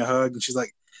 She gave me a hug, and she's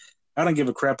like, "I don't give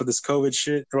a crap with this COVID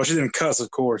shit." Well, she didn't cuss, of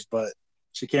course, but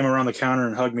she came around the counter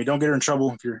and hugged me. Don't get her in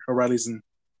trouble if you're O'Reilly's and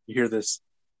you hear this.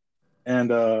 And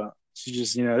she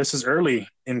just, this is early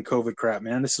in COVID crap,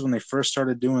 man. This is when they first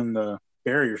started doing the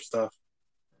barrier stuff.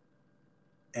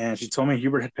 And she told me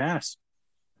Hubert had passed.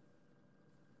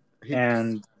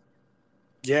 And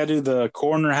yeah, dude, the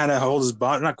coroner had to hold his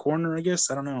body. Not coroner, I guess.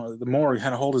 I don't know. The morgue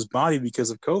had to hold his body because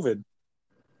of COVID.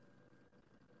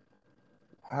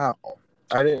 Wow.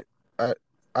 I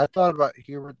thought about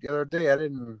Hubert the other day. I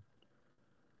didn't.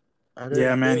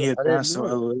 Yeah, man, he had passed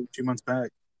a few months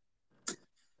back.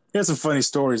 He had some funny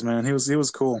stories, man. He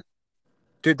was cool.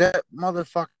 Dude, that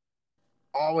motherfucker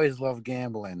always loved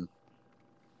gambling.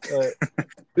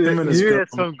 You had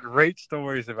some great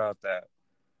stories about that.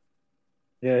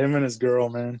 Yeah, him and his girl,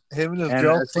 man. Him and his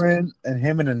girlfriend, and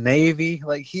him in the Navy.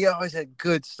 Like, he always had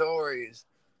good stories.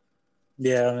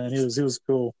 Yeah, man, he was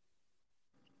cool.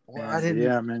 Well,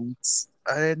 man,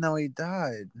 I didn't know he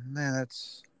died. Man,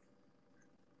 that's.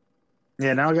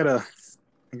 Yeah, now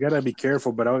I gotta be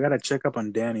careful, but I gotta check up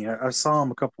on Danny. I saw him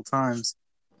a couple times.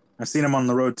 I've seen him on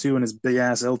the road too in his big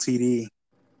ass LTD,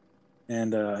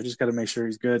 and I just gotta make sure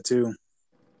he's good too.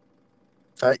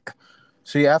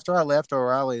 See, after I left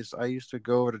O'Reilly's, I used to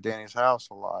go over to Danny's house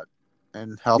a lot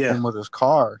and help him with his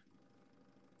car.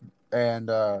 And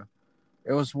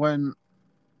it was when,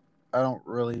 I don't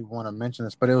really want to mention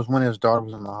this, but it was when his daughter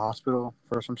was in the hospital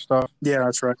for some stuff. Yeah,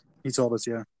 that's right. He told us,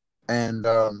 yeah. And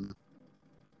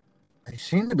he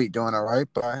seemed to be doing all right,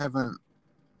 but I haven't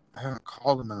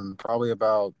called him in probably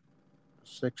about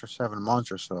 6 or 7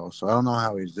 months or so. So I don't know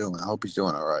how he's doing. I hope he's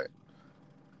doing all right.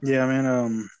 Yeah,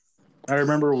 man. I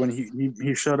remember when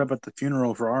he showed up at the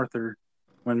funeral for Arthur,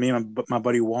 when me and my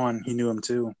buddy Juan, he knew him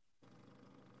too,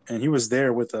 and he was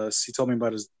there with us. He told me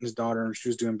about his daughter, and she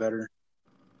was doing better,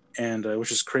 and it was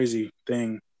just crazy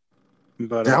thing.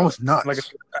 But that was nuts. Like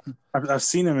I've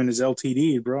seen him in his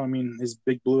LTD, bro. I mean, his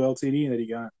big blue LTD that he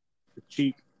got,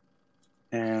 cheap,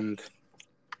 and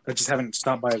I just haven't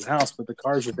stopped by his house, but the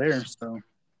cars are there. So,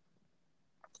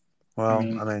 well,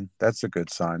 I mean that's a good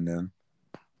sign then.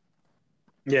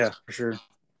 Yeah, for sure.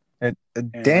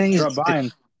 Danny's about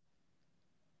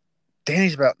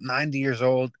 90 years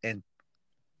old and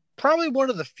probably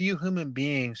one of the few human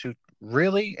beings who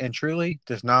really and truly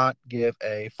does not give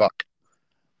a fuck.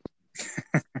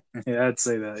 Yeah, I'd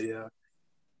say that, yeah.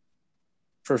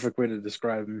 Perfect way to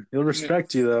describe him. He'll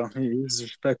respect you, though. He's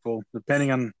respectful, depending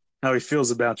on how he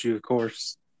feels about you, of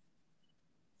course.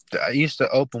 I used to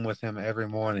open with him every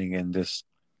morning and just...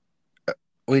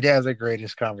 we'd have the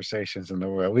greatest conversations in the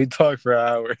world. We'd talk for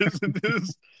hours.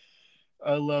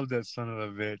 I love that son of a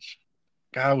bitch.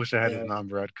 God, I wish I had his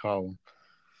number. I'd call him.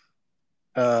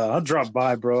 I'll drop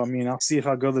by, bro. I mean, I'll see if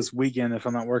I'll go this weekend if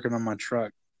I'm not working on my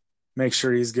truck. Make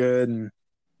sure he's good and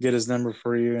get his number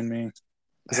for you and me.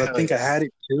 Because I think I had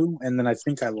it too, and then I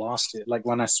think I lost it. Like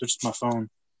when I switched my phone.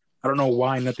 I don't know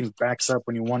why nothing backs up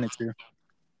when you want it to.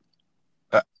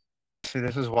 See,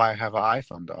 this is why I have an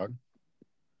iPhone, dog.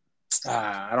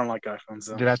 I don't like iPhones,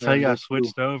 though. Did I tell you I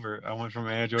switched over? I went from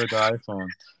Android to iPhone.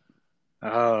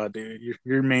 Oh, dude,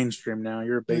 you're mainstream now.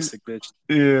 You're a basic bitch.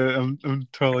 Yeah, I'm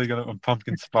totally I'm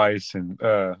pumpkin spice and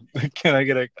can I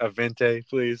get a Vente,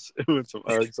 please, with some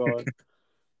Uggs on?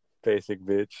 Basic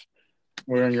bitch.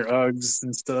 Wearing your Uggs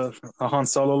and stuff. A Han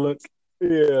Solo look.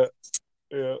 Yeah.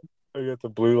 I got the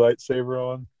blue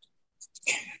lightsaber on.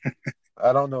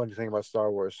 I don't know anything about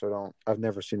Star Wars, so I've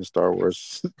never seen Star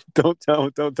Wars. Don't tell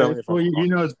me. Well, you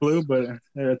know it's blue, but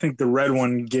I think the red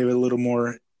one gave it a little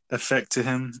more effect to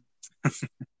him.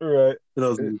 Right. For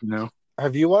those of you who know.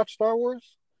 Have you watched Star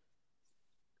Wars?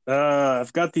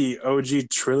 I've got the OG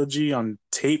trilogy on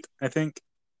tape, I think.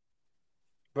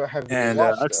 But have you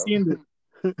watched I've seen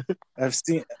it. I've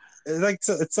seen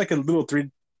it's like a little three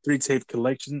tape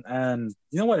collection, and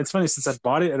you know what? It's funny, since I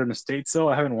bought it at an estate sale,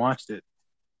 I haven't watched it,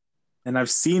 and I've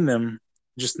seen them,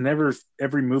 just never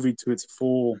every movie to its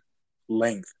full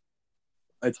length.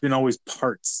 It's been always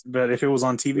parts, but if it was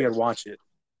on TV, I'd watch it.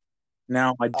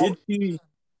 Now I did see,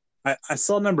 I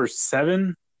saw number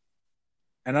 7,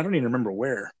 and I don't even remember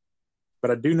where,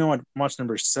 but I do know I watched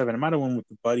number 7. I might have went with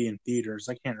the buddy in theaters.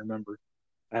 I can't remember.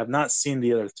 I have not seen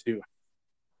the other 2.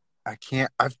 I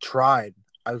can't. I've tried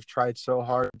so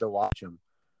hard to watch them.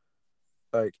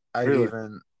 Like Really?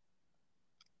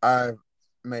 I've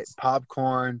made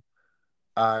popcorn.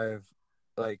 I've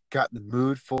like got the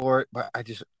mood for it, but I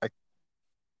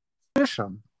finish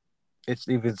them. It's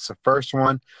the first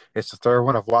one, it's the third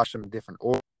one. I've watched them in different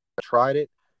order. I tried it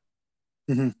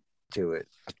Mhm. to it.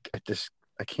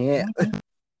 I can't. Are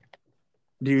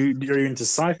you into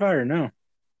sci-fi or no?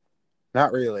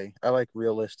 Not really. I like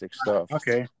realistic stuff.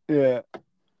 Okay. Yeah.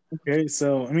 Okay.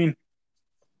 So I mean,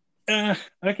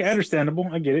 okay, understandable.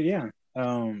 I get it. Yeah.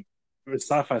 With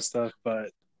sci-fi stuff,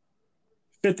 but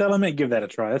Fifth Element, give that a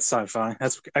try. That's sci-fi.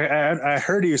 I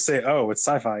heard you say, "Oh, it's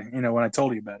sci-fi." When I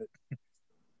told you about it,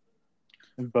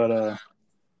 but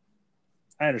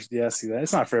I understand. Yeah, I see that.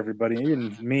 It's not for everybody.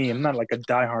 Even me, I'm not like a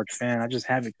diehard fan. I just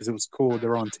have it because it was cool.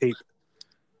 They're on tape.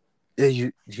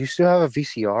 Yeah, you still have a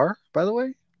VCR, by the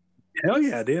way? Hell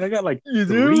yeah, dude! I got like You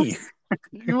do? three.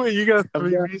 You got I've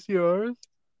 3 got, VCRs?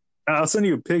 I'll send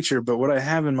you a picture. But what I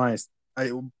have in I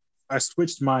I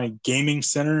switched my gaming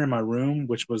center in my room,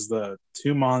 which was the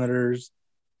two monitors,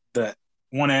 the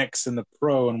One X and the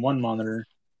Pro and one monitor,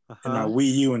 and my Uh-huh.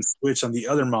 Wii U and Switch on the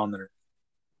other monitor.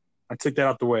 I took that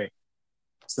out the way.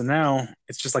 So now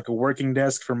it's just like a working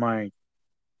desk for my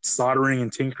soldering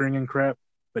and tinkering and crap.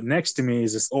 But next to me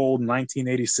is this old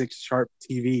 1986 Sharp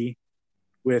TV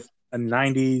with a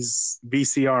 90s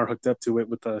VCR hooked up to it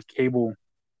with a cable,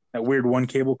 that weird one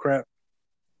cable crap.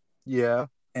 Yeah.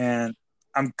 And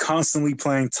I'm constantly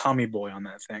playing Tommy Boy on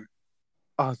that thing.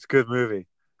 Oh, it's a good movie.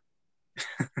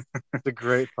 It's a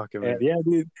great fucking And movie. yeah,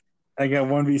 dude, I got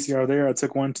one VCR there. I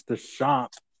took one to the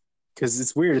shop because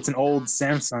it's weird. It's an old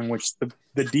Samsung, which the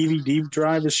DVD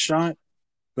drive is shot,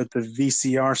 but the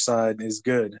VCR side is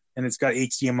good. And it's got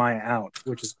HDMI out,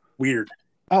 which is weird,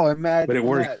 Oh, but it imagine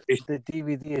works. that. The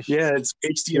DVD is Yeah, it's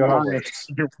still HDMI. works.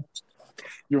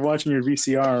 You're watching your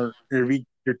VCR,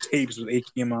 your tapes with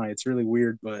HDMI. It's really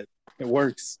weird, but it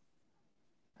works.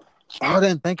 Oh, I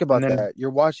didn't think And about then, that. You're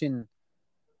watching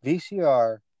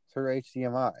VCR through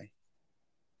HDMI.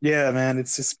 yeah, man,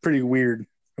 it's just pretty weird.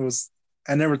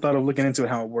 I never thought of looking into it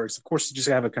how it works. Of course, you just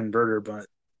have a converter, but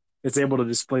it's able to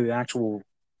display the actual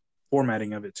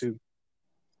formatting of it too.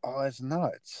 Oh, that's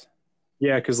nuts.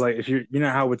 Yeah, because like if you know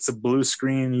how it's a blue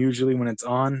screen usually when it's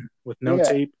on with no Yeah.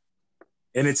 tape,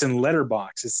 and it's in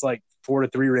letterbox, it's like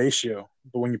 4:3 ratio.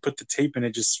 But when you put the tape in,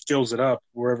 it just fills it up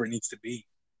wherever it needs to be.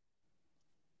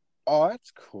 Oh,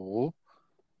 that's cool.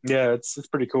 Yeah, it's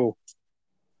pretty cool.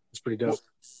 It's pretty dope.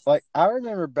 Like I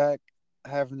remember back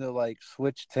having to like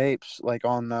switch tapes like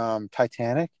on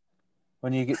Titanic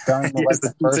when you get done with Yes, like the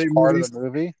the first tape part of movies. the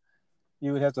movie.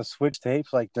 You would have to switch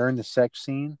tapes like during the sex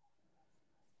scene.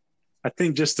 I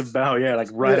think just about, yeah, like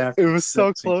right Yeah, after it the was so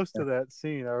sex scene. close to that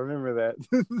scene. I remember that.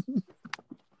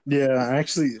 Yeah, I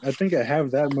think I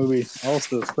have that movie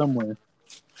also somewhere.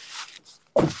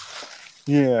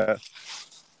 Yeah.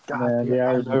 God Man, damn, yeah, I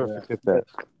I'll remember never that. forget that.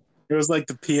 It was like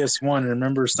the PS1.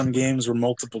 Remember some games were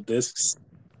multiple discs?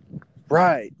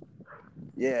 Right.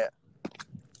 Yeah.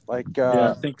 Like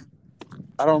Yeah, I think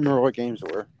I don't remember what games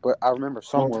were, but I remember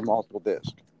some well, were multiple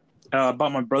discs. I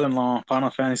bought my brother-in-law Final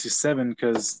Fantasy VII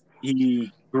because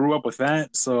he grew up with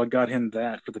that, so I got him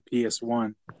that for the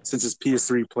PS1 since his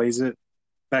PS3 plays it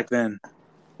back then.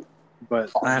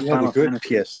 But I have You had the Final good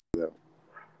Fantasy. PS though.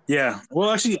 Yeah,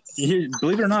 well, actually,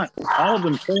 believe it or not, all of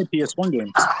them play PS1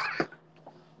 games.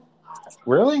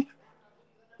 Really?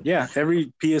 Yeah,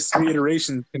 every PS3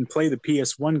 iteration can play the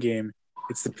PS1 game.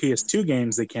 It's the PS2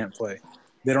 games they can't play.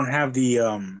 They don't have the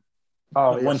Oh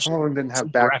yeah. one Some of them didn't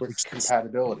have backwards graphics.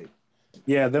 compatibility.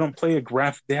 Yeah, they don't play a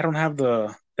graph. They don't have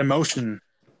the emotion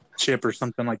chip or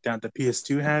something like that the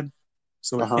PS2 had,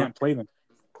 so it can't play them.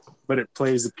 But it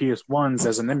plays the PS1s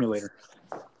as an emulator.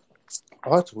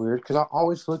 Oh, that's weird because I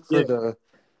always look for Yeah,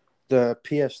 the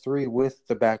PS3 with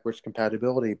the backwards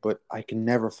compatibility, but I can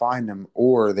never find them,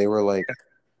 or they were like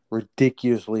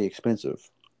ridiculously expensive.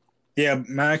 yeah.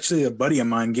 Actually, a buddy of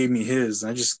mine gave me his.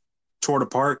 I just tore it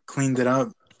apart, cleaned it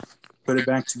up, put it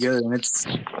back together, and it's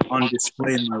on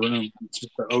display in my room. It's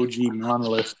just the OG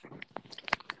monolith.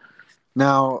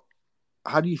 Now,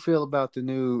 how do you feel about the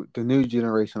new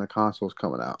generation of consoles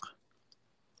coming out?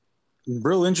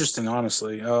 Real interesting,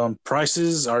 honestly.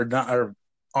 Prices are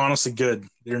honestly good.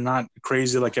 They're not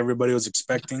crazy like everybody was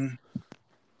expecting.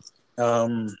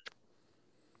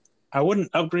 I wouldn't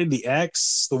upgrade the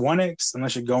One X,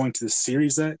 unless you're going to the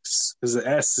Series X, because the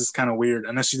S is kind of weird,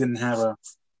 unless you didn't have a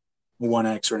One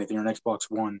X or anything, or an Xbox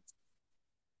One.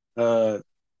 But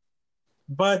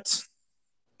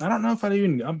I don't know if I'd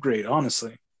even upgrade,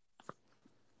 honestly.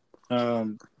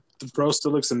 The Pro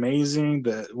still looks amazing.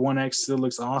 The One X still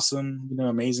looks awesome,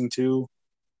 amazing too.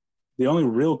 The only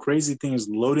real crazy thing is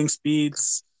loading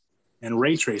speeds. and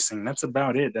ray tracing. That's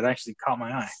about it. That actually caught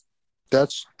my eye.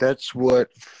 That's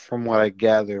what, from what I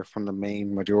gather from the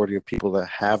main majority of people that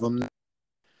have them,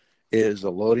 is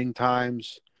the loading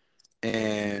times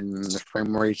and the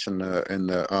frame rates and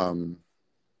the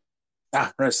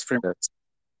Rest frame rates.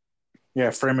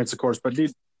 Yeah, frame rates, of course. But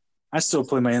dude, I still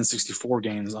play my N64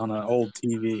 games on an old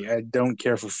TV. I don't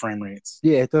care for frame rates.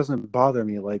 Yeah, it doesn't bother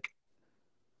me. Like,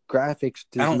 graphics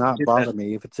does not get bother that.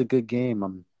 me. If it's a good game,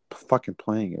 I'm fucking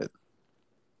playing it.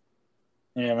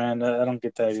 Yeah, man, I don't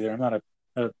get that either. I'm not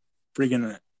a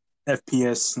freaking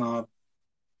FPS snob.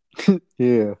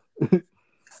 Yeah.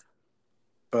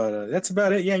 But that's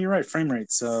about it. Yeah, you're right. Frame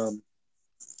rates.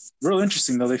 Real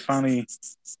interesting though. They finally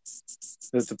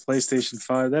the PlayStation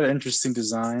 5. That interesting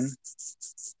design.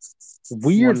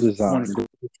 Weird design.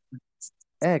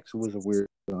 X was a weird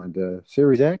design. The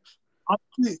Series X.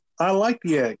 I like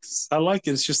the X. I like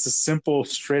it. It's just a simple,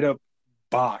 straight up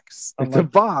box. It's a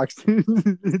box.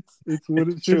 it's what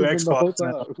it should have been the whole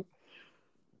time.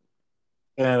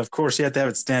 And of course, you have to have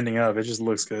it standing up. It just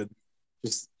looks good.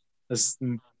 Just this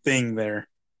thing there.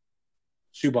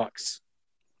 Shoebox.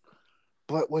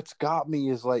 But what's got me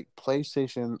is like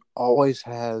PlayStation always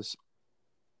has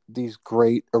these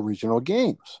great original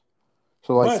games.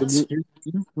 So like,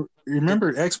 you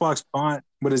remember Xbox bought,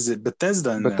 what is it,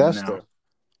 Bethesda? Bethesda. Now.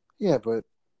 Yeah, but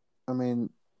I mean,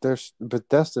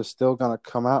 Bethesda's still gonna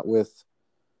come out with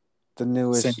the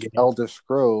newest Elder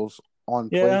Scrolls on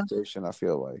PlayStation. I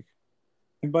feel like.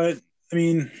 But I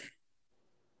mean,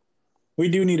 we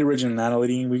do need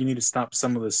originality. We need to stop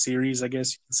some of the series, I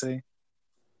guess you can say.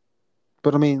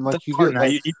 But I mean, like you get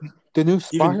like, the new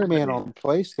Spider-Man on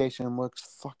PlayStation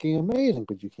looks fucking amazing,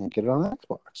 but you can't get it on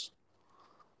Xbox.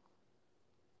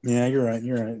 Yeah, you're right.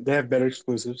 You're right. They have better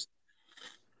exclusives,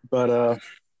 but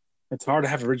it's hard to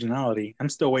have originality. I'm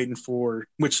still waiting for,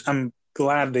 which I'm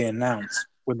glad they announced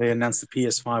when they announced the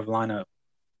PS5 lineup.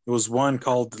 It was one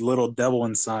called The Little Devil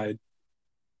Inside,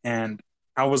 and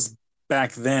I was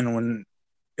back then when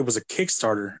it was a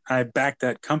Kickstarter. I backed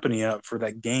that company up for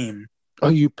that game. Oh,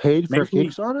 you paid for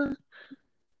Kickstarter?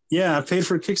 Yeah, I paid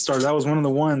for a Kickstarter. That was one of the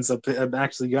ones I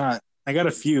actually got. I got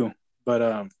a few,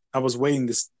 but I was waiting.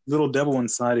 This Little Devil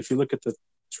Inside, if you look at the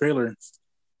trailer,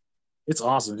 it's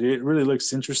awesome, dude. It really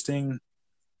looks interesting.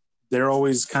 They're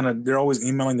always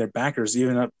emailing their backers,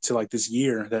 even up to like this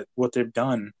year, that what they've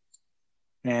done.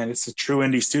 And it's a true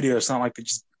indie studio. It's not like they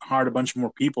just hired a bunch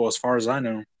more people, as far as I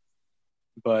know.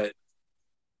 But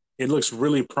it looks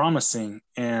really promising,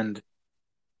 and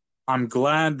I'm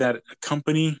glad that a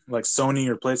company like Sony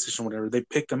or PlayStation, whatever, they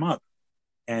picked them up.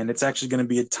 And it's actually going to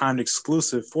be a timed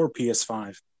exclusive for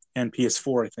PS5 and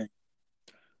PS4, I think.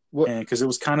 Because it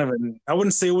was kind of I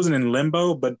wouldn't say it wasn't in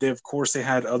limbo, but of course they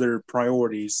had other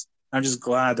priorities. I'm just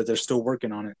glad that they're still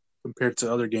working on it compared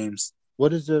to other games.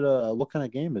 What is it? What kind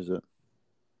of game is it?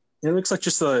 It looks like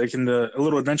just a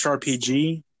little adventure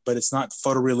RPG, but it's not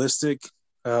photorealistic.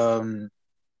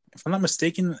 If I'm not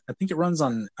mistaken, I think it runs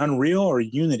on Unreal or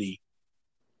Unity.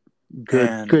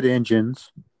 Good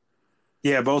engines.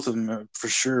 Yeah, both of them for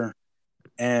sure.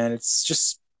 And it's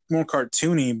just more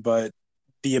cartoony, but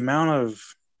the amount of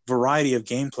variety of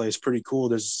gameplay is pretty cool.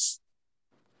 There's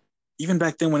even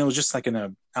back then when it was just like in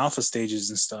the alpha stages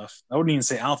and stuff. I wouldn't even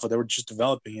say alpha; they were just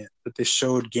developing it. But they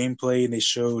showed gameplay and they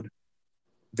showed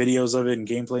videos of it and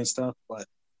gameplay and stuff. But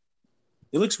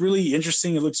it looks really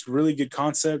interesting. It looks really good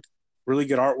concept, really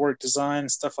good artwork design,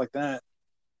 stuff like that.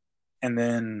 And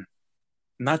then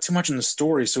not too much in the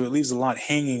story, so it leaves a lot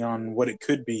hanging on what it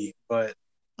could be. But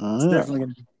it's definitely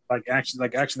gonna be like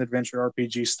action adventure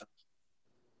RPG stuff.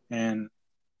 And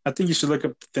I think you should look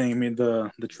up the thing. I mean,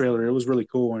 the trailer. It was really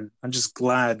cool, and I'm just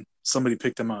glad somebody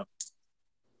picked them up.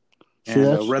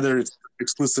 And whether it's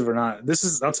exclusive or not,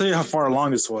 I'll tell you how far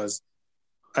along this was.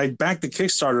 I backed the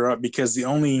Kickstarter up because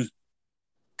the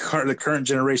current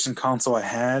generation console I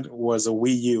had was a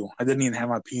Wii U. I didn't even have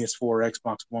my PS4 or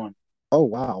Xbox One. Oh,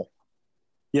 wow.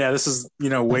 Yeah, this is,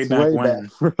 way back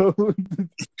when.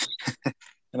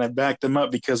 And I backed them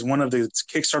up because one of the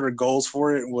Kickstarter goals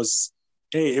for it was,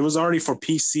 hey, it was already for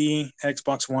PC,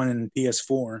 Xbox One, and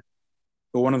PS4.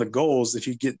 But one of the goals, if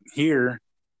you get here,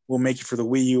 we'll make it for the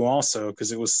Wii U also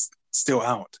because it was still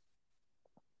out.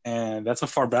 And that's how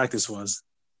far back this was.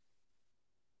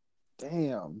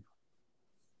 Damn.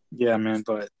 Yeah, man,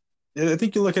 but I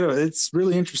think you look at it, it's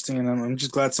really interesting, and I'm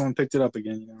just glad someone picked it up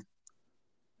again.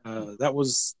 That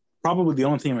was probably the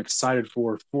only thing I'm excited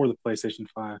for the PlayStation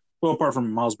 5. Well, apart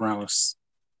from Miles Morales.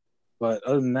 But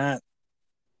other than that,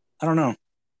 I don't know.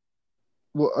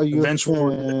 Well, are you a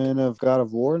fan of God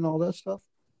of War and all that stuff?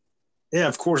 Yeah,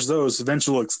 of course, those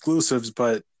eventual exclusives,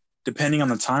 but depending on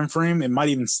the time frame, it might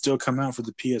even still come out for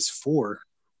the PS4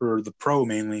 or the Pro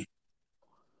mainly.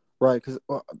 Right, because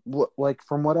like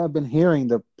from what I've been hearing,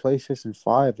 the PlayStation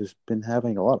 5 has been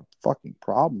having a lot of fucking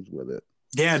problems with it.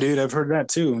 Yeah, dude, I've heard that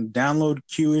too. Download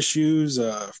queue issues,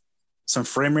 some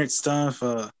frame rate stuff.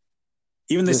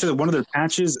 Even they said that one of their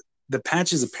patches, the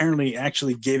patches apparently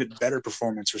actually gave it better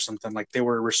performance or something. Like they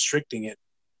were restricting it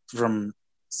from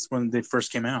when they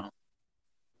first came out.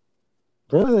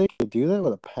 Really, they could do that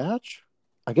with a patch?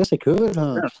 I guess they could,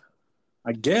 huh? Yeah.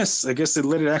 I guess they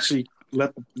let it actually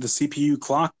let the CPU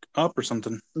clock up or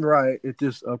something. Right. It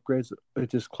just upgrades. It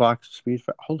just clocks the speed.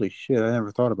 Holy shit! I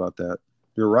never thought about that.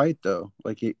 You're right, though.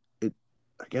 Like it.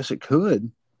 I guess it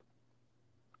could.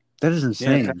 That is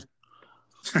insane.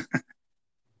 Yeah.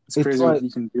 It's crazy like, what you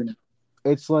can do now.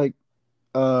 It's like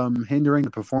hindering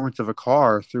the performance of a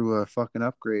car through a fucking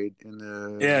upgrade in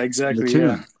the. Yeah, exactly.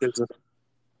 Yeah. There's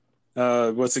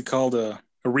a what's it called? A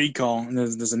recall, and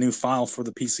there's a new file for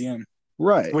the PCM.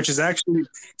 Right. Which is actually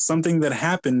something that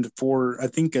happened for, I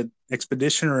think, an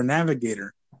Expedition or a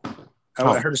Navigator.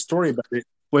 I heard a story about it.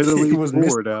 Way to leave was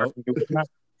forward out.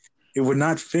 It would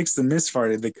not fix the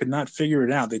misfire. They could not figure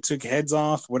it out. They took heads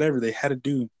off, whatever they had to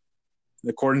do,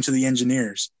 according to the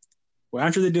engineers. Well,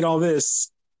 after they did all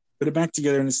this, put it back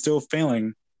together and it's still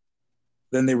failing,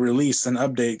 then they released an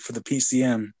update for the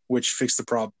PCM, which fixed the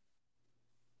problem.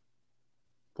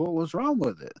 What was wrong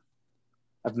with it?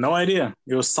 I have no idea.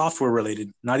 It was software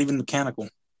related, not even mechanical.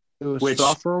 It was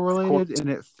software related, and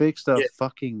it fixed a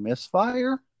fucking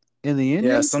misfire in the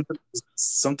engine? Yeah,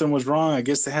 something was wrong. I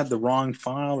guess they had the wrong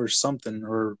file or something,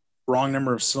 or wrong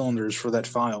number of cylinders for that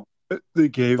file. They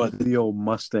gave the old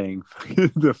Mustang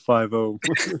the 5.0.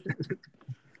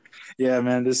 Yeah,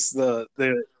 man.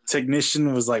 The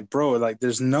technician was like, bro, like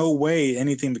there's no way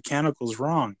anything mechanical is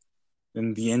wrong.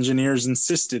 And the engineers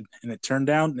insisted, and it turned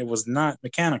out it was not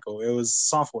mechanical. It was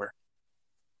software.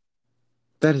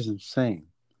 That is insane.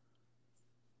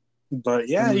 But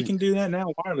yeah, you can do that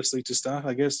now wirelessly to stuff.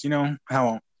 I guess, you know,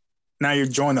 how now you're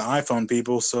joining the iPhone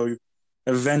people, so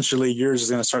eventually yours is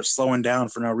going to start slowing down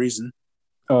for no reason.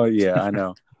 Oh, yeah, I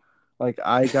know. Like,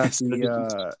 I got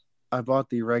I bought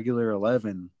the regular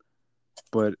 11,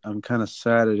 but I'm kind of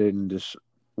sad I didn't just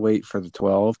wait for the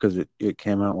 12 because it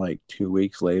came out like 2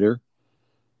 weeks later.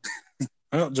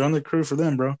 Well, join the crew for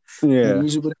them, bro. Yeah.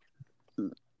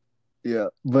 Yeah,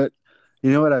 but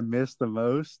you know what I miss the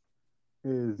most?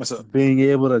 Is being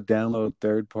able to download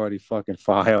third-party fucking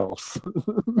files.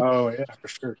 Oh, yeah, for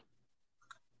sure.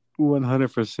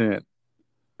 100%.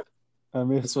 I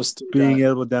miss being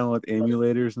able to download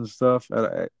emulators and stuff.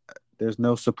 There's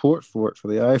no support for it for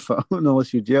the iPhone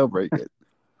unless you jailbreak it.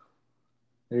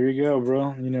 There you go,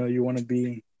 bro. You know, you want to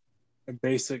be a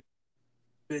basic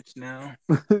bitch now.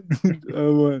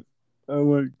 I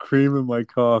want cream in my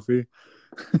coffee.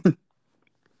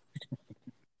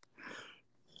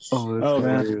 Oh, that's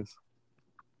hilarious.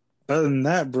 Other than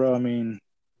that, bro, I mean,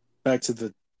 back to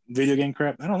the video game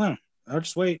crap. I don't know. I'll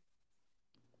just wait.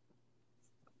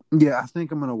 Yeah, I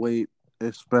think I'm gonna wait,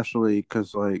 especially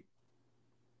because like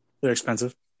they're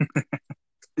expensive.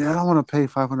 Yeah, I don't want to pay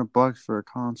 $500 for a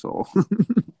console.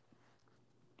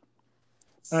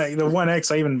 The One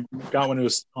X, I even got when it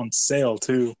was on sale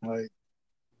too, like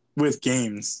with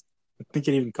games. I think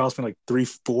it even cost me like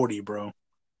 $340, bro.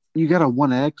 You got a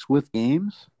One X with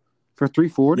games for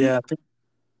 $340? Yeah,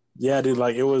 yeah, dude.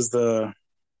 Like it was the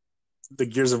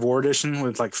Gears of War edition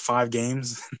with like 5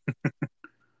 games.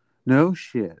 No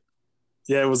shit.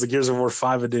 Yeah, it was the Gears of War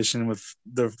 5 edition with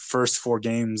the first 4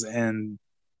 games, and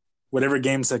whatever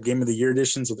games had Game of the Year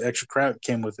editions with extra crap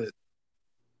came with it.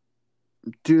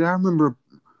 Dude, I remember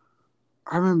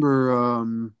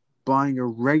buying the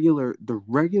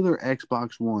regular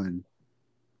Xbox One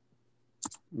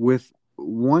with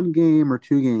 1 game or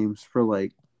 2 games for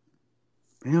like,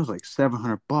 man, it was like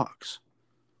 $700.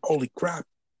 Holy crap.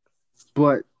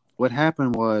 But what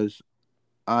happened was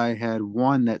I had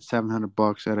won that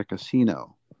 $700 at a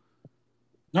casino.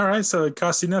 All right, so it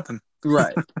cost you nothing.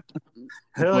 Right.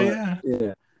 Hell yeah.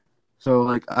 Yeah. So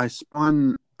like I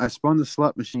spun the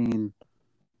slot machine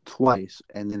twice,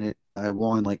 and then I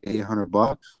won like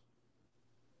 $800.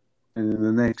 And then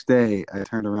the next day I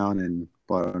turned around and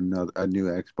bought a new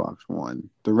Xbox One,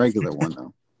 the regular one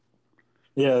though.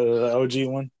 Yeah, the OG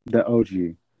one. The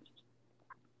OG.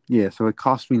 Yeah, so it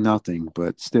cost me nothing,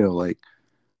 but still like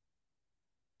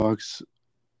bucks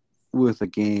with a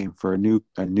game for a new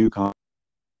console.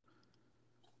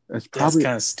 That's probably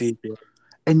kind of steep. Yeah.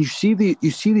 And you see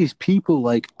these people,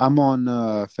 like I'm on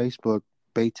Facebook,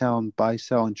 Baytown Buy,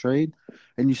 Sell, and Trade,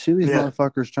 and you see these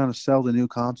motherfuckers trying to sell the new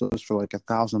consoles for like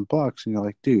 $1,000, and you're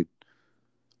like, dude,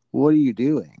 what are you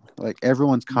doing? Like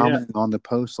everyone's Yeah. commenting on the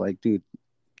post, like, dude,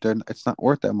 it's not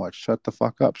worth that much. Shut the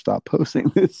fuck up. Stop posting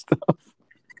this stuff.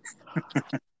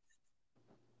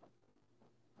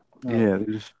 Yeah,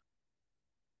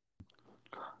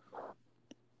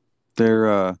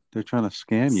 they're trying to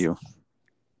scam you.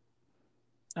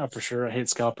 Oh, for sure. I hate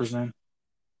scalpers, man.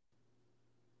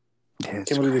 Yeah, Can't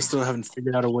believe they still haven't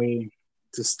figured out a way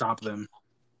to stop them.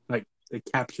 Like they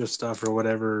capture stuff or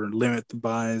whatever, limit the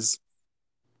buys.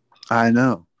 I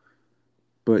know,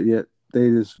 but yet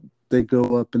they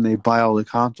go up and they buy all the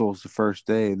consoles the first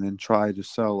day and then try to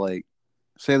sell, like,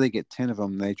 say they get 10 of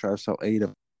them and they try to sell 8 of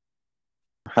them,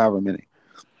 however many.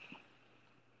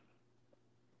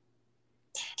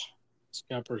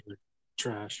 Scalpers are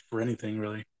trash for anything,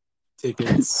 really.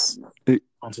 Tickets,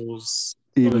 consoles,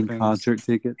 Even other things. concert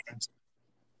tickets.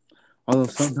 Although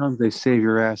sometimes they save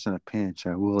your ass in a pinch,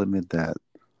 I will admit that.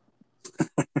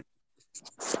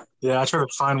 Yeah, I tried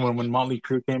to find one when Motley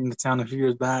Crue came into town a few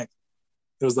years back.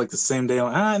 It was like the same day.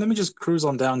 I'm like, let me just cruise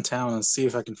on downtown and see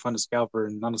if I can find a scalper,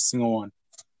 and not a single one.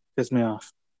 Pissed me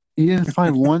off. You didn't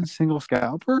find one single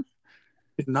scalper?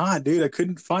 Did not, dude. I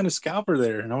couldn't find a scalper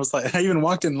there, and I was like, I even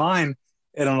walked in line,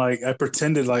 and I'm like, I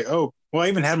pretended like, oh, well, I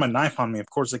even had my knife on me.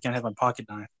 Of course, I can't have my pocket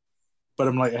knife, but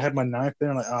I'm like, I had my knife there.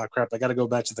 I'm like, oh crap, I got to go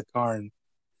back to the car and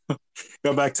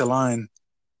go back to line.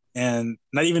 And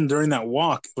not even during that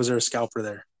walk was there a scalper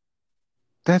there.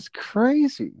 That's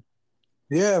crazy.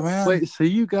 Yeah, man. Wait, so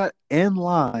you got in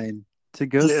line to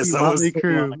go see Motley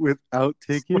Crue without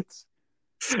tickets?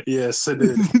 Yes, I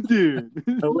did. Dude.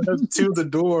 I went up to the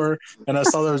door and I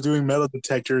saw they was doing metal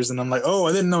detectors, and I'm like, oh,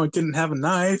 I didn't know I couldn't have a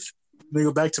knife. Let me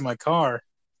go back to my car.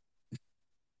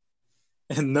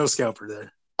 And no scalper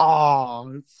there.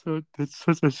 Oh, it's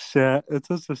such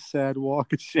a sad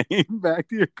walk of shame back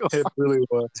to your car. It really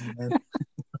was, man.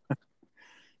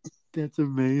 That's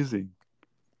amazing.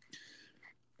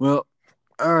 Well,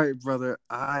 all right, brother.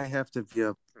 I have to be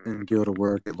up and go to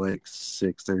work at like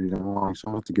 6:30 in the morning,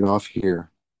 so I have to get off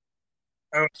here.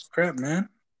 Oh crap, man.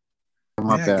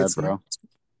 My bad, bro.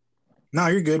 No,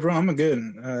 you're good, bro. I'm good.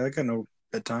 I got no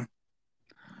bedtime.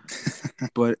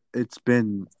 But it's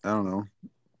been, I don't know,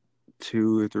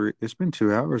 2 or 3. It's been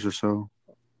 2 hours or so,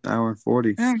 hour and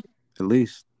 40 at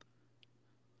least.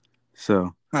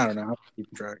 So I don't know. I'll keep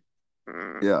track.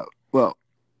 Yeah. Well,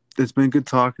 it's been good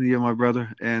talking to you, my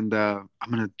brother, and I'm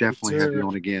gonna definitely have you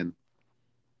on again.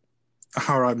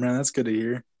 All right, man. That's good to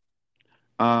hear.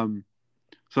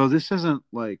 So this isn't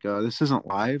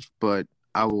live, but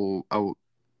I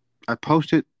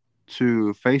post it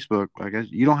to Facebook. I guess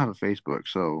you don't have a Facebook,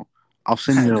 so I'll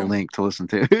send you a link to listen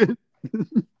to it.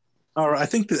 All right. I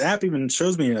think the app even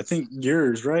shows me. I think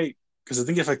yours, right? Because I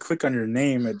think if I click on your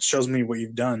name, it shows me what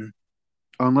you've done.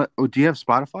 Do you have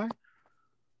Spotify?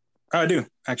 Oh, I do,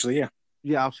 actually. Yeah.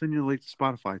 Yeah, I'll send you a link to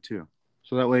Spotify too,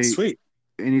 so that way, sweet.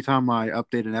 Anytime I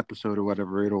update an episode or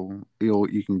whatever,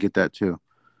 you can get that too.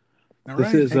 All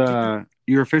this is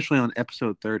you're officially on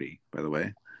episode 30, by the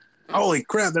way. Holy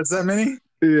crap, that's that many?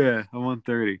 Yeah, I'm on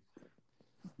 30.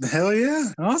 Hell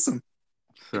yeah. Awesome.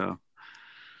 So,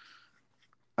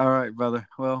 all right, brother.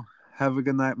 Well, have a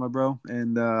good night, my bro,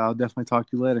 and I'll definitely talk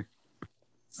to you later.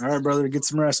 All right, brother. Get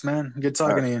some rest, man. Good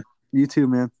talking to you. You too,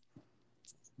 man.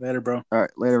 Later, bro. All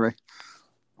right, later, Ray.